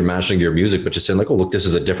completely reimagining your music, but just saying like, "Oh, look, this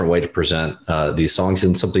is a different way to present these songs,"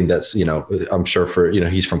 and something that's, I'm sure for,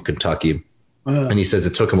 he's from Kentucky, and he says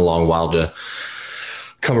it took him a long while to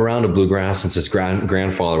come around to bluegrass since his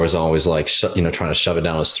grandfather was always like, trying to shove it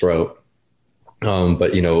down his throat.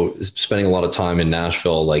 But, spending a lot of time in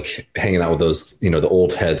Nashville, like hanging out with those, the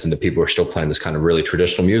old heads and the people who are still playing this kind of really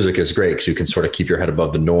traditional music is great because you can sort of keep your head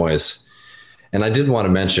above the noise. And I did want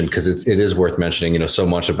to mention, because it is worth mentioning, so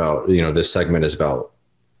much about, this segment is about,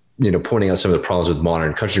 pointing out some of the problems with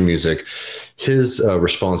modern country music. His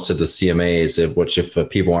response to the CMAs, which if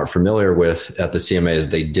people aren't familiar with, at the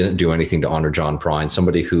CMAs, they didn't do anything to honor John Prine,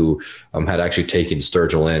 somebody who had actually taken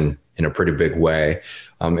Sturgill in a pretty big way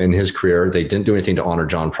in his career. They didn't do anything to honor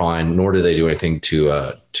John Prine, nor did they do anything to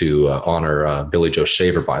honor Billy Joe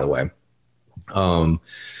Shaver, by the way.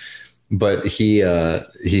 But he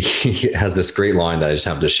has this great line that I just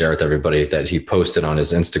have to share with everybody that he posted on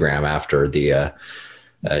his Instagram after the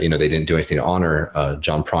they didn't do anything to honor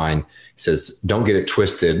John Prine. He says, "Don't get it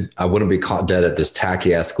twisted. I wouldn't be caught dead at this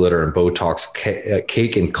tacky ass glitter and Botox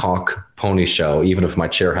cake and cock pony show, even if my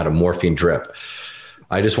chair had a morphine drip.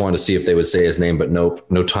 I just wanted to see if they would say his name, but nope,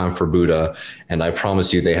 no time for Buddha. And I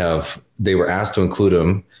promise you they were asked to include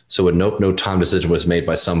him. So a nope, no time decision was made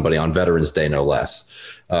by somebody on Veterans Day, no less."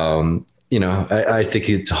 I think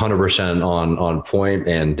it's 100% on point.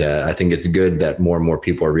 And I think it's good that more and more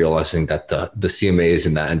people are realizing that the CMAs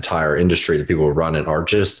in that entire industry, the people who run it are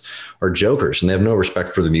jokers, and they have no respect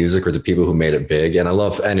for the music or the people who made it big. And I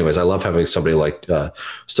love having somebody like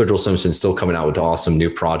Sturgill Simpson still coming out with awesome new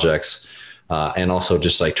projects. and also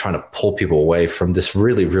just like trying to pull people away from this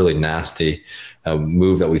really, really nasty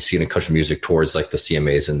move that we've seen in country music towards like the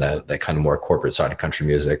CMAs and that kind of more corporate side of country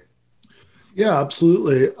music. Yeah,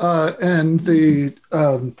 absolutely. And the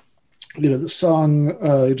the song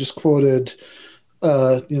you just quoted,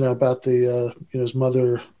 about the his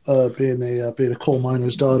mother being a coal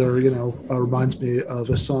miner's daughter, reminds me of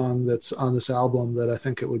a song that's on this album that I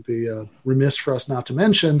think it would be remiss for us not to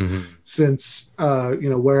mention, since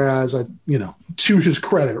whereas to his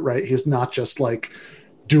credit, right, he's not just like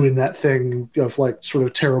doing that thing of like sort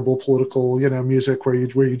of terrible political music where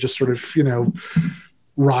you just sort of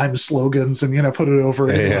rhyme slogans and put it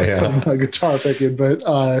over some guitar picking, but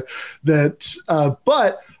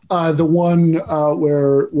the one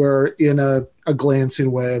where in a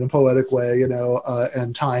glancing way, in a poetic way,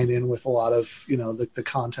 and tying in with a lot of the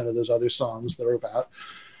content of those other songs that are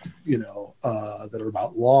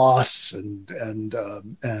about loss and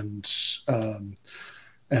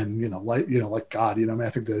like God, I mean, I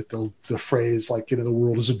think the phrase like the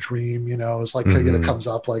world is a dream, is like it comes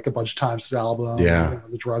up like a bunch of times this album,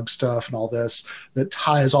 the drug stuff and all this that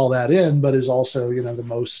ties all that in, but is also the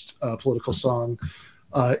most political song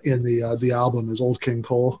in the album is Old King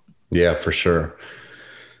Cole. Yeah, for sure.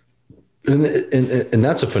 And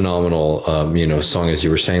that's a phenomenal song, as you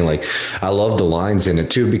were saying. Like, I love the lines in it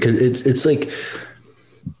too, because it's like,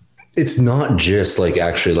 it's not just like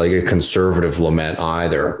actually like a conservative lament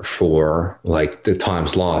either for like the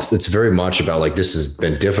times lost. It's very much about like, this has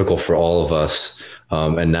been difficult for all of us.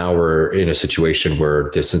 And now we're in a situation where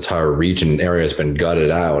this entire region area has been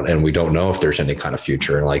gutted out and we don't know if there's any kind of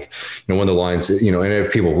future. And like, one of the lines, and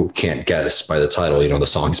if people who can't guess by the title, the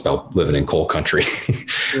song's about living in coal country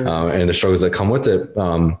and the struggles that come with it.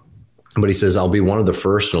 But he says, I'll be one of the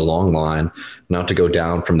first in a long line not to go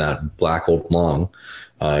down from that black old lung.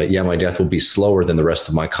 My death will be slower than the rest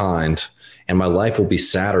of my kind, and my life will be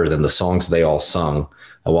sadder than the songs they all sung.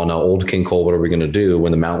 Well, now, Old King Cole, what are we going to do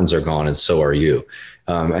when the mountains are gone and so are you?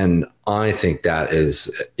 And I think that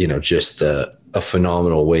is, just a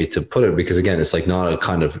phenomenal way to put it, because again, it's like not a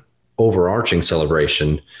kind of overarching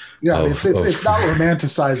celebration. Yeah, it's not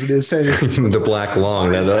romanticizing it. It's saying the black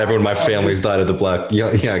lung that everyone in my family's died of the black.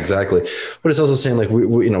 Yeah, exactly. But it's also saying like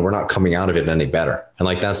we're not coming out of it any better. And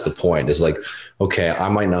like that's the point. Is like, okay, I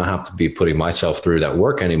might not have to be putting myself through that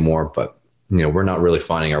work anymore, but we're not really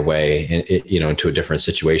finding our way into a different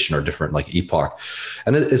situation or different like epoch.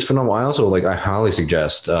 And it's phenomenal. I also I highly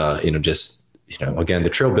suggest again, the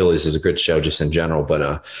Trillbillies is a good show just in general,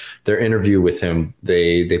 but their interview with him,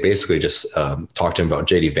 they basically just talked to him about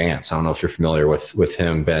JD Vance. I don't know if you're familiar with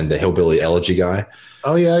him, Ben, the hillbilly elegy guy.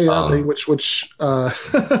 Oh yeah. Which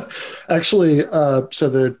actually, so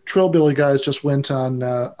the Trillbilly guys just went on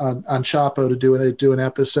Chapo to do an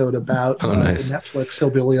episode about the Netflix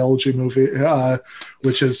hillbilly elegy movie,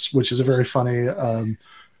 which is a very funny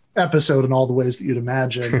episode in all the ways that you'd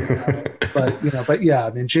imagine. But yeah,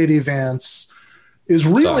 I mean, JD Vance is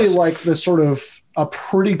really like the sort of a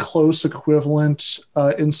pretty close equivalent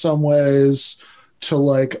in some ways to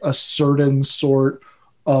like a certain sort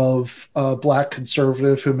of black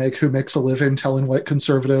conservative who makes a living telling white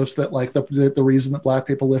conservatives that like the reason that black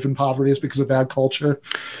people live in poverty is because of bad culture.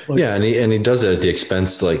 And he does it at the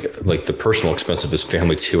expense, like the personal expense of his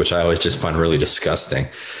family too, which I always just find really disgusting.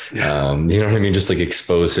 Yeah. You know what I mean? Just like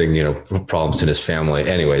exposing, problems in his family.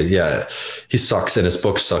 Anyway, yeah, he sucks and his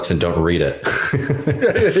book sucks and don't read it.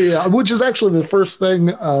 yeah, which is actually the first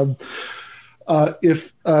thing.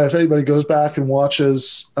 If anybody goes back and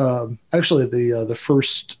watches, actually the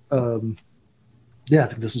first, I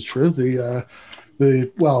think this is true. The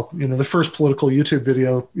first political YouTube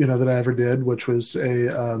video, that I ever did, which is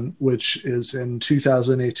in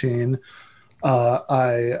 2018.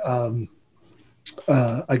 I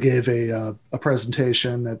gave a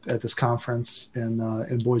presentation at this conference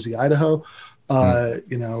in Boise, Idaho,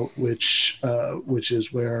 which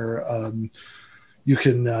is where, you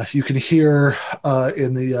can hear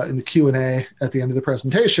in the Q&A at the end of the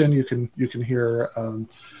presentation. You can hear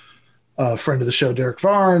a friend of the show, Derek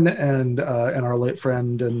Varn, and our late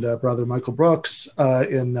friend and brother Michael Brooks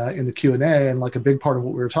in the Q&A. And like a big part of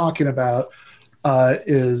what we were talking about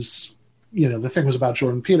is the thing was about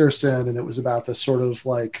Jordan Peterson, and it was about this sort of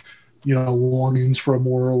like longings for a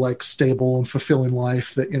more like stable and fulfilling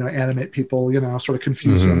life that animate people, sort of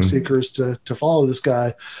confuse young seekers to follow this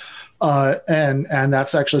guy. And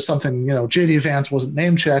that's actually something, JD Vance wasn't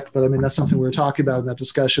name checked, but I mean, that's something we were talking about in that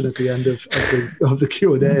discussion at the end of the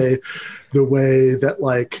Q&A, the way that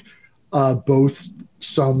like, both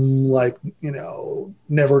some like,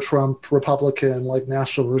 never Trump Republican, like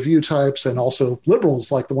National Review types, and also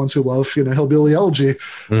liberals, like the ones who love, hillbilly elegy,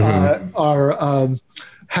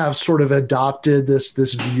 have sort of adopted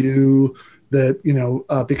this view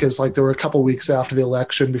that, because like there were a couple weeks after the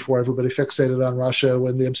election before everybody fixated on Russia,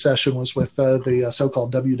 when the obsession was with the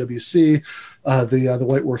so-called WWC, the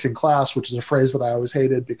white working class, which is a phrase that I always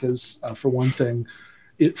hated because for one thing,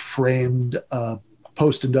 it framed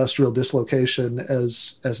post-industrial dislocation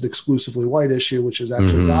as an exclusively white issue, which is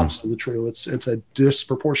actually the opposite of the true. It's a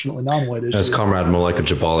disproportionately non-white issue. As Comrade Malika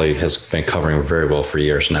Jabali has been covering very well for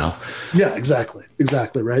years now. Yeah, exactly,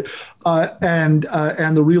 right. And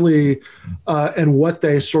the really and what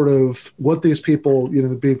these people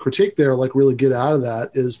being critiqued there like really get out of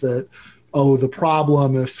that is that, the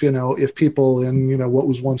problem if people in what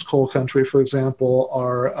was once coal country, for example,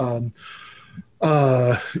 are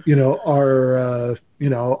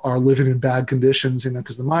living in bad conditions,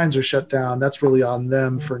 because the mines are shut down. That's really on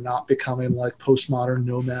them for not becoming like postmodern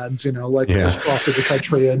nomads, crossing the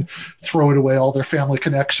country and throwing away all their family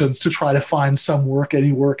connections to try to find some work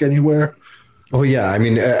anywhere. Oh yeah, I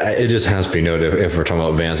mean, it just has to be noted if we're talking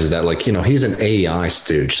about Vance, is that like, he's an AEI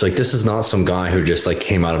stooge. Like, this is not some guy who just like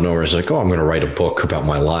came out of nowhere and is like, oh, I'm going to write a book about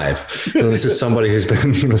my life. This is somebody who's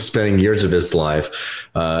been, spending years of his life,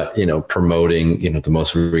 promoting, the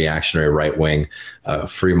most reactionary right wing,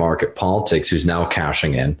 free market politics, who's now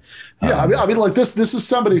cashing in. Yeah, I mean, like this is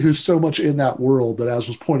somebody who's so much in that world that, as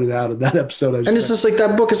was pointed out in that episode, and it's just like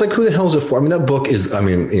that book is like, who the hell is it for? I mean, that book is,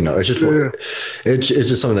 it's just it's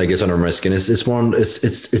just something that gets under my skin. It's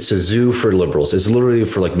a zoo for liberals. It's literally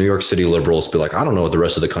for like New York City liberals to be like, I don't know what the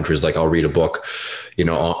rest of the country is like. I'll read a book,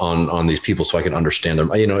 on these people so I can understand them.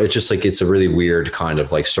 It's just like, it's a really weird kind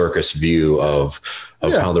of like circus view of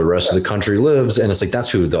how the rest of the country lives. And it's like, that's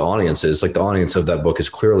who the audience is. Like, the audience of that book is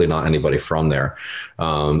clearly not anybody from there,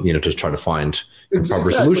 to try to find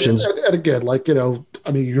proper solutions. And again, like, you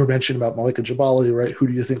were mentioning about Malika Jabali, right? Who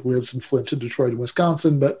do you think lives in Flint and Detroit and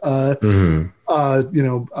Wisconsin? But, Milwaukee,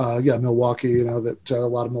 that a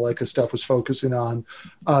lot of Malika stuff was focusing on.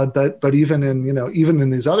 But even in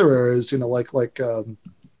these other areas, like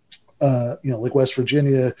West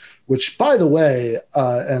Virginia, which, by the way,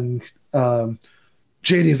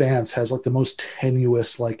 JD Vance has like the most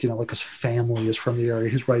tenuous, like his family is from the area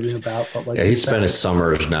he's writing about, but like he spent his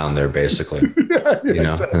summers down there basically, exactly.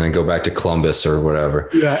 And then go back to Columbus or whatever.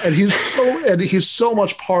 Yeah. And he's so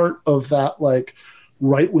much part of that like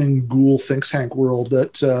right-wing ghoul think tank world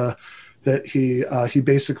that he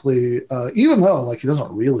basically, even though like he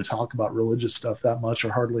doesn't really talk about religious stuff that much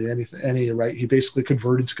or hardly any, right. He basically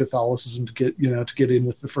converted to Catholicism to get in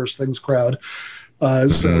with the First Things crowd.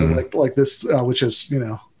 So like this, which is,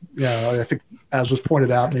 I think, as was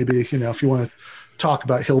pointed out, maybe, if you want to talk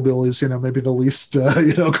about hillbillies, maybe the least,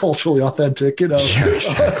 culturally authentic,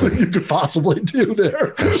 exactly. You could possibly do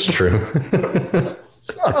there. That's true. But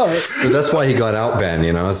that's why he got out, Ben,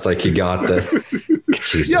 it's like he got this.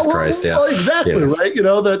 Jesus Christ. Yeah. Well, exactly. Right.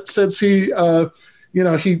 That since he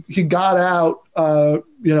got out,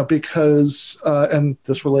 because, and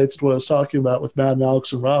this relates to what I was talking about with Matt and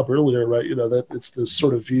Alex and Rob earlier, right? That it's this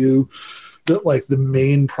sort of view that like the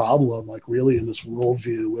main problem, like really in this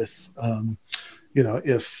worldview with,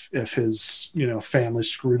 if his, family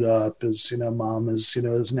screwed up, his, mom is,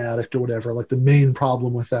 is an addict or whatever, like the main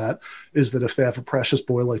problem with that is that if they have a precious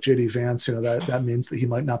boy like JD Vance, that means that he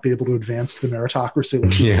might not be able to advance to the meritocracy.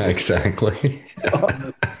 Exactly.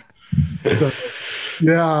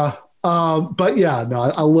 Yeah. But yeah, no,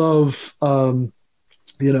 I love,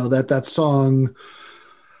 that song,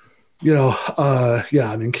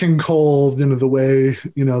 I mean, King Cole, the way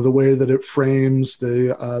that it frames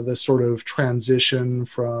the sort of transition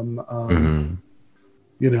from,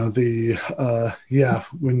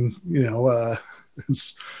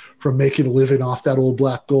 it's from making a living off that old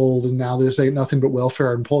black gold. And now there's ain't nothing but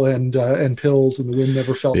welfare and pills, and the wind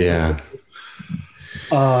never felt so good.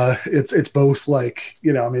 It's both like,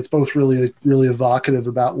 it's both really, really evocative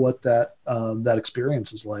about what that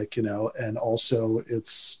experience is like, and also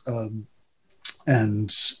it's, and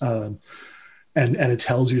it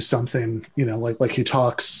tells you something, like he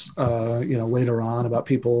talks, later on about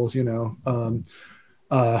people,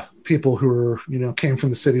 people who are, came from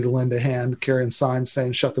the city to lend a hand, carrying signs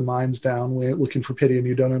saying, shut the mines down, we're looking for pity and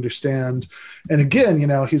you don't understand. And again,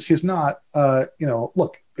 he's not,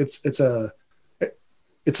 look, it's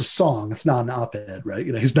a song. It's not an op-ed, right?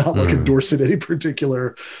 He's not like endorsing any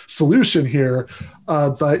particular solution here,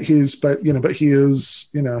 but he is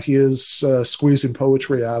squeezing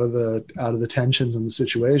poetry out of the tensions in the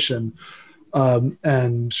situation.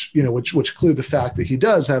 and which include the fact that he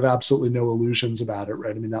does have absolutely no illusions about it,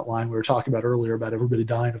 right? I mean, that line we were talking about earlier about everybody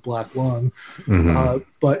dying of black lung,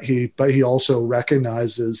 but he also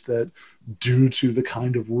recognizes that due to the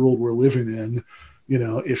kind of world we're living in,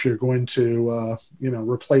 if you're going to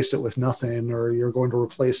replace it with nothing, or you're going to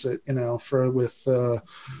replace it with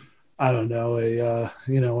I don't know, a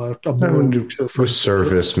for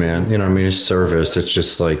service, man. It's service. It's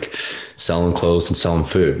just like selling clothes and selling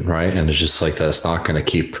food, right? And it's just like that's not going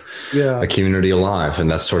to keep a community alive, and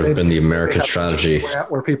that's sort of been the American strategy.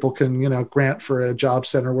 Where people can, grant for a job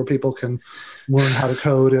center where people can learn how to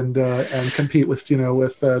code and compete with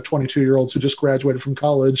 22-year-olds who just graduated from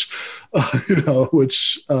college,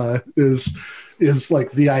 which is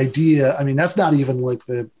like the idea. I mean, that's not even like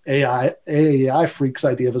the AI freaks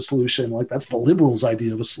idea of a solution. Like that's the liberals'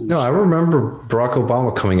 idea of a solution. No, I remember Barack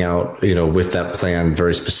Obama coming out, with that plan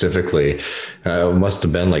very specifically. It must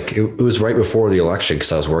have been like, it was right before the election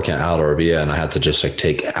because I was working at Al-Arabiya and I had to just like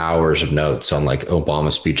take hours of notes on like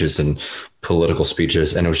Obama speeches and political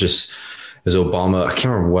speeches. And it was Obama, I can't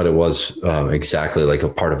remember what it was exactly, like a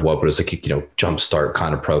part of what, but it was like, jumpstart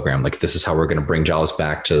kind of program. Like, this is how we're going to bring jobs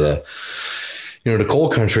back to the coal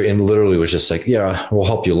country, and literally was just like, yeah, we'll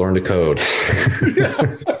help you learn to code.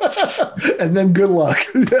 And then good luck.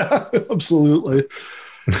 Yeah, absolutely.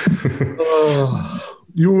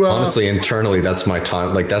 Honestly, internally, that's my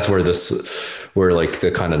time. Like that's where like the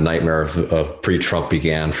kind of nightmare of pre-Trump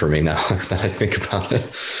began for me now that I think about it.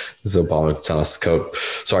 Is Obama telling us the code.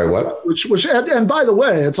 Sorry, what? Which and by the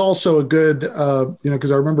way, it's also a good,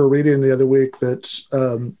 because I remember reading the other week that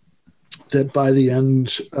that by the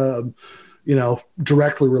end,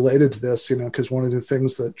 directly related to this, because one of the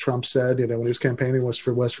things that Trump said, when he was campaigning was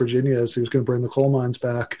for West Virginia, is he was going to bring the coal mines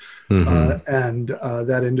back. And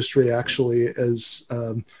that industry actually is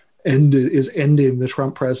ending the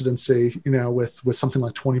Trump presidency, with something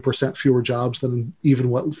like 20% fewer jobs than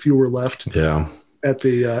even what fewer left at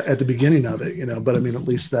the beginning of it, but I mean, at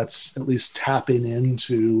least that's tapping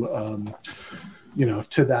into,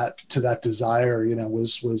 to that desire,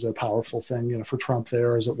 was a powerful thing, for Trump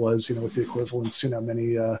there, as it was, with the equivalents,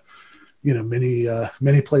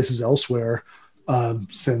 many places elsewhere,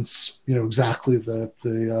 since, exactly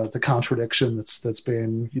the contradiction that's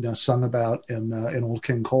being, sung about in Old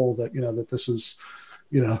King Coal, that, that this is,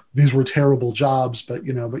 these were terrible jobs, but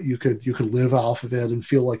you could live off of it and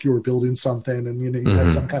feel like you were building something, and, you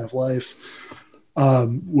had some kind of life.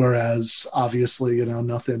 Whereas obviously,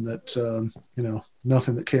 nothing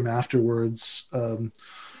that came afterwards,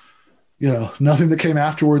 nothing that came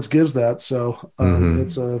afterwards gives that. So,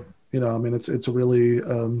 it's a, it's a really,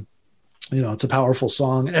 it's a powerful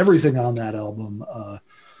song. Everything on that album,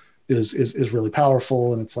 is really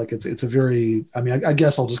powerful. And it's like, it's a very, I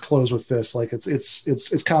guess I'll just close with this. Like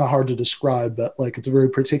it's kind of hard to describe, but like, it's a very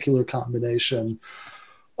particular combination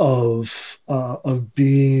of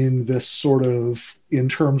being this sort of, in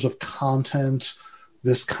terms of content,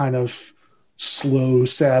 this kind of slow,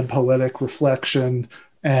 sad, poetic reflection,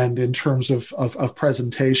 and in terms of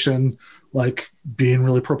presentation, like being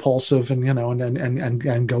really propulsive and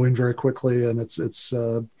and going very quickly, and it's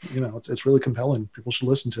really compelling. People should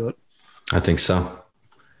listen to it. I think so.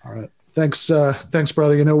 All right, thanks,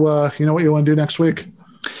 brother. You know what you want to do next week?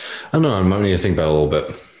 I don't know. I might need to think about it a little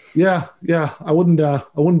bit. Yeah. I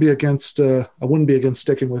wouldn't be against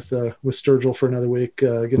sticking with Sturgill for another week.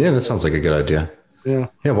 That sounds like a good idea. Yeah.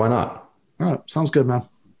 Why not? All right, sounds good, man.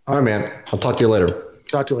 All right, man. I'll talk to you later.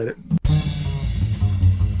 Talk to you later.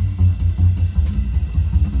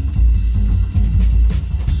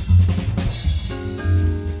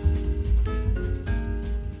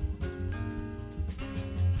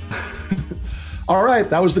 All right,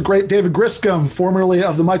 that was the great David Griscom, formerly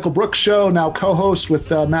of the Michael Brooks Show, now co-host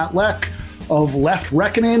with Matt Leck of Left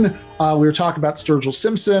Reckoning. We were talking about Sturgill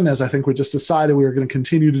Simpson, as I think we just decided we were going to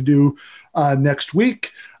continue to do next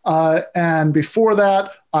week. And before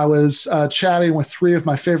that, I was chatting with three of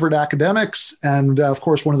my favorite academics. And of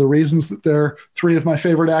course, one of the reasons that they're three of my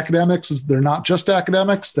favorite academics is they're not just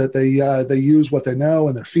academics, that they use what they know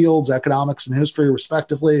in their fields, economics and history,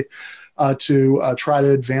 respectively, to try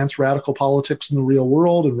to advance radical politics in the real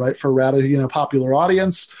world and write for a radical, popular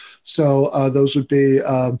audience. So those would be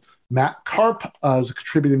Matt Karp, as a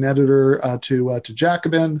contributing editor to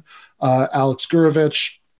Jacobin, Alex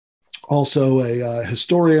Gourevitch, also a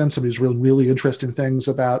historian, somebody who's written really interesting things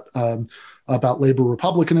about labor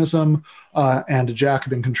republicanism, and a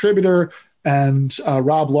Jacobin contributor, and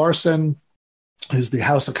Rob Larson, who's the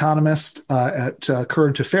House economist at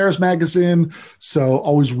Current Affairs magazine. So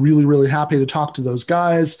always really, really happy to talk to those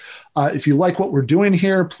guys. If you like what we're doing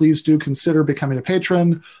here, please do consider becoming a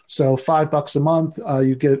patron. So $5 a month,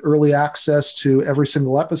 you get early access to every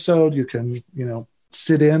single episode. You can,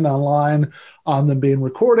 sit in online on them being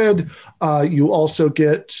recorded. You also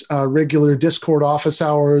get regular Discord office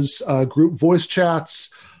hours, group voice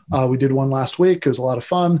chats. We did one last week. It was a lot of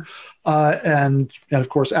fun. And of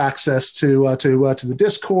course, access to the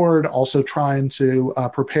Discord, also trying to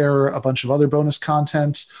prepare a bunch of other bonus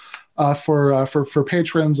content for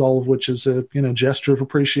patrons, all of which is a gesture of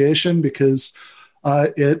appreciation, because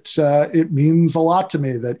it means a lot to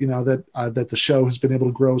me that that the show has been able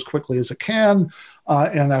to grow as quickly as it can,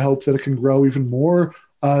 and I hope that it can grow even more,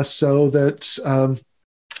 so that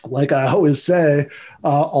like I always say,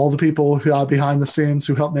 all the people who are behind the scenes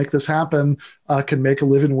who help make this happen can make a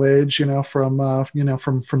living wage,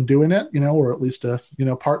 from doing it, or at least a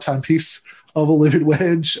part-time piece of a living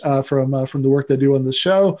wage from the work they do on the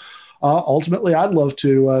show. Ultimately, I'd love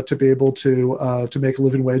to be able to make a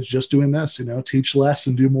living wage just doing this, teach less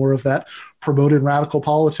and do more of that promoting radical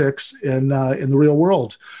politics in the real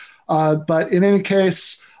world. But in any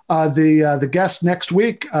case, the guests next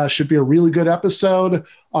week should be a really good episode.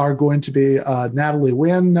 Are going to be Natalie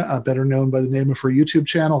Wynn, better known by the name of her YouTube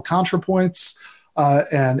channel, ContraPoints,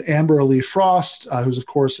 and Amber Lee Frost, who's, of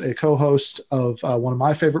course, a co-host of one of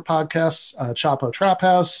my favorite podcasts, Chapo Trap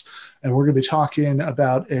House. And we're going to be talking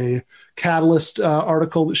about a Catalyst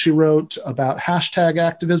article that she wrote about hashtag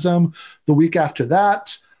activism. The week after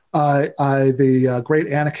that, the great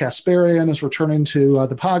Anna Kasparian is returning to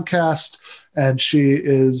the podcast, and she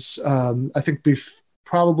is, I think,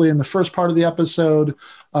 probably in the first part of the episode,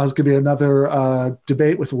 is going to be another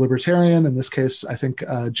debate with a libertarian. In this case, I think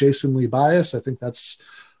Jason Lee Bias. I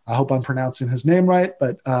hope I'm pronouncing his name right,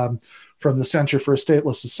 but from the Center for a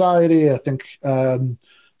Stateless Society. I think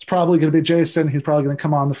it's probably going to be Jason. He's probably going to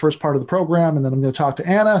come on the first part of the program, and then I'm going to talk to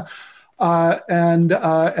Anna. And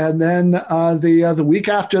then the week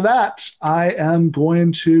after that, I am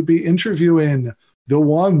going to be interviewing the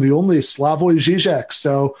one, the only Slavoj Žižek.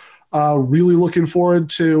 So really looking forward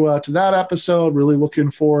to that episode. Really looking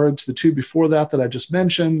forward to the two before that I just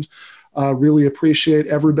mentioned. Really appreciate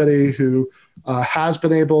everybody who has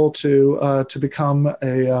been able to become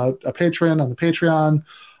a patron on the Patreon,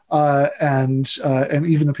 and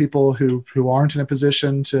even the people who aren't in a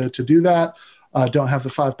position to do that, don't have the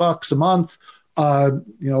 $5 a month.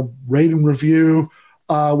 Rate and review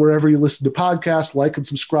wherever you listen to podcasts, like and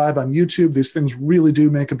subscribe on YouTube. These things really do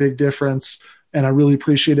make a big difference, and I really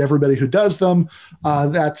appreciate everybody who does them.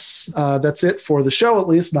 That's it for the show, at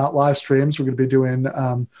least, not live streams. We're going to be doing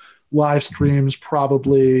live streams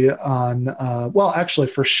probably on, actually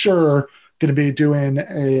for sure going to be doing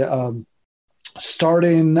a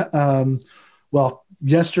starting,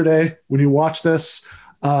 yesterday when you watch this,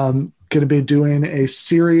 going to be doing a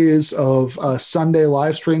series of Sunday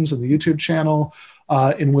live streams on the YouTube channel,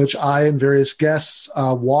 in which I and various guests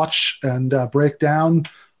watch and break down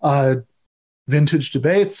vintage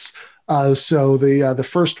debates. So the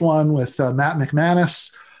first one with Matt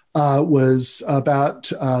McManus was about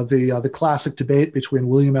the classic debate between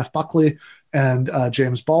William F. Buckley and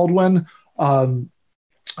James Baldwin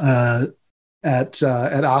at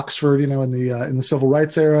Oxford, in the civil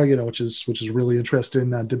rights era, which is a really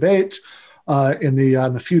interesting debate. In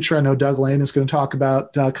the future, I know Doug Lane is going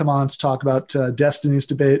to come on to talk about Destiny's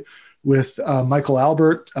debate with Michael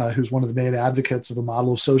Albert, who's one of the main advocates of a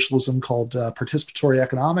model of socialism called participatory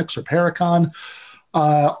economics, or Paracon.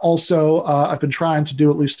 Also, I've been trying to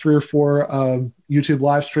do at least 3 or 4 YouTube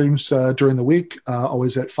live streams during the week,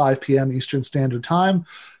 always at 5 p.m. Eastern Standard Time.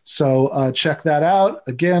 So check that out.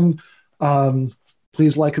 Again,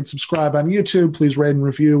 please like and subscribe on YouTube. Please rate and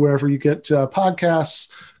review wherever you get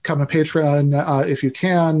podcasts. Come to Patreon if you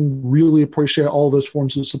can. Really appreciate all those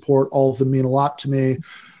forms of support. All of them mean a lot to me.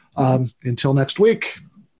 Until next week,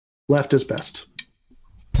 left is best.